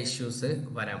സീപ്പേജിന്റെ ഇഷ്യൂസ്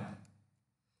വരാം.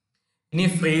 ഇനി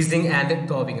ഫ്രീസിങ് ആൻഡ്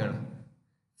തോവിങ് ആണ്.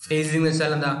 ഫ്രീസിങ് എന്ന്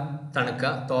വെച്ചാൽ എന്താ,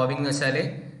 തണുക്കുക. തോവിങ് എന്ന് വെച്ചാൽ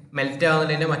മെൽറ്റ്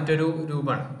ആവുന്നതിൻ്റെ മറ്റൊരു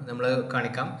രൂപമാണ്, നമ്മൾ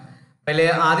കാണിക്കാം. അതിൽ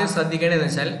ആദ്യം ശ്രദ്ധിക്കേണ്ടതെന്ന്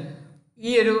വെച്ചാൽ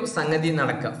ഈ ഒരു സംഗതി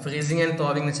നടക്കുക, ഫ്രീസിങ് ആൻഡ്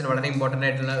തോവിങ് എന്ന് വെച്ചാൽ വളരെ ഇമ്പോർട്ടൻ്റ്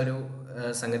ആയിട്ടുള്ള ഒരു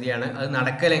സംഗതിയാണ്. അത്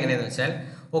നടക്കൽ എങ്ങനെയാണെന്ന് വെച്ചാൽ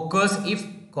occurs if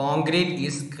concrete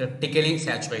is critically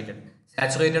saturated.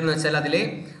 Saturated എന്ന് വെച്ചാൽ അതിൽ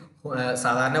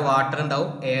സാധാരണ വാട്ടർ ഉണ്ടാവും,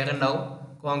 എയർ ഉണ്ടാവും,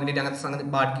 കോൺക്രീറ്റ് അങ്ങനത്തെ സംഗതി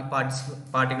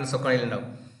പാർട്ടിക്കിൾസ് ഒക്കെ അതിലുണ്ടാവും.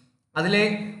 അതിൽ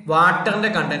വാട്ടറിൻ്റെ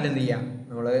കണ്ടന്റ് എന്ത് ചെയ്യുക,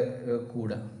 നമ്മൾ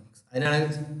കൂടുക. അതിനാണ്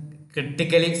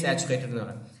ക്രിട്ടിക്കലി സാച്ചുറേറ്റഡ് എന്ന്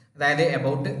പറയുന്നത്. അതായത്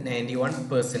അബൌട്ട്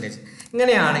 91%.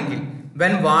 ഇങ്ങനെയാണെങ്കിൽ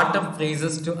when water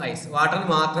freezes to ice, വാട്ടറിന്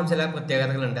മാത്രം ചില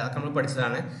പ്രത്യേകതകളുണ്ട്, അതൊക്കെ നമ്മൾ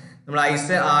പഠിച്ചതാണ്. നമ്മൾ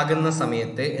ഐസ് ആകുന്ന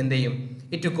സമയത്ത് എന്ത് ചെയ്യും,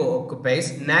 it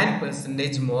ഓക്കുപ്പൈസ്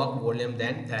 9% more volume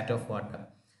than that of water.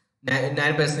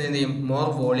 9% എന്ത് ചെയ്യും, മോർ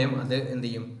വോളിയം അത് എന്ത്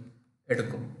ചെയ്യും,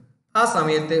 എടുക്കും. ആ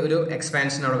സമയത്ത് ഒരു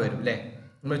എക്സ്പാൻഷൻ അവിടെ വരും അല്ലേ.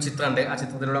 നമ്മൾ ചിത്രമുണ്ട്, ആ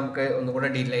ചിത്രത്തിലൂടെ നമുക്ക് ഒന്നുകൂടെ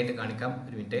ഡീറ്റെയിൽ ആയിട്ട് കാണിക്കാം.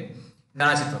 ഒരു മിനിറ്റ്.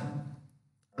 ഇതാണ് ആ ചിത്രം.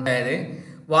 അതായത്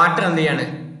വാട്ടർ എന്ത് ചെയ്യാണ്,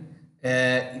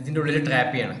 ഇതിൻ്റെ ഉള്ളിൽ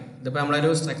ട്രാപ്പ് ചെയ്യാണ്. ഇതിപ്പോൾ നമ്മളൊരു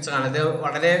സ്ട്രക്ചറാണ്, ഇത്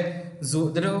വളരെ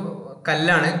ഇതൊരു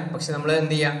കല്ലാണ്, പക്ഷെ നമ്മൾ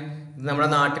എന്ത് ചെയ്യുക, ഇത് നമ്മുടെ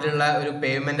നാട്ടിലുള്ള ഒരു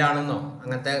പേയ്മെൻ്റ് ആണെന്നോ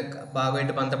അങ്ങനത്തെ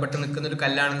ഭാഗമായിട്ട് ബന്ധപ്പെട്ട് നിൽക്കുന്ന ഒരു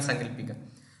കല്ലാണെന്ന് സങ്കല്പിക്കുക.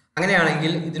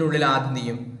 അങ്ങനെയാണെങ്കിൽ ഇതിനുള്ളിൽ ആദ്യം എന്ത്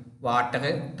ചെയ്യും, വാട്ടർ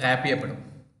ട്രാപ്പ് ചെയ്യപ്പെടും.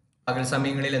 പകൽ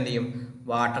സമയങ്ങളിൽ എന്ത് ചെയ്യും,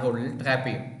 വാട്ടർ ഉള്ളിൽ ട്രാപ്പ്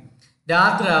ചെയ്യും.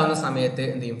 രാത്രി ആവുന്ന സമയത്ത്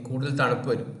എന്ത് ചെയ്യും, കൂടുതൽ തണുപ്പ്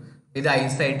വരും, ഇത്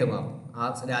ഐസായിട്ട് മാറും.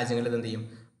 ആ രാജ്യങ്ങളിൽ എന്ത് ചെയ്യും,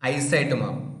 ഐസായിട്ട്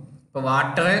മാറും. ഇപ്പോൾ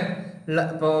വാട്ടർ ഉള്ള,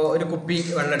 ഇപ്പോൾ ഒരു കുപ്പി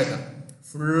വെള്ളം എടുക്കാം,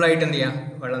 ഫുള്ളായിട്ട് എന്ത്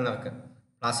ചെയ്യുക, വെള്ളം നിറക്കുക.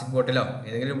 പ്ലാസ്റ്റിക് ബോട്ടിലോ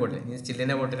ഏതെങ്കിലും ബോട്ടിൽ, ഇനി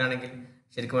ചില്ലിൻ്റെ ബോട്ടിലാണെങ്കിൽ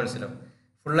ശരിക്കും മനസ്സിലാവും.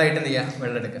 ഫുള്ളായിട്ട് എന്ത് ചെയ്യുക,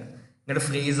 വെള്ളം എടുക്കുക. എന്നിട്ട്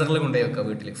ഫ്രീസറിൽ കൊണ്ടുപോയി വെക്കുക.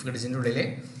 വീട്ടിൽ ഫ്രിഡ്ജിൻ്റെ ഉള്ളിൽ,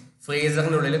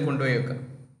 ഫ്രീസറിൻ്റെ ഉള്ളിൽ കൊണ്ടുപോയി വെക്കുക.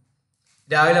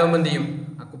 രാവിലെ ആകുമ്പോൾ എന്ത് ചെയ്യും,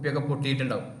 ആ കുപ്പിയൊക്കെ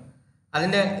പൊട്ടിയിട്ടുണ്ടാവും.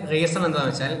 അതിൻ്റെ റീസൺ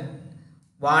എന്താണെന്ന് വെച്ചാൽ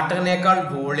വാട്ടറിനേക്കാൾ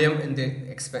വോളിയം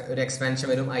ഒരു എക്സ്പാൻഷൻ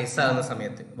വരും ഐസാകുന്ന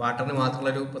സമയത്ത്. വാട്ടറിന്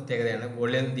മാത്രമുള്ളൊരു പ്രത്യേകതയാണ്,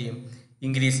 വോളിയം എന്ത് ചെയ്യും,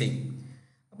 ഇൻക്രീസ് ചെയ്യും.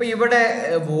 അപ്പോൾ ഇവിടെ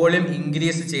വോളിയം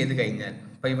ഇൻക്രീസ് ചെയ്ത് കഴിഞ്ഞാൽ,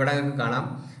 അപ്പോൾ ഇവിടെ കാണാം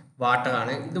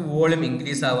വാട്ടറാണ്, ഇത് വോളിയം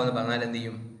ഇൻക്രീസ് ആവുക എന്ന് പറഞ്ഞാൽ എന്ത്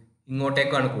ചെയ്യും,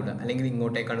 ഇങ്ങോട്ടേക്കാണ് കൂടുക അല്ലെങ്കിൽ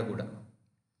ഇങ്ങോട്ടേക്കാണ് കൂടുക.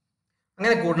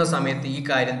 അങ്ങനെ കൂടുന്ന സമയത്ത് ഈ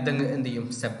കാര്യത്തിൽ എന്ത് ചെയ്യും,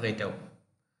 സെപ്പറേറ്റ് ആവും.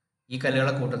 ഈ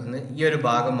കല്ലുകളെ കൂട്ടത്തിൽ നിന്ന് ഈ ഒരു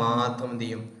ഭാഗം മാത്രം എന്ത്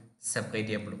ചെയ്യും, സെപ്പറേറ്റ്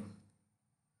ചെയ്യപ്പെടും.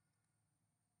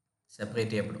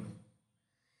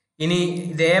 ഇനി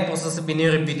ഇതേ പ്രോസസ്സ്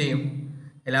പിന്നെയും റിപ്പീറ്റ് ചെയ്യും.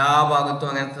 എല്ലാ ഭാഗത്തും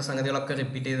അങ്ങനത്തെ സംഗതികളൊക്കെ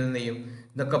റിപ്പീറ്റ് ചെയ്ത് എന്ത് ചെയ്യും,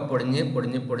 ഇതൊക്കെ പൊടിഞ്ഞ്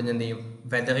എന്ത് ചെയ്യും,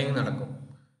 വെതറിങ് നടക്കും.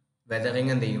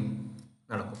 വെതറിങ് എന്ന്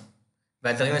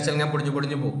വെച്ചാൽ ഇങ്ങനെ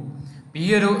പൊടിഞ്ഞു പോകും. ഈ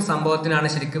ഒരു സംഭവത്തിനാണ്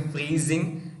ശരിക്കും ഫ്രീസിങ്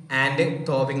ആൻഡ്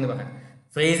തോവിങ് എന്ന് പറയാം.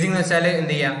 ഫ്രീസിങ് എന്ന് വെച്ചാൽ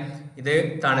എന്ത് ചെയ്യാം, ഇത്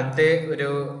തണുത്ത് ഒരു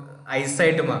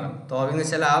ഐസായിട്ട് മാറാം. തോവിങ് എന്ന്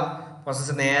വെച്ചാൽ ആ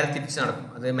പ്രോസസ്സ് നേരെ തിരിച്ച് നടക്കും,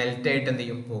 അത് മെൽറ്റ് ആയിട്ട് എന്ത്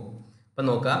ചെയ്യും, പോകും. അപ്പം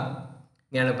നോക്കുക,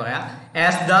 ഇങ്ങനെയാണ് പറയാം.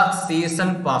 ആസ് ദ സീസൺ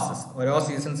പാസസ്, ഓരോ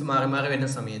സീസൺസ് മാറി മാറി വരുന്ന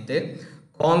സമയത്ത്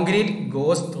concrete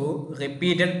goes through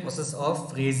repeated process of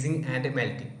freezing and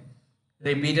melting.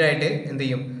 Repeated ആയിട്ട് എന്ത്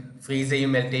ചെയ്യും, ഫ്രീസ്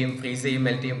ചെയ്യും, മെൽറ്റ് ചെയ്യും, ഫ്രീസ് ചെയ്യും,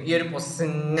 മെൽറ്റ് ചെയ്യും. ഈ ഒരു പ്രോസസ്സ്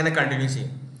ഇങ്ങനെ കണ്ടിന്യൂ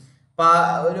ചെയ്യും. അപ്പോൾ ആ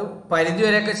ഒരു പരിധി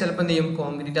വരെയൊക്കെ ചിലപ്പോൾ എന്ത് ചെയ്യും,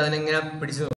 കോൺക്രീറ്റ് അതിനെങ്ങനെ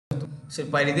പിടിച്ചു നിർത്തും. പക്ഷെ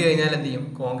പരിധി കഴിഞ്ഞാൽ എന്ത് ചെയ്യും,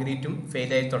 കോൺക്രീറ്റും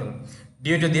ഫെയിൽ ആയി തുടങ്ങും.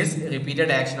 Due to this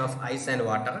repeated action of ice and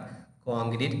water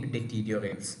concrete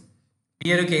ഡിറ്റീരിയോറേറ്റ്സ്. ഈ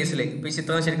ഒരു കേസിൽ ഇപ്പോൾ ഈ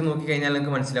ചിത്രം ശരിക്കും നോക്കിക്കഴിഞ്ഞാൽ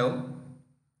നിങ്ങൾക്ക് മനസ്സിലാവും.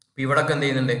 ഇപ്പോൾ ഇവിടെയൊക്കെ എന്ത്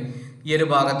ചെയ്യുന്നുണ്ട്, ഈ ഒരു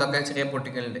ഭാഗത്തൊക്കെ ചെറിയ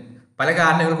പൊട്ടിക്കലുണ്ട്. പല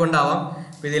കാരണങ്ങൾ കൊണ്ടാവാം.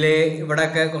 അപ്പോൾ ഇതിൽ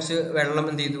ഇവിടെയൊക്കെ കുറച്ച് വെള്ളം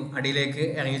എന്ത് ചെയ്തു, അടിയിലേക്ക്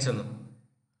ഇറങ്ങി ചെന്നു,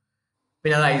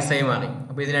 പിന്നെ അത് ഐസായി മാറി.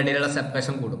 അപ്പോൾ ഇതിനിടയിലുള്ള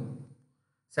സെപ്പറേഷൻ കൂടും.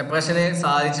 സെപ്പറേഷന്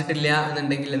സാധിച്ചിട്ടില്ല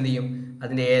എന്നുണ്ടെങ്കിൽ എന്ത് ചെയ്യും,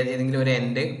 അതിൻ്റെ ഏതെങ്കിലും ഒരു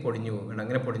എൻഡ് പൊടിഞ്ഞു പോകും.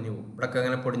 അങ്ങനെ പൊടിഞ്ഞു പോകും. ഇവിടെയൊക്കെ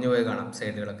അങ്ങനെ പൊടിഞ്ഞു പോയി കാണാം,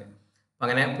 സൈഡുകളൊക്കെ. അപ്പം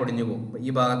അങ്ങനെ പൊടിഞ്ഞു പോകും.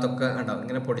 ഈ ഭാഗത്തൊക്കെ ഉണ്ടാവും,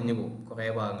 ഇങ്ങനെ പൊടിഞ്ഞു പോകും കുറേ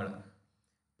ഭാഗങ്ങൾ.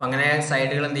 അപ്പം അങ്ങനെ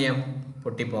സൈഡുകൾ എന്ത് ചെയ്യാം,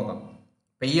 പൊട്ടിപ്പോകാം.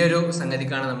 അപ്പം ഈ ഒരു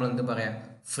സംഗതിക്കാണ് നമ്മൾ എന്ത് പറയാം,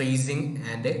 ഫ്രീസിങ്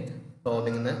ആൻഡ്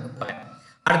തോവിങ് എന്ന് പറയാം.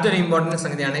 അടുത്തൊരു ഇമ്പോർട്ടൻറ്റ്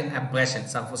സംഗതിയാണ് അബ്രേഷൻ.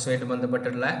 സർഫസുമായിട്ട്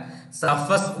ബന്ധപ്പെട്ടിട്ടുള്ള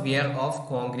surface wear of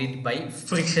concrete by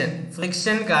friction.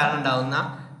 Friction കാരണം ഉണ്ടാകുന്ന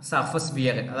സർഫസ്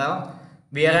വിയർ, അഥവാ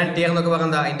വിയർ ആൻഡ് ടിയർ എന്നൊക്കെ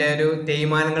പറയുന്നത് അതിൻ്റെ ഒരു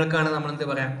തേയ്മാനങ്ങൾക്കാണ് നമ്മൾ എന്ത്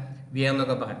പറയാം, വിയർ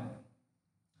എന്നൊക്കെ പറയാം.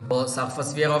 അപ്പോൾ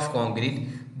surface wear of concrete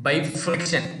by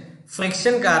friction,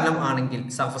 friction കാരണം ആണെങ്കിൽ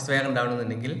സർഫസ് വിയർ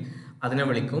ഉണ്ടാവണമെന്നുണ്ടെങ്കിൽ അതിനെ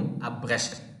വിളിക്കും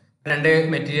അബ്രേഷൻ. രണ്ട്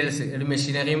മെറ്റീരിയൽസ്, ഒരു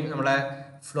മെഷീനറിയും നമ്മളെ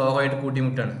ഫ്ലോറുമായിട്ട്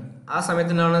കൂട്ടിമുട്ടാണ്. ആ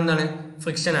സമയത്ത് ഉണ്ടാവുന്ന എന്താണ്,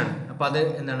 ഫ്രിക്ഷനാണ്. അപ്പോൾ അത്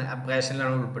എന്താണ്,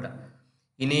 അബ്രേഷനിലാണ് ഉൾപ്പെടുക.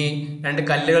 ഇനി രണ്ട്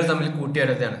കല്ലുകൾ തമ്മിൽ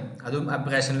കൂട്ടിവരുന്നതാണ്, അതും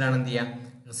അബ്രേഷനിലാണ് എന്ത് ചെയ്യുക,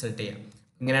 റിസൾട്ട് ചെയ്യുക.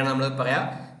 ഇങ്ങനെയാണ് നമ്മൾ പറയാം.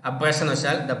 അബ്രേഷൻ എന്ന്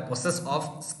വെച്ചാൽ the process of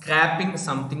scrapping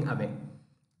something away.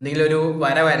 എന്തെങ്കിലും ഒരു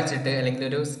വര വരച്ചിട്ട് അല്ലെങ്കിൽ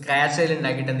ഒരു സ്ക്രാച്ച് അതിൽ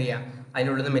ഉണ്ടാക്കിയിട്ട് എന്ത് ചെയ്യുക,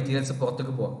 അതിനുള്ളിൽ നിന്ന് മെറ്റീരിയൽസ്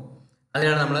പുറത്തേക്ക് പോകാം.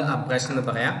 അതിനാണ് നമ്മൾ അബ്രേഷൻ എന്ന്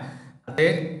പറയാം. അത്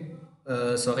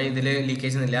സോറി, ഇതിൽ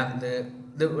ലീക്കേജ് ഒന്നുമില്ല, ഇത്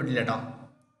ഇല്ല കേട്ടോ,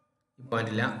 ഈ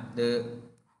പോയിന്റ് ഇല്ല. ഇത്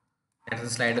നേരത്തെ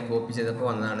സ്ലൈഡ് കോപ്പി ചെയ്തപ്പോൾ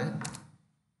വന്നതാണ്.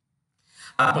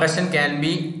 Abrasion can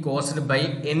be caused by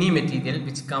any material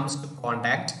which comes to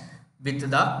contact with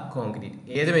the concrete.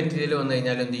 ഏത് മെറ്റീരിയൽ വന്നു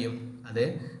കഴിഞ്ഞാലും എന്ത് ചെയ്യും, അത്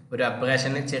ഒരു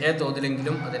അബ്രേഷന് ചെറിയ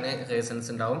തോതിലെങ്കിലും അതിന് റീസൺസ്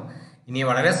ഉണ്ടാവും. ഇനി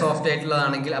വളരെ സോഫ്റ്റ്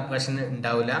ആയിട്ടുള്ളതാണെങ്കിൽ അബ്രേഷൻ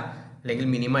ഉണ്ടാവില്ല, അല്ലെങ്കിൽ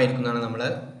മിനിമം ആയിരിക്കും എന്നാണ് നമ്മൾ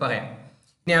പറയാം.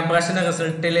 ഇനി അബ്രേഷൻ്റെ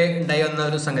റിസൾട്ടിൽ ഉണ്ടായി വന്ന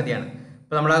ഒരു സംഗതിയാണ്,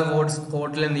 ഇപ്പോൾ നമ്മൾ ആ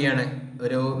റോഡിൽ എന്ത് ചെയ്യാണ്,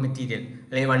 ഒരു മെറ്റീരിയൽ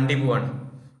അല്ലെങ്കിൽ വണ്ടി പോവാണ്,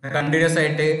 കണ്ടിന്യൂസ്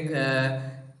ആയിട്ട്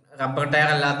റബ്ബർ ടയർ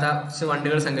അല്ലാത്ത കുറച്ച്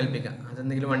വണ്ടികൾ സങ്കല്പിക്കാം.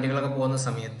 അതെന്തെങ്കിലും വണ്ടികളൊക്കെ പോകുന്ന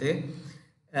സമയത്ത്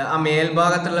ആ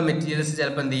മേൽഭാഗത്തുള്ള മെറ്റീരിയൽസ്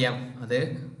ചിലപ്പോൾ എന്ത് ചെയ്യാം, അത്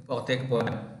പുറത്തേക്ക്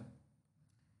പോകാം.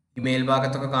 ഈ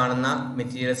മേൽഭാഗത്തൊക്കെ കാണുന്ന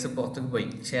മെറ്റീരിയൽസ് പുറത്തേക്ക് പോയി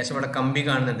ശേഷം ഇവിടെ കമ്പി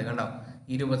കാണുന്നുണ്ട്, കണ്ടോ,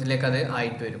 ഈ രൂപത്തിലേക്ക് അത്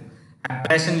ആയിട്ട് വരും.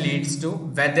 Abrasion leads to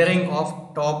weathering of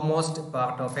top most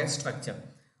part of A structure.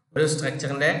 ഒരു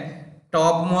സ്ട്രക്ചറിന്റെ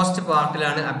ടോപ്പ് മോസ്റ്റ്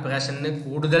പാർട്ടിലാണ് അബ്രേഷന്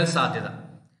കൂടുതൽ സാധ്യത.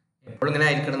 എപ്പോഴും ഇങ്ങനെ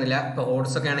ആയിരിക്കണമെന്നില്ല. ഇപ്പോൾ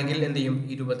റോഡ്സ് ഒക്കെ ആണെങ്കിൽ എന്ത് ചെയ്യും,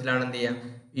 ഈ രൂപത്തിലാണ് എന്ത് ചെയ്യുക,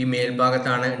 ഈ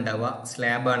മേൽഭാഗത്താണ് ഉണ്ടാവുക.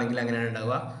 സ്ലാബ് ആണെങ്കിൽ അങ്ങനെയാണ്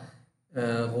ഉണ്ടാവുക,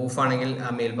 റൂഫ് ആണെങ്കിൽ ആ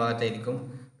മേൽഭാഗത്തായിരിക്കും.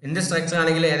 എന്ത് സ്ട്രക്ചർ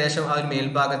ആണെങ്കിലും ഏകദേശം ആ ഒരു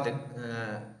മേൽഭാഗത്ത്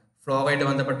ഫ്ലോറുമായിട്ട്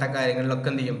ബന്ധപ്പെട്ട കാര്യങ്ങളിലൊക്കെ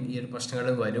എന്ത് ചെയ്യും, ഈ ഒരു പ്രശ്നങ്ങൾ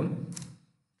വരും.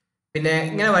 പിന്നെ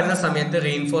ഇങ്ങനെ വരുന്ന സമയത്ത്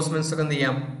റീഇൻഫോഴ്സ്മെന്റ്സ് ഒക്കെ എന്ത്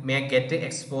ചെയ്യാം, may get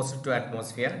exposed to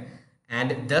atmosphere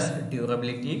and thus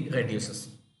durability reduces.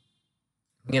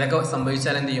 ഇങ്ങനെയൊക്കെ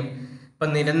സംഭവിച്ചാൽ എന്ത് ചെയ്യും, ഇപ്പം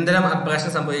നിരന്തരം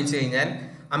അബ്രേഷൻ സംഭവിച്ചു കഴിഞ്ഞാൽ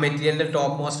ആ മെറ്റീരിയലിൻ്റെ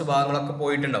ടോപ്പ് മോസ്റ്റ് ഭാഗങ്ങളൊക്കെ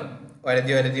പോയിട്ടുണ്ടാവും,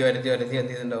 ഒരതി എന്ത്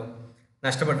ചെയ്തിട്ടുണ്ടാവും,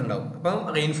 നഷ്ടപ്പെട്ടിട്ടുണ്ടാവും. അപ്പം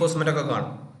റീഇൻഫോഴ്സ്മെൻ്റ് ഒക്കെ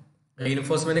കാണും.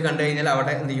 റീഇൻഫോഴ്സ്മെൻറ്റ് കണ്ടു കഴിഞ്ഞാൽ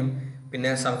അവിടെ എന്ത് ചെയ്യും, പിന്നെ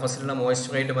സർഫസിലുള്ള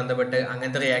മോയ്സ്ചറായിട്ട് ബന്ധപ്പെട്ട്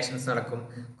അങ്ങനത്തെ റിയാക്ഷൻസ് നടക്കും,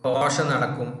 കൊറോഷൻ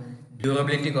നടക്കും,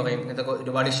 ഡ്യൂറബിലിറ്റി കുറയും. ഇതൊക്കെ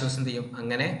ഒരുപാട് ഇഷ്യൂസ് എന്ത് ചെയ്യും,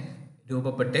 അങ്ങനെ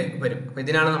രൂപപ്പെട്ട് വരും. അപ്പോൾ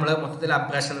ഇതിനാണ് നമ്മൾ മൊത്തത്തിൽ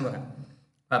അബ്രേഷൻ എന്ന് പറയാം.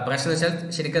 അപ്പോൾ അബ്രേഷൻ എന്ന് വെച്ചാൽ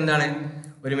ശരിക്കും എന്താണ്,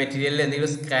 ഒരു മെറ്റീരിയലിൽ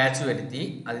എന്തെങ്കിലും സ്ക്രാച്ച് വരുത്തി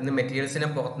അതിൽ നിന്ന് മെറ്റീരിയൽസിനെ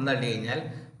പുറത്തുനിന്ന് തള്ളി കഴിഞ്ഞാൽ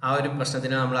ആ ഒരു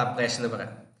പ്രശ്നത്തിന് നമ്മൾ അബ്രേഷൻ എന്ന്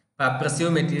പറയാം. അപ്പോൾ അബ്രസീവ്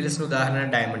മെറ്റീരിയൽസിന്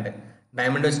ഉദാഹരണമാണ് ഡയമണ്ട്.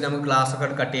 ഡയമണ്ട് വെച്ചിട്ട് നമുക്ക് ഗ്ലാസ് ഒക്കെ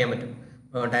കട്ട് ചെയ്യാൻ പറ്റും.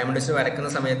 അപ്പോൾ ഡയമണ്ട് വെച്ച് വരയ്ക്കുന്ന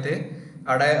സമയത്ത്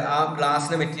അവിടെ ആ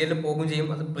ഗ്ലാസിൻ്റെ മെറ്റീരിയൽ പോകുകയും ചെയ്യും,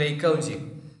 അത് ബ്രേക്ക് ആവുകയും ചെയ്യും.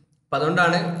 അപ്പം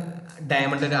അതുകൊണ്ടാണ്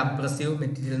ഡയമണ്ട് ഒരു അബ്രസീവ്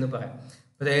മെറ്റീരിയൽ എന്ന് പറയാം.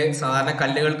 ഇത് സാധാരണ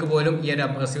കല്ലുകൾക്ക് പോലും ഈ ഒരു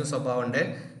അബ്രസീവ് സ്വഭാവം ഉണ്ട്.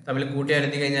 തമ്മിൽ കൂട്ടി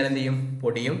അരുതി കഴിഞ്ഞാൽ എന്ത് ചെയ്യും,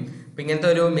 പൊടിയും. അപ്പം ഇങ്ങനത്തെ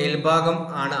ഒരു മേൽഭാഗം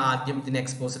ആണ് ആദ്യം ഇതിന്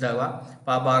എക്സ്പോസ്ഡ് ആവുക.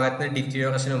 അപ്പോൾ ആ ഭാഗത്ത്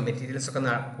ഡിറ്റീരിയോറേഷനും മെറ്റീരിയൽസ് ഒക്കെ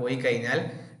പോയി കഴിഞ്ഞാൽ,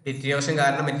 ഡിറ്റീരിയോറേഷൻ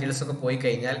കാരണം മെറ്റീരിയൽസ് ഒക്കെ പോയി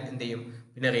കഴിഞ്ഞാൽ എന്ത് ചെയ്യും,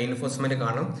 പിന്നെ റീഇൻഫോഴ്സ്മെന്റ്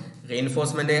കാണും.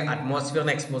 റീഇൻഫോഴ്സ്മെന്റ്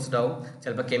അറ്റ്മോസ്ഫിയറിന് എക്സ്പോസ്ഡ് ആവും,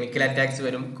 ചിലപ്പോൾ കെമിക്കൽ അറ്റാക്സ്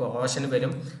വരും, കൊറോഷൻ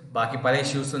വരും, ബാക്കി പല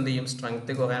ഇഷ്യൂസും എന്ത് ചെയ്യും,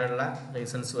 സ്ട്രെങ്ത് കുറയാനുള്ള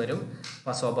റീസൺസ് വരും.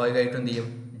 അപ്പോൾ സ്വാഭാവികമായിട്ടും എന്ത് ചെയ്യും,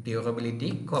 ഡ്യൂറബിലിറ്റി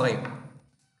കുറയും.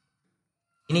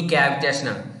 ഇനി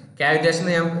ക്യാവിറ്റേഷനാണ്. ക്യാവിറ്റേഷൻ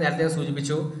ഞാൻ നേരത്തെ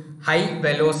സൂചിപ്പിച്ചു, ഹൈ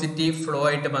വെലോസിറ്റി ഫ്ലോ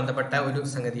ആയിട്ട് ബന്ധപ്പെട്ട ഒരു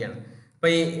സംഗതിയാണ്.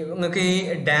 അപ്പോൾ നിങ്ങൾക്ക് ഈ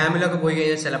ഡാമിലൊക്കെ പോയി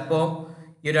കഴിഞ്ഞാൽ ചിലപ്പോൾ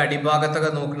ഈ ഒരു അടിഭാഗത്തൊക്കെ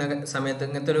നോക്കുന്ന സമയത്ത്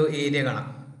ഇങ്ങനത്തെ ഒരു ഏരിയ കാണാം.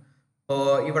 അപ്പോൾ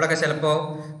ഇവിടെയൊക്കെ ചിലപ്പോൾ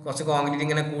കുറച്ച് കോൺക്രീറ്റ്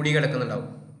ഇങ്ങനെ കൂടി കിടക്കുന്നുണ്ടാവും.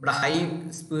 ഇവിടെ ഹൈ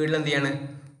സ്പീഡിൽ എന്ത് ചെയ്യാണ്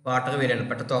വാട്ടർ വരികയാണ്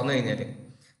പെട്ടെന്ന് തുറന്നു കഴിഞ്ഞാൽ.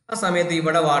 ആ സമയത്ത്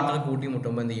ഇവിടെ വാട്ടർ കൂട്ടി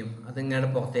മുട്ടുമ്പോൾ എന്ത് ചെയ്യും, അതിങ്ങനെ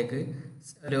പുറത്തേക്ക്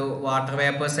ഒരു വാട്ടർ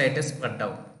വേപ്പേഴ്സ് ആയിട്ട് സ്പ്രെഡ്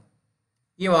ആവും.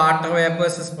 ഈ വാട്ടർ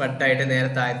വേപ്പേഴ്സ് സ്പ്രെഡായിട്ട് നേരെ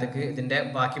താഴത്തേക്ക് ഇതിൻ്റെ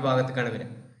ബാക്കി ഭാഗത്തേക്കാണ് വരിക.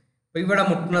 അപ്പോൾ ഇവിടെ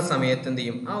മുട്ടുന്ന സമയത്ത് എന്ത്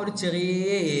ചെയ്യും, ആ ഒരു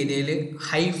ചെറിയ ഏരിയയിൽ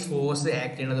ഹൈ ഫോഴ്സ്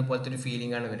ആക്ട് ചെയ്യുന്നത് പോലത്തെ ഒരു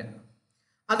ഫീലിംഗ് ആണ് വരിക.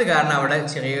 അത് കാരണം അവിടെ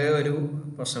ചെറിയൊരു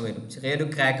പ്രശ്നം വരും, ചെറിയൊരു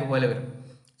ക്രാക്ക് പോലെ വരും.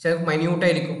 പക്ഷെ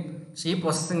മൈന്യൂട്ടായിരിക്കും. പക്ഷെ ഈ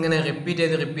പ്രോസസ്സ് ഇങ്ങനെ റിപ്പീറ്റ്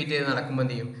ചെയ്ത് നടക്കുമ്പോൾ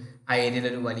എന്ത് ചെയ്യും, ആ ഏരിയയിൽ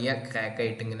ഒരു വലിയ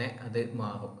ക്രാക്കായിട്ട് ഇങ്ങനെ അത്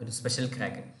മാറും, ഒരു സ്പെഷ്യൽ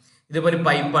ക്രാക്ക്. ഇതിപ്പോൾ ഒരു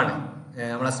പൈപ്പാണ്,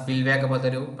 നമ്മളെ സ്പിൽ വേക്ക് പോലത്തെ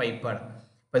ഒരു പൈപ്പാണ്.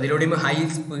 അപ്പോൾ ഇതിലൂടെയും ഹൈ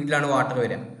സ്പീഡിലാണ് വാട്ടർ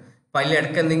വരിക. അപ്പോൾ അതിൽ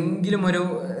ഇടയ്ക്ക് എന്തെങ്കിലും ഒരു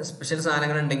സ്പെഷ്യൽ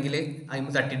സാധനങ്ങൾ ഉണ്ടെങ്കിൽ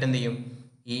അതിന് തട്ടിയിട്ട് എന്ത് ചെയ്യും,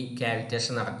 ഈ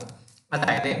കാവിറ്റേഷൻ നടക്കും.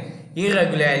 അതായത് ഈ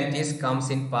irregularities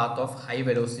comes in path of high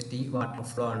velocity water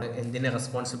flow ആണ് എന്തിന്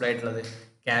റെസ്പോൺസിബിൾ ആയിട്ടുള്ളത്,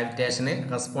 കാവിറ്റേഷന്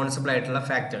റെസ്പോൺസിബിൾ ആയിട്ടുള്ള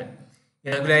ഫാക്ടർ.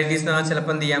 ഇറഗുലാരിറ്റീസ് എന്ന് പറഞ്ഞാൽ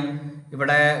ചിലപ്പോൾ എന്ത് ചെയ്യാം,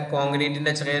 ഇവിടെ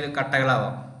കോൺക്രീറ്റിൻ്റെ ചെറിയൊരു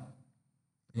കട്ടകളാവാം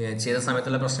ചെയ്ത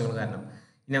സമയത്തുള്ള പ്രശ്നങ്ങൾ കാരണം.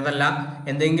 ഇനി അതല്ല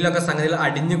എന്തെങ്കിലുമൊക്കെ സംഗതികൾ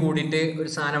അടിഞ്ഞു കൂടിയിട്ട് ഒരു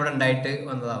സാധനം ഇവിടെ ഉണ്ടായിട്ട്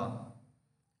വന്നതാവാം.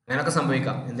 അങ്ങനെയൊക്കെ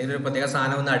സംഭവിക്കാം. എന്തെങ്കിലും ഒരു പ്രത്യേക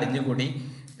സാധനം ഒന്ന് അടിഞ്ഞു കൂടി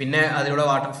പിന്നെ അതിലൂടെ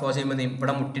വാട്ടർ ഫ്ലോ ചെയ്യുമ്പോൾ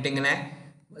ഇവിടെ മുട്ടിയിട്ട് ഇങ്ങനെ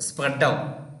സ്പ്രെഡ് ആവും.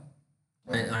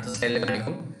 അടുത്ത സൈഡിൽ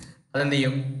കാണിക്കും. അതെന്ത്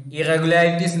ചെയ്യും,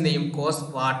 ഇറഗുലാരിറ്റീസ് എന്ത് ചെയ്യും, cos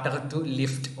water to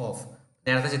lift of.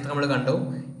 നേരത്തെ ചിത്രം നമ്മൾ കണ്ടു,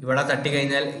 ഇവിടെ തട്ടി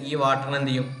കഴിഞ്ഞാൽ ഈ വാട്ടറിന്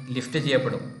എന്ത് ചെയ്യും, ലിഫ്റ്റ്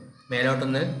ചെയ്യപ്പെടും,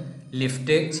 മേലോട്ടൊന്ന്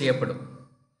ലിഫ്റ്റ് ചെയ്യപ്പെടും.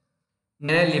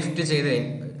 ഇങ്ങനെ ലിഫ്റ്റ് ചെയ്ത്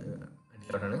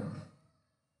അടിയിലോട്ടാണ്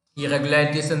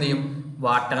ഇറഗുലാരിറ്റീസ് എന്ത് ചെയ്യും,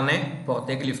 വാട്ടറിനെ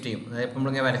പുറത്തേക്ക് ലിഫ്റ്റ് ചെയ്യും. അതായത് ഇപ്പം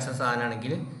നമ്മളിങ്ങനെ വരച്ച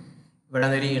സാധനമാണെങ്കിൽ ഇവിടെ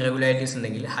ഒരു ഇറഗുലാരിറ്റീസ്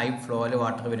ഉണ്ടെങ്കിൽ ഹൈ ഫ്ലോയിൽ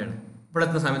വാട്ടർ വരികയാണ്. ഇവിടെ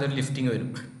എത്തുന്ന സമയത്ത് ഒരു ലിഫ്റ്റിംഗ്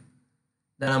വരും.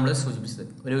 ഇതാണ് നമ്മൾ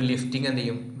സൂചിപ്പിച്ചത്, ഒരു ലിഫ്റ്റിംഗ് എന്ത്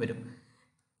ചെയ്യും വരും.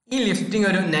 ഈ ലിഫ്റ്റിംഗ്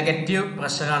ഒരു നെഗറ്റീവ്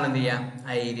പ്രഷറാണ് എന്ത് ചെയ്യുക,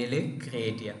 ആ ഏരിയയിൽ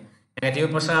ക്രിയേറ്റ് ചെയ്യുക. നെഗറ്റീവ്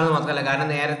പ്രഷറാണെന്ന് മാത്രമല്ല, കാരണം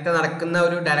നേരത്തെ നടക്കുന്ന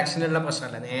ഒരു ഡയറക്ഷനിലുള്ള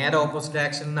പ്രഷറല്ല, നേരെ ഓപ്പോസിറ്റ്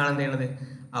ഡയറക്ഷനിൽ നിന്നാണ് എന്ത് ചെയ്യുന്നത്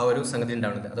ആ ഒരു സംഗതി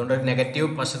ഉണ്ടാവുന്നത്. അതുകൊണ്ട് ഒരു നെഗറ്റീവ്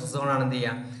പ്രഷർ സോണാണ് എന്ത്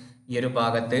ചെയ്യുക ഈ ഒരു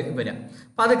ഭാഗത്ത് വരിക.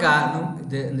 അപ്പം അത് കാരണം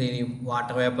ഇത് എന്ത് ചെയ്യും,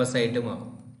 വാട്ടർ വേപ്പേഴ്സ് ആയിട്ട് മാറും.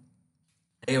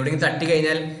 എവിടെയെങ്കിലും തട്ടി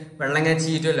കഴിഞ്ഞാൽ വെള്ളം ഇങ്ങനെ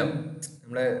ചീറ്റുമല്ലോ.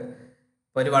 നമ്മൾ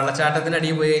ഇപ്പോൾ ഒരു വെള്ളച്ചാട്ടത്തിൻ്റെ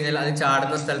അടിയിൽ പോയി കഴിഞ്ഞാൽ അത്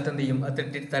ചാടുന്ന സ്ഥലത്ത് എന്ത് ചെയ്യും, അത്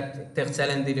തെറിച്ചാൽ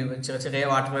എന്ത് ചെയ്യും, ചെറിയ ചെറിയ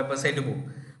വാട്ടർ വേപ്പേഴ്സ് ആയിട്ട് പോകും.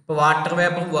 അപ്പോൾ വാട്ടർ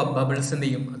വേപ്പർ ബബിൾസ് എന്ത്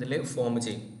ചെയ്യും, അതിൽ ഫോം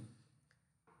ചെയ്യും.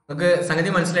 നമുക്ക് സംഗതി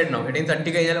മനസ്സിലായിട്ടുണ്ടാവും. എവിടെയും തട്ടി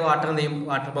കഴിഞ്ഞാൽ വാട്ടർ എന്ത് ചെയ്യും,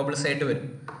 വാട്ടർ ബബിൾസ് ആയിട്ട് വരും.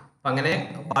 അപ്പം അങ്ങനെ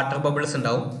വാട്ടർ ബബിൾസ്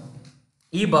ഉണ്ടാവും.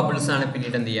 ഈ ബബിൾസ് ആണ്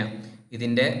പിന്നീട് എന്ത് ചെയ്യുക,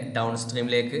 ഇതിൻ്റെ ഡൗൺ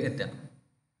സ്ട്രീമിലേക്ക് എത്തുക.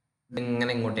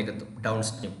 ഇതിങ്ങനെ ഇങ്ങോട്ടേക്ക് എത്തും, ഡൗൺ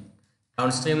സ്ട്രീം.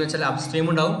 ഡൗൺ സ്ട്രീം എന്ന് വെച്ചാൽ അപ് സ്ട്രീം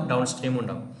ഉണ്ടാവും, ഡൗൺ സ്ട്രീം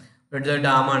ഉണ്ടാവും. ഒരു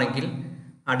ഡാമാണെങ്കിൽ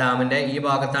ആ ഡാമിൻ്റെ ഈ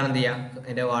ഭാഗത്താണ് എന്ത് ചെയ്യുക,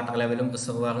 അതിൻ്റെ വാട്ടർ ലെവലും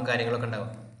റിസർവറും കാര്യങ്ങളൊക്കെ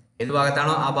ഉണ്ടാവുക. ഏത്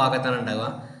ഭാഗത്താണോ ആ ഭാഗത്താണ് ഉണ്ടാവുക.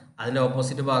 അതിൻ്റെ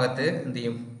ഓപ്പോസിറ്റ് ഭാഗത്ത് എന്ത്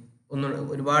ചെയ്യും,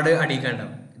 ഒരുപാട് അടിയിക്കാൻ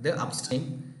ഉണ്ടാവും. ഇത് അപ് സ്ട്രീം,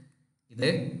 ഇത്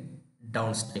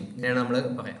ഡൗൺ സ്ട്രീം, ഇങ്ങനെയാണ് നമ്മൾ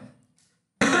പറയാം.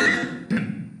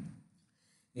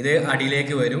 ഇത്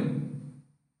അടിയിലേക്ക് വരും.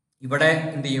 ഇവിടെ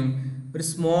എന്ത് ചെയ്യും, ഒരു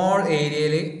സ്മോൾ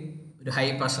ഏരിയയിൽ ഒരു ഹൈ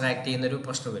പ്രഷർ ആക്ട് ചെയ്യുന്നൊരു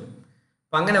പ്രശ്നം വരും.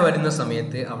 അപ്പം അങ്ങനെ വരുന്ന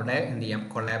സമയത്ത് അവിടെ എന്ത് ചെയ്യാം,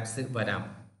 കൊളാപ്സ് വരാം.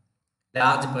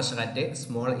 Large pressure at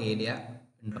small area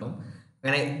ഉണ്ടാവും.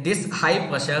 അങ്ങനെ this high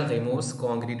pressure removes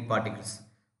concrete particles.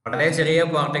 വളരെ ചെറിയ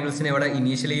പാർട്ടിക്കിൾസിനെ ഇവിടെ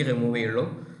ഇനീഷ്യലി റിമൂവ് ചെയ്യുള്ളൂ.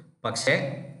 പക്ഷേ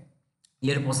ഈ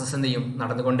ഒരു പ്രോസസ്സ് എന്ത് ചെയ്യും,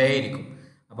 നടന്നുകൊണ്ടേയിരിക്കും.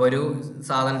 അപ്പോൾ ഒരു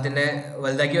സാധനത്തിൻ്റെ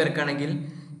വലുതാക്കി വരക്കുകയാണെങ്കിൽ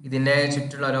ഇതിൻ്റെ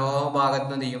ചുറ്റുള്ള ഓരോ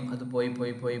ഭാഗത്തും എന്ത് ചെയ്യും, അത് പോയി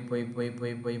പോയി പോയി പോയി പോയി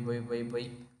പോയി പോയി പോയി പോയി പോയി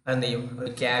അതെന്ത് ചെയ്യും, ഒരു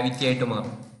ക്യാവിറ്റി ആയിട്ട്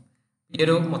മാറും. ഈ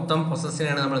ഒരു മൊത്തം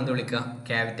പ്രോസസ്സിനെയാണ് നമ്മൾ എന്ത് വിളിക്കുക,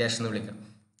 ക്യാവിറ്റേഷൻ എന്ന് വിളിക്കുക.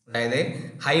 അതായത്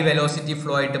ഹൈ വെലോസിറ്റി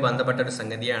ഫ്ലോ ആയിട്ട് ബന്ധപ്പെട്ട ഒരു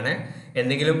സംഗതിയാണ്.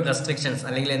 എന്തെങ്കിലും റെസ്ട്രിക്ഷൻസ്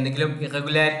അല്ലെങ്കിൽ എന്തെങ്കിലും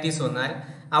ഇറഗുലാരിറ്റീസ് വന്നാൽ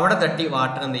അവിടെ തട്ടി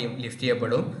വാട്ടർ എന്ത് ചെയ്യും, ലിഫ്റ്റ്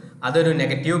ചെയ്യപ്പെടും. അതൊരു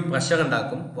നെഗറ്റീവ് പ്രഷർ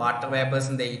ഉണ്ടാക്കും. വാട്ടർ വേപ്പേഴ്സ്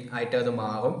എന്ത് ചെയ്യും ആയിട്ട് അത്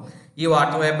മാറും. ഈ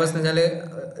വാട്ടർ വേപ്പേഴ്സ് എന്ന് വെച്ചാൽ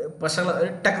പ്രഷർ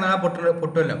ടെക്നാ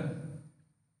പൊട്ടുമല്ലോ,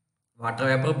 വാട്ടർ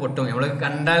വേപ്പർ പൊട്ടും. നമ്മൾ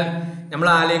കണ്ടാൽ നമ്മൾ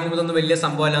ആലോചിക്കുമ്പോൾ ഇതൊന്നും വലിയ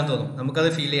സംഭവമല്ലാന്ന് തോന്നും. നമുക്കത്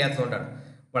ഫീൽ ചെയ്യാത്തതുകൊണ്ടാണ്.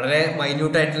 വളരെ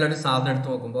മൈന്യൂട്ടായിട്ടുള്ള ഒരു സാധനം എടുത്ത്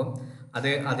നോക്കുമ്പോൾ അത്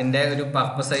അതിൻ്റെ ഒരു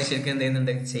പർപ്പസായി ശരിക്കും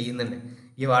എന്ത് ചെയ്യുന്നുണ്ട്.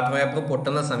 ഈ വാട്ടർ വേപ്പർ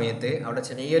പൊട്ടുന്ന സമയത്ത് അവിടെ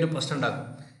ചെറിയൊരു പ്രശ്നം ഉണ്ടാക്കും.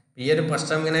 ഈ ഒരു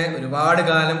പ്രശ്നം ഇങ്ങനെ ഒരുപാട്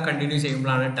കാലം കണ്ടിന്യൂ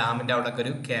ചെയ്യുമ്പോഴാണ് ഡാമിൻ്റെ അവിടെയൊക്കെ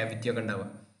ഒരു ക്യാവിറ്റി ഒക്കെ ഉണ്ടാവുക.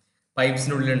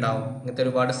 പൈപ്സിനുള്ളിൽ ഉണ്ടാവും. ഇങ്ങനത്തെ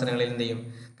ഒരുപാട് സ്ഥലങ്ങളിൽ എന്ത് ചെയ്യും,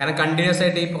 കാരണം കണ്ടിന്യൂസ്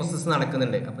ആയിട്ട് ഈ പ്രോസസ്സ്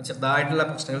നടക്കുന്നുണ്ട്. അപ്പോൾ ചെറുതായിട്ടുള്ള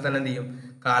പ്രശ്നങ്ങൾ തന്നെ എന്ത് ചെയ്യും,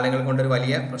 കാലങ്ങൾ കൊണ്ടൊരു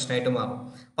വലിയ പ്രശ്നമായിട്ട് മാറും.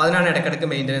 അപ്പോൾ അതിനാണ് ഇടയ്ക്കിടയ്ക്ക്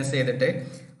മെയിൻ്റനൻസ് ചെയ്തിട്ട്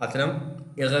അത്തരം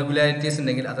ഇറഗുലാരിറ്റീസ്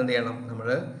ഉണ്ടെങ്കിൽ അതെന്ത് ചെയ്യണം, നമ്മൾ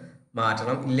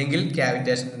മാറ്റണം. ഇല്ലെങ്കിൽ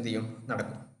ക്യാവിറ്റേഷൻ എന്ത് ചെയ്യും,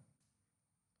 നടക്കും.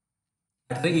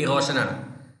 അടുത്ത് ഇറോഷനാണ്.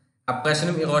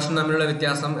 അപ്രേഷനും ഇറോഷനും തമ്മിലുള്ള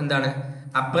വ്യത്യാസം എന്താണ്?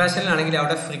 അപ്രേഷനിലാണെങ്കിൽ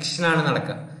അവിടെ ഫ്രിക്ഷനാണ്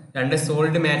നടക്കുക. രണ്ട്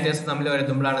സോളിഡ് മാറ്റേഴ്സ് തമ്മിൽ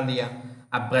വരുത്തുമ്പോഴാണ് എന്ത് ചെയ്യുക,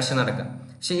 അപ്രേഷൻ നടക്കുക.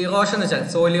 പക്ഷെ ഇറോഷൻ എന്ന് വെച്ചാൽ,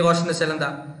 സോയിൽ ഇറോഷൻ എന്ന് വെച്ചാൽ എന്താ,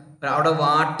 അവിടെ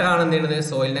വാട്ടറാണ് എന്ത് ചെയ്യുന്നത്,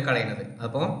 സോയിലിനെ കളയുന്നത്.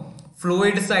 അപ്പോൾ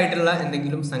ഫ്ലൂയിഡ്സ് ആയിട്ടുള്ള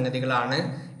എന്തെങ്കിലും സംഗതികളാണ്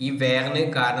ഈ വെയറിന്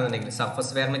കാരണം എന്നുണ്ടെങ്കിൽ,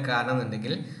 സർഫസ് വെയറിന് കാരണം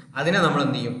എന്നുണ്ടെങ്കിൽ അതിനെ നമ്മൾ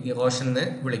എന്ത് ചെയ്യും, ഇറോഷൻ എന്ന്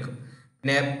വിളിക്കും.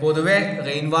 പിന്നെ പൊതുവെ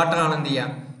റെയിൻ വാട്ടർ ആണ് എന്ത് ചെയ്യുക,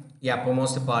 ഈ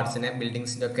അപ്പർമോസ്റ്റ് പാർട്സിനെ,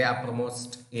 ബിൽഡിങ്സിൻ്റെ ഒക്കെ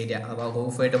അപ്പർമോസ്റ്റ് ഏരിയ അഥവാ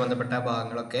റൂഫായിട്ട് ബന്ധപ്പെട്ട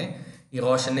ഭാഗങ്ങളൊക്കെ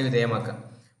ഇറോഷന് വിധേയമാക്കുക.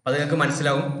 അപ്പോൾ അത് നിങ്ങൾക്ക്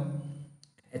മനസ്സിലാവും.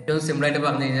 ഏറ്റവും സിമ്പിളായിട്ട്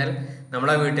പറഞ്ഞു കഴിഞ്ഞാൽ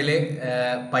നമ്മുടെ വീട്ടിൽ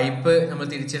പൈപ്പ് നമ്മൾ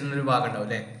തിരിച്ചിടുന്ന ഒരു ഭാഗം ഉണ്ടാവും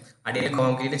അല്ലേ, അടിയിൽ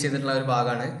കോൺക്രീറ്റ് ചെയ്തിട്ടുള്ള ഒരു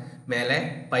ഭാഗമാണ്, മേലെ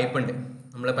പൈപ്പ് ഉണ്ട്.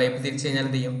 നമ്മൾ പൈപ്പ് തിരിച്ചു കഴിഞ്ഞാൽ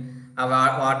എന്ത് ചെയ്യും, ആ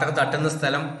വാട്ടർ തട്ടുന്ന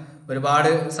സ്ഥലം ഒരുപാട്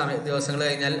ദിവസങ്ങൾ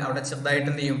കഴിഞ്ഞാൽ അവിടെ ചെറുതായിട്ട്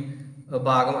എന്ത് ചെയ്യും,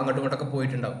 ഭാഗം അങ്ങോട്ടും ഇങ്ങോട്ടൊക്കെ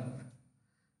പോയിട്ടുണ്ടാവും.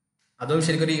 അതും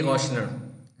ശരിക്കും ഒരു ഇറോഷനാണ്.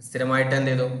 സ്ഥിരമായിട്ട്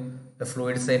എന്ത് ചെയ്തു,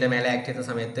 ഫ്ലൂയിഡ്സ് അതിൻ്റെ മേലെ ആക്ട് ചെയ്ത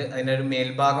സമയത്ത് അതിൻ്റെ ഒരു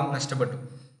മേൽഭാഗം നഷ്ടപ്പെട്ടു.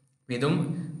 ഇതും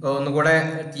ഒന്നുകൂടെ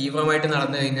തീവ്രമായിട്ട്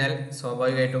നടന്നു കഴിഞ്ഞാൽ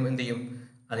സ്വാഭാവികമായിട്ടും എന്ത് ചെയ്യും,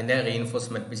 അതിൻ്റെ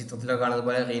റീഇൻഫോഴ്സ്മെൻറ്റ്, ചിത്രത്തിലൊക്കെ കാണുന്നത്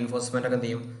പോലെ റീഇൻഫോഴ്സ്മെൻ്റ് ഒക്കെ എന്ത്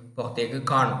ചെയ്യും, പുറത്തേക്ക്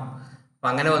കാണും. അപ്പം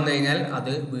അങ്ങനെ വന്നു കഴിഞ്ഞാൽ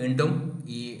അത് വീണ്ടും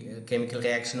ഈ കെമിക്കൽ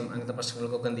റിയാക്ഷനും അങ്ങനത്തെ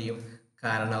പ്രശ്നങ്ങൾക്കൊക്കെ എന്ത് ചെയ്യും,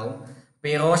 കാരണമാവും. അപ്പോൾ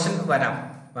ഇറോഷൻ വരാം.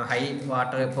 ഇപ്പോൾ ഹൈ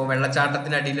വാട്ടർ, ഇപ്പോൾ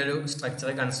വെള്ളച്ചാട്ടത്തിൻ്റെ അടിയിലൊരു സ്ട്രക്ചർ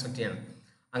കൺസ്ട്രക്ട് ചെയ്യണം.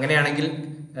 അങ്ങനെയാണെങ്കിൽ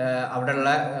അവിടെയുള്ള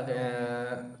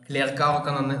ക്ലിയർ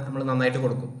കവറൊക്കെ നമ്മൾ നന്നായിട്ട്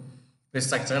കൊടുക്കും. ഒരു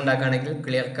സ്ട്രക്ചർ ഉണ്ടാക്കുകയാണെങ്കിൽ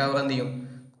ക്ലിയർ കവർ എന്ത് ചെയ്യും,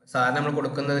 സാധാരണ നമ്മൾ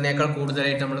കൊടുക്കുന്നതിനേക്കാൾ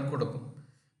കൂടുതലായിട്ട് നമ്മൾ കൊടുക്കും.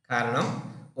 കാരണം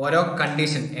ഓരോ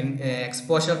കണ്ടീഷൻ,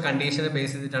 എക്സ്പോഷർ കണ്ടീഷനെ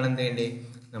ബേസ് ചെയ്തിട്ടാണ് എന്ത് ചെയ്യേണ്ടത്,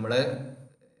 നമ്മൾ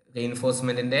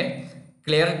റീഇൻഫോഴ്സ്മെൻറ്റിൻ്റെ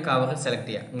ക്ലിയർ കവർ സെലക്ട്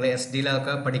ചെയ്യുക. നിങ്ങൾ SD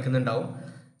അതൊക്കെ പഠിക്കുന്നുണ്ടാവും.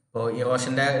 ഇപ്പോൾ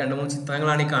ഇറോഷൻ്റെ 2-3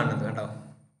 ചിത്രങ്ങളാണ് ഈ കാണുന്നത് കേട്ടോ.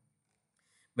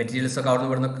 മെറ്റീരിയൽസൊക്കെ അവിടെ നിന്ന്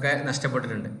ഇവിടെ നിന്നൊക്കെ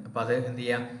നഷ്ടപ്പെട്ടിട്ടുണ്ട്. അപ്പോൾ അത് എന്ത്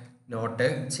ചെയ്യുക, നോട്ട്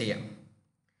ചെയ്യാം.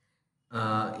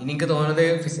 ഇനി എനിക്ക് തോന്നുന്നത്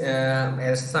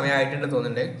ഏകദേശം സമയമായിട്ടുണ്ട്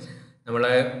തോന്നുന്നുണ്ട്. നമ്മൾ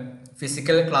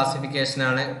ഫിസിക്കൽ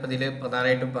ക്ലാസിഫിക്കേഷനാണ് ഇപ്പോൾ ഇതിൽ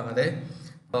പ്രധാനമായിട്ടും പറഞ്ഞത്.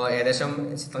 അപ്പോൾ ഏകദേശം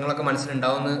ചിത്രങ്ങളൊക്കെ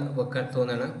മനസ്സിലുണ്ടാവുമെന്ന് വെക്കാൻ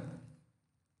തോന്നുകയാണ്.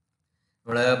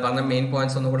 നമ്മൾ പറഞ്ഞ മെയിൻ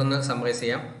പോയിന്റ്സ് ഒന്നുകൂടെ ഒന്ന് സമ്മറൈസ്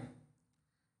ചെയ്യാം.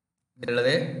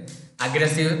 ഇതിലുള്ളത്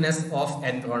അഗ്രസീവ്നെസ് ഓഫ്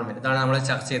എൻവയോൺമെൻറ്റ്, ഇതാണ് നമ്മൾ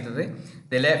ചർച്ച ചെയ്തത്.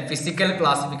 ഇതിലെ ഫിസിക്കൽ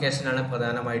ക്ലാസിഫിക്കേഷനാണ്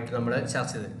പ്രധാനമായിട്ട് നമ്മൾ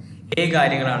ചർച്ച ചെയ്തത്. ഈ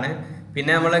കാര്യങ്ങളാണ്.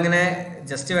 പിന്നെ നമ്മളിങ്ങനെ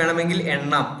ജസ്റ്റ് വേണമെങ്കിൽ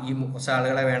എണ്ണാം, ഈ കുറച്ച്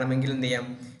ആളുകളെ വേണമെങ്കിൽ എന്ത് ചെയ്യാം,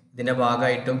 ഇതിൻ്റെ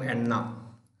ഭാഗമായിട്ടും എണ്ണാം.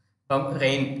 ഇപ്പം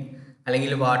റെയിൻ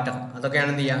അല്ലെങ്കിൽ വാട്ടർ,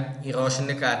 അതൊക്കെയാണ് എന്ത് ചെയ്യുക,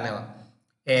 ഇറോഷന് കാരണമാവുക.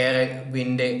 എയർ,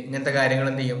 വിൻഡ്, ഇങ്ങനത്തെ കാര്യങ്ങൾ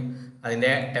എന്ത് ചെയ്യും,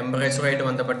 അതിൻ്റെ ടെമ്പറേച്ചറുമായിട്ട്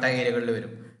ബന്ധപ്പെട്ട ഏരിയകളിൽ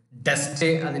വരും. ഡസ്റ്റ്,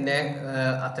 അതിൻ്റെ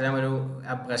അത്തരം ഒരു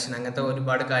അബ്രഷൻ, അങ്ങനത്തെ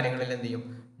ഒരുപാട് കാര്യങ്ങളിൽ എന്ത് ചെയ്യും,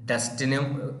 ഡസ്റ്റിനും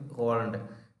റോളുണ്ട്.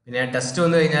 പിന്നെ ഡസ്റ്റ്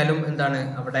വന്നു കഴിഞ്ഞാലും എന്താണ്,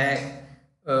 അവിടെ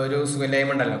ഒരു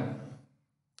സുഖമില്ലായ്മ ഉണ്ടല്ലോ,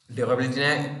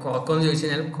 ഡ്യൂറബിലിറ്റിനെ കുറക്കുമെന്ന് ചോദിച്ചു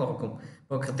കഴിഞ്ഞാൽ കുറക്കും.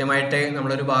 അപ്പോൾ കൃത്യമായിട്ട്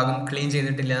നമ്മളൊരു ഭാഗം ക്ലീൻ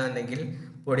ചെയ്തിട്ടില്ല എന്നുണ്ടെങ്കിൽ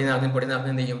പൊടി നിറഞ്ഞ്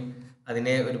എന്ത് ചെയ്യും,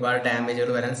 അതിന് ഒരുപാട് ഡാമേജുകൾ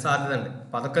വരാൻ സാധ്യതയുണ്ട്.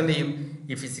 അപ്പോൾ അതൊക്കെ എന്ത് ചെയ്യും,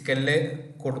 ഈ ഫിസിക്കലിൽ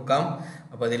കൊടുക്കാം.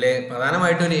 അപ്പോൾ അതിൽ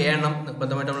പ്രധാനമായിട്ടും ഒരു 7 എണ്ണം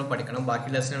നിർബന്ധമായിട്ട് നമ്മൾ പഠിക്കണം. ബാക്കി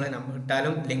ലെസണുകൾ നമ്പർ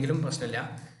ഇട്ടാലും ഇല്ലെങ്കിലും പ്രശ്നമില്ല,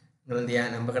 നിങ്ങൾ എന്ത്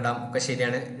ചെയ്യുക, നമ്പർ ഇടാം, ഒക്കെ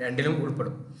ശരിയാണ്, രണ്ടിലും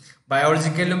ഉൾപ്പെടും.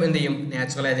 ബയോളജിക്കലിലും എന്ത് ചെയ്യും,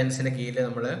 നാച്ചുറൽ ഏജൻസിൻ്റെ കീഴിൽ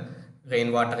നമ്മൾ റെയിൻ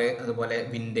വാട്ടർ, അതുപോലെ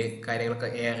വിൻഡ് കാര്യങ്ങളൊക്കെ,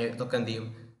 എയർ, ഇതൊക്കെ എന്ത് ചെയ്യും,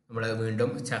 നമ്മൾ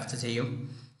വീണ്ടും ചർച്ച ചെയ്യും.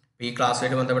 ഈ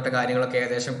ക്ലാസ്സുമായിട്ട് ബന്ധപ്പെട്ട കാര്യങ്ങളൊക്കെ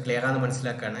ഏകദേശം ക്ലിയർ ആണെന്ന്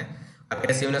മനസ്സിലാക്കുകയാണ്.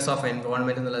 അഗ്രസീവ്നെസ് ഓഫ്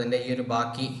എൻവയോൺമെൻറ്റ് എന്നുള്ളതിൻ്റെ ഈ ഒരു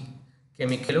ബാക്കി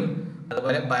കെമിക്കലും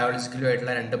അതുപോലെ ബയോളജിക്കലും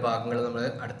ആയിട്ടുള്ള 2 ഭാഗങ്ങൾ നമ്മൾ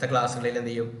അടുത്ത ക്ലാസ്സുകളിൽ എന്ത്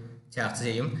ചെയ്യും, ചർച്ച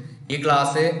ചെയ്യും. ഈ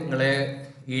ക്ലാസ് നിങ്ങൾ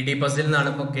ED പസിൽ നിന്നാണ്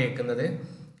ഇപ്പോൾ കേൾക്കുന്നത്.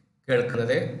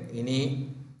 ഇനി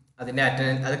അതിൻ്റെ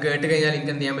അത് കേട്ട് കഴിഞ്ഞാൽ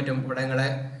എനിക്ക് എന്ത് ചെയ്യാൻ പറ്റും, ഇവിടെ നിങ്ങളെ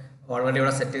ഓൾറെഡി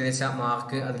ഇവിടെ സെറ്റ് ചെയ്ത് വെച്ച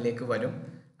മാർക്ക് അതിലേക്ക് വരും,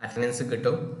 അറ്റൻഡൻസ്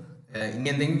കിട്ടും. ഇനി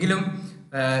എന്തെങ്കിലും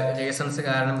റീസൺസ്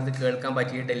കാരണം ഇത് കേൾക്കാൻ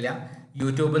പറ്റിയിട്ടില്ല,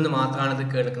 യൂട്യൂബിൽ നിന്ന് മാത്രമാണ് ഇത്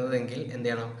കേൾക്കുന്നതെങ്കിൽ എന്ത്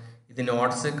ചെയ്യണം, ഇത്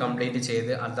നോട്ട്സ് കംപ്ലീറ്റ്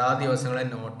ചെയ്ത് അതാത് ദിവസങ്ങളെ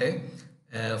നോട്ട്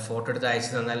ഫോട്ടോ എടുത്ത്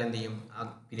അയച്ചു തന്നാൽ എന്ത് ചെയ്യും, ആ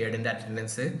പീരീഡിൻ്റെ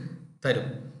അറ്റൻഡൻസ് തരും.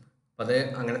 അപ്പോൾ അത്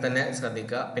അങ്ങനെ തന്നെ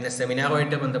ശ്രദ്ധിക്കുക. പിന്നെ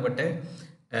സെമിനാറുമായിട്ട് ബന്ധപ്പെട്ട്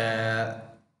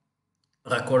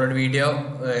റെക്കോർഡഡ് വീഡിയോ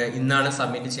ഇന്നാണ്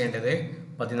സബ്മിറ്റ് ചെയ്യേണ്ടത്.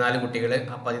 14 കുട്ടികൾ.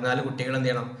 ആ 14 കുട്ടികൾ എന്ത്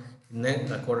ചെയ്യണം, ഇന്ന്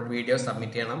റെക്കോർഡഡ് വീഡിയോ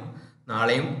സബ്മിറ്റ് ചെയ്യണം.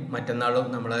 നാളെയും മറ്റന്നാളും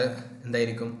നമ്മൾ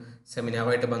എന്തായിരിക്കും,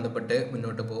 സെമിനാറുമായിട്ട് ബന്ധപ്പെട്ട്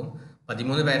മുന്നോട്ട് പോകും.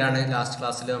 13 പേരാണ് ലാസ്റ്റ്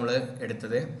ക്ലാസ്സിൽ നമ്മൾ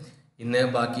എടുത്തത്. ഇന്ന്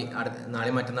ബാക്കി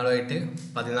നാളെയും മറ്റന്നാളുമായിട്ട്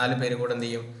 14 പേര് കൂടെ എന്ത്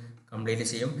ചെയ്യും, കംപ്ലീറ്റ്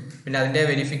ചെയ്യും. പിന്നെ അതിൻ്റെ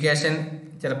വെരിഫിക്കേഷൻ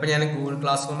ചിലപ്പോൾ ഞാൻ ഗൂഗിൾ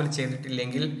ക്ലാസ് റൂമിൽ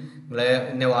ചെയ്തിട്ടില്ലെങ്കിൽ നിങ്ങൾ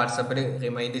എന്നെ വാട്സപ്പിൽ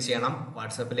റിമൈൻഡ് ചെയ്യണം,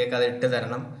 വാട്സപ്പിലേക്ക് അത് ഇട്ട്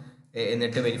തരണം,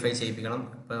 എന്നിട്ട് വെരിഫൈ ചെയ്യിപ്പിക്കണം.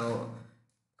 ഇപ്പോൾ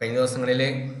കഴിഞ്ഞ ദിവസങ്ങളിൽ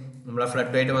നമ്മളെ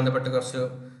ഫ്ലഡുമായിട്ട് ബന്ധപ്പെട്ട് കുറച്ച്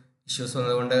ഇഷ്യൂസ്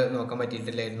വന്നതുകൊണ്ട് നോക്കാൻ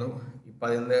പറ്റിയിട്ടില്ലായിരുന്നു. ഇപ്പോൾ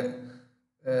അതിന്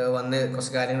വന്ന്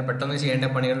കുറച്ച് കാര്യങ്ങൾ പെട്ടെന്ന് ചെയ്യേണ്ട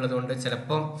പണികളുള്ളതുകൊണ്ട്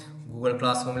ചിലപ്പം ഗൂഗിൾ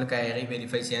ക്ലാസ് റൂമിൽ കയറി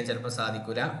വെരിഫൈ ചെയ്യാൻ ചിലപ്പോൾ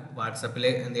സാധിക്കില്ല. വാട്സപ്പിൽ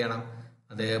എന്ത് ചെയ്യണം,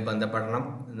 അത് ബന്ധപ്പെടണം,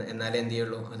 എന്നാലേ എന്ത്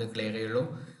ചെയ്യുള്ളൂ, അത് ക്ലിയർ ചെയ്യുള്ളൂ.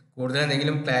 കൂടുതൽ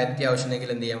എന്തെങ്കിലും ക്ലാരിറ്റി ആവശ്യമുണ്ടെങ്കിൽ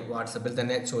എന്ത് ചെയ്യാം, വാട്സപ്പിൽ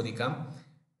തന്നെ ചോദിക്കാം.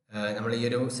 നമ്മൾ ഈ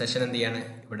ഒരു സെഷൻ എന്ത് ചെയ്യാണ്,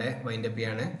 ഇവിടെ വൈൻഡപ്പ്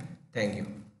ചെയ്യാണ്. Thank you.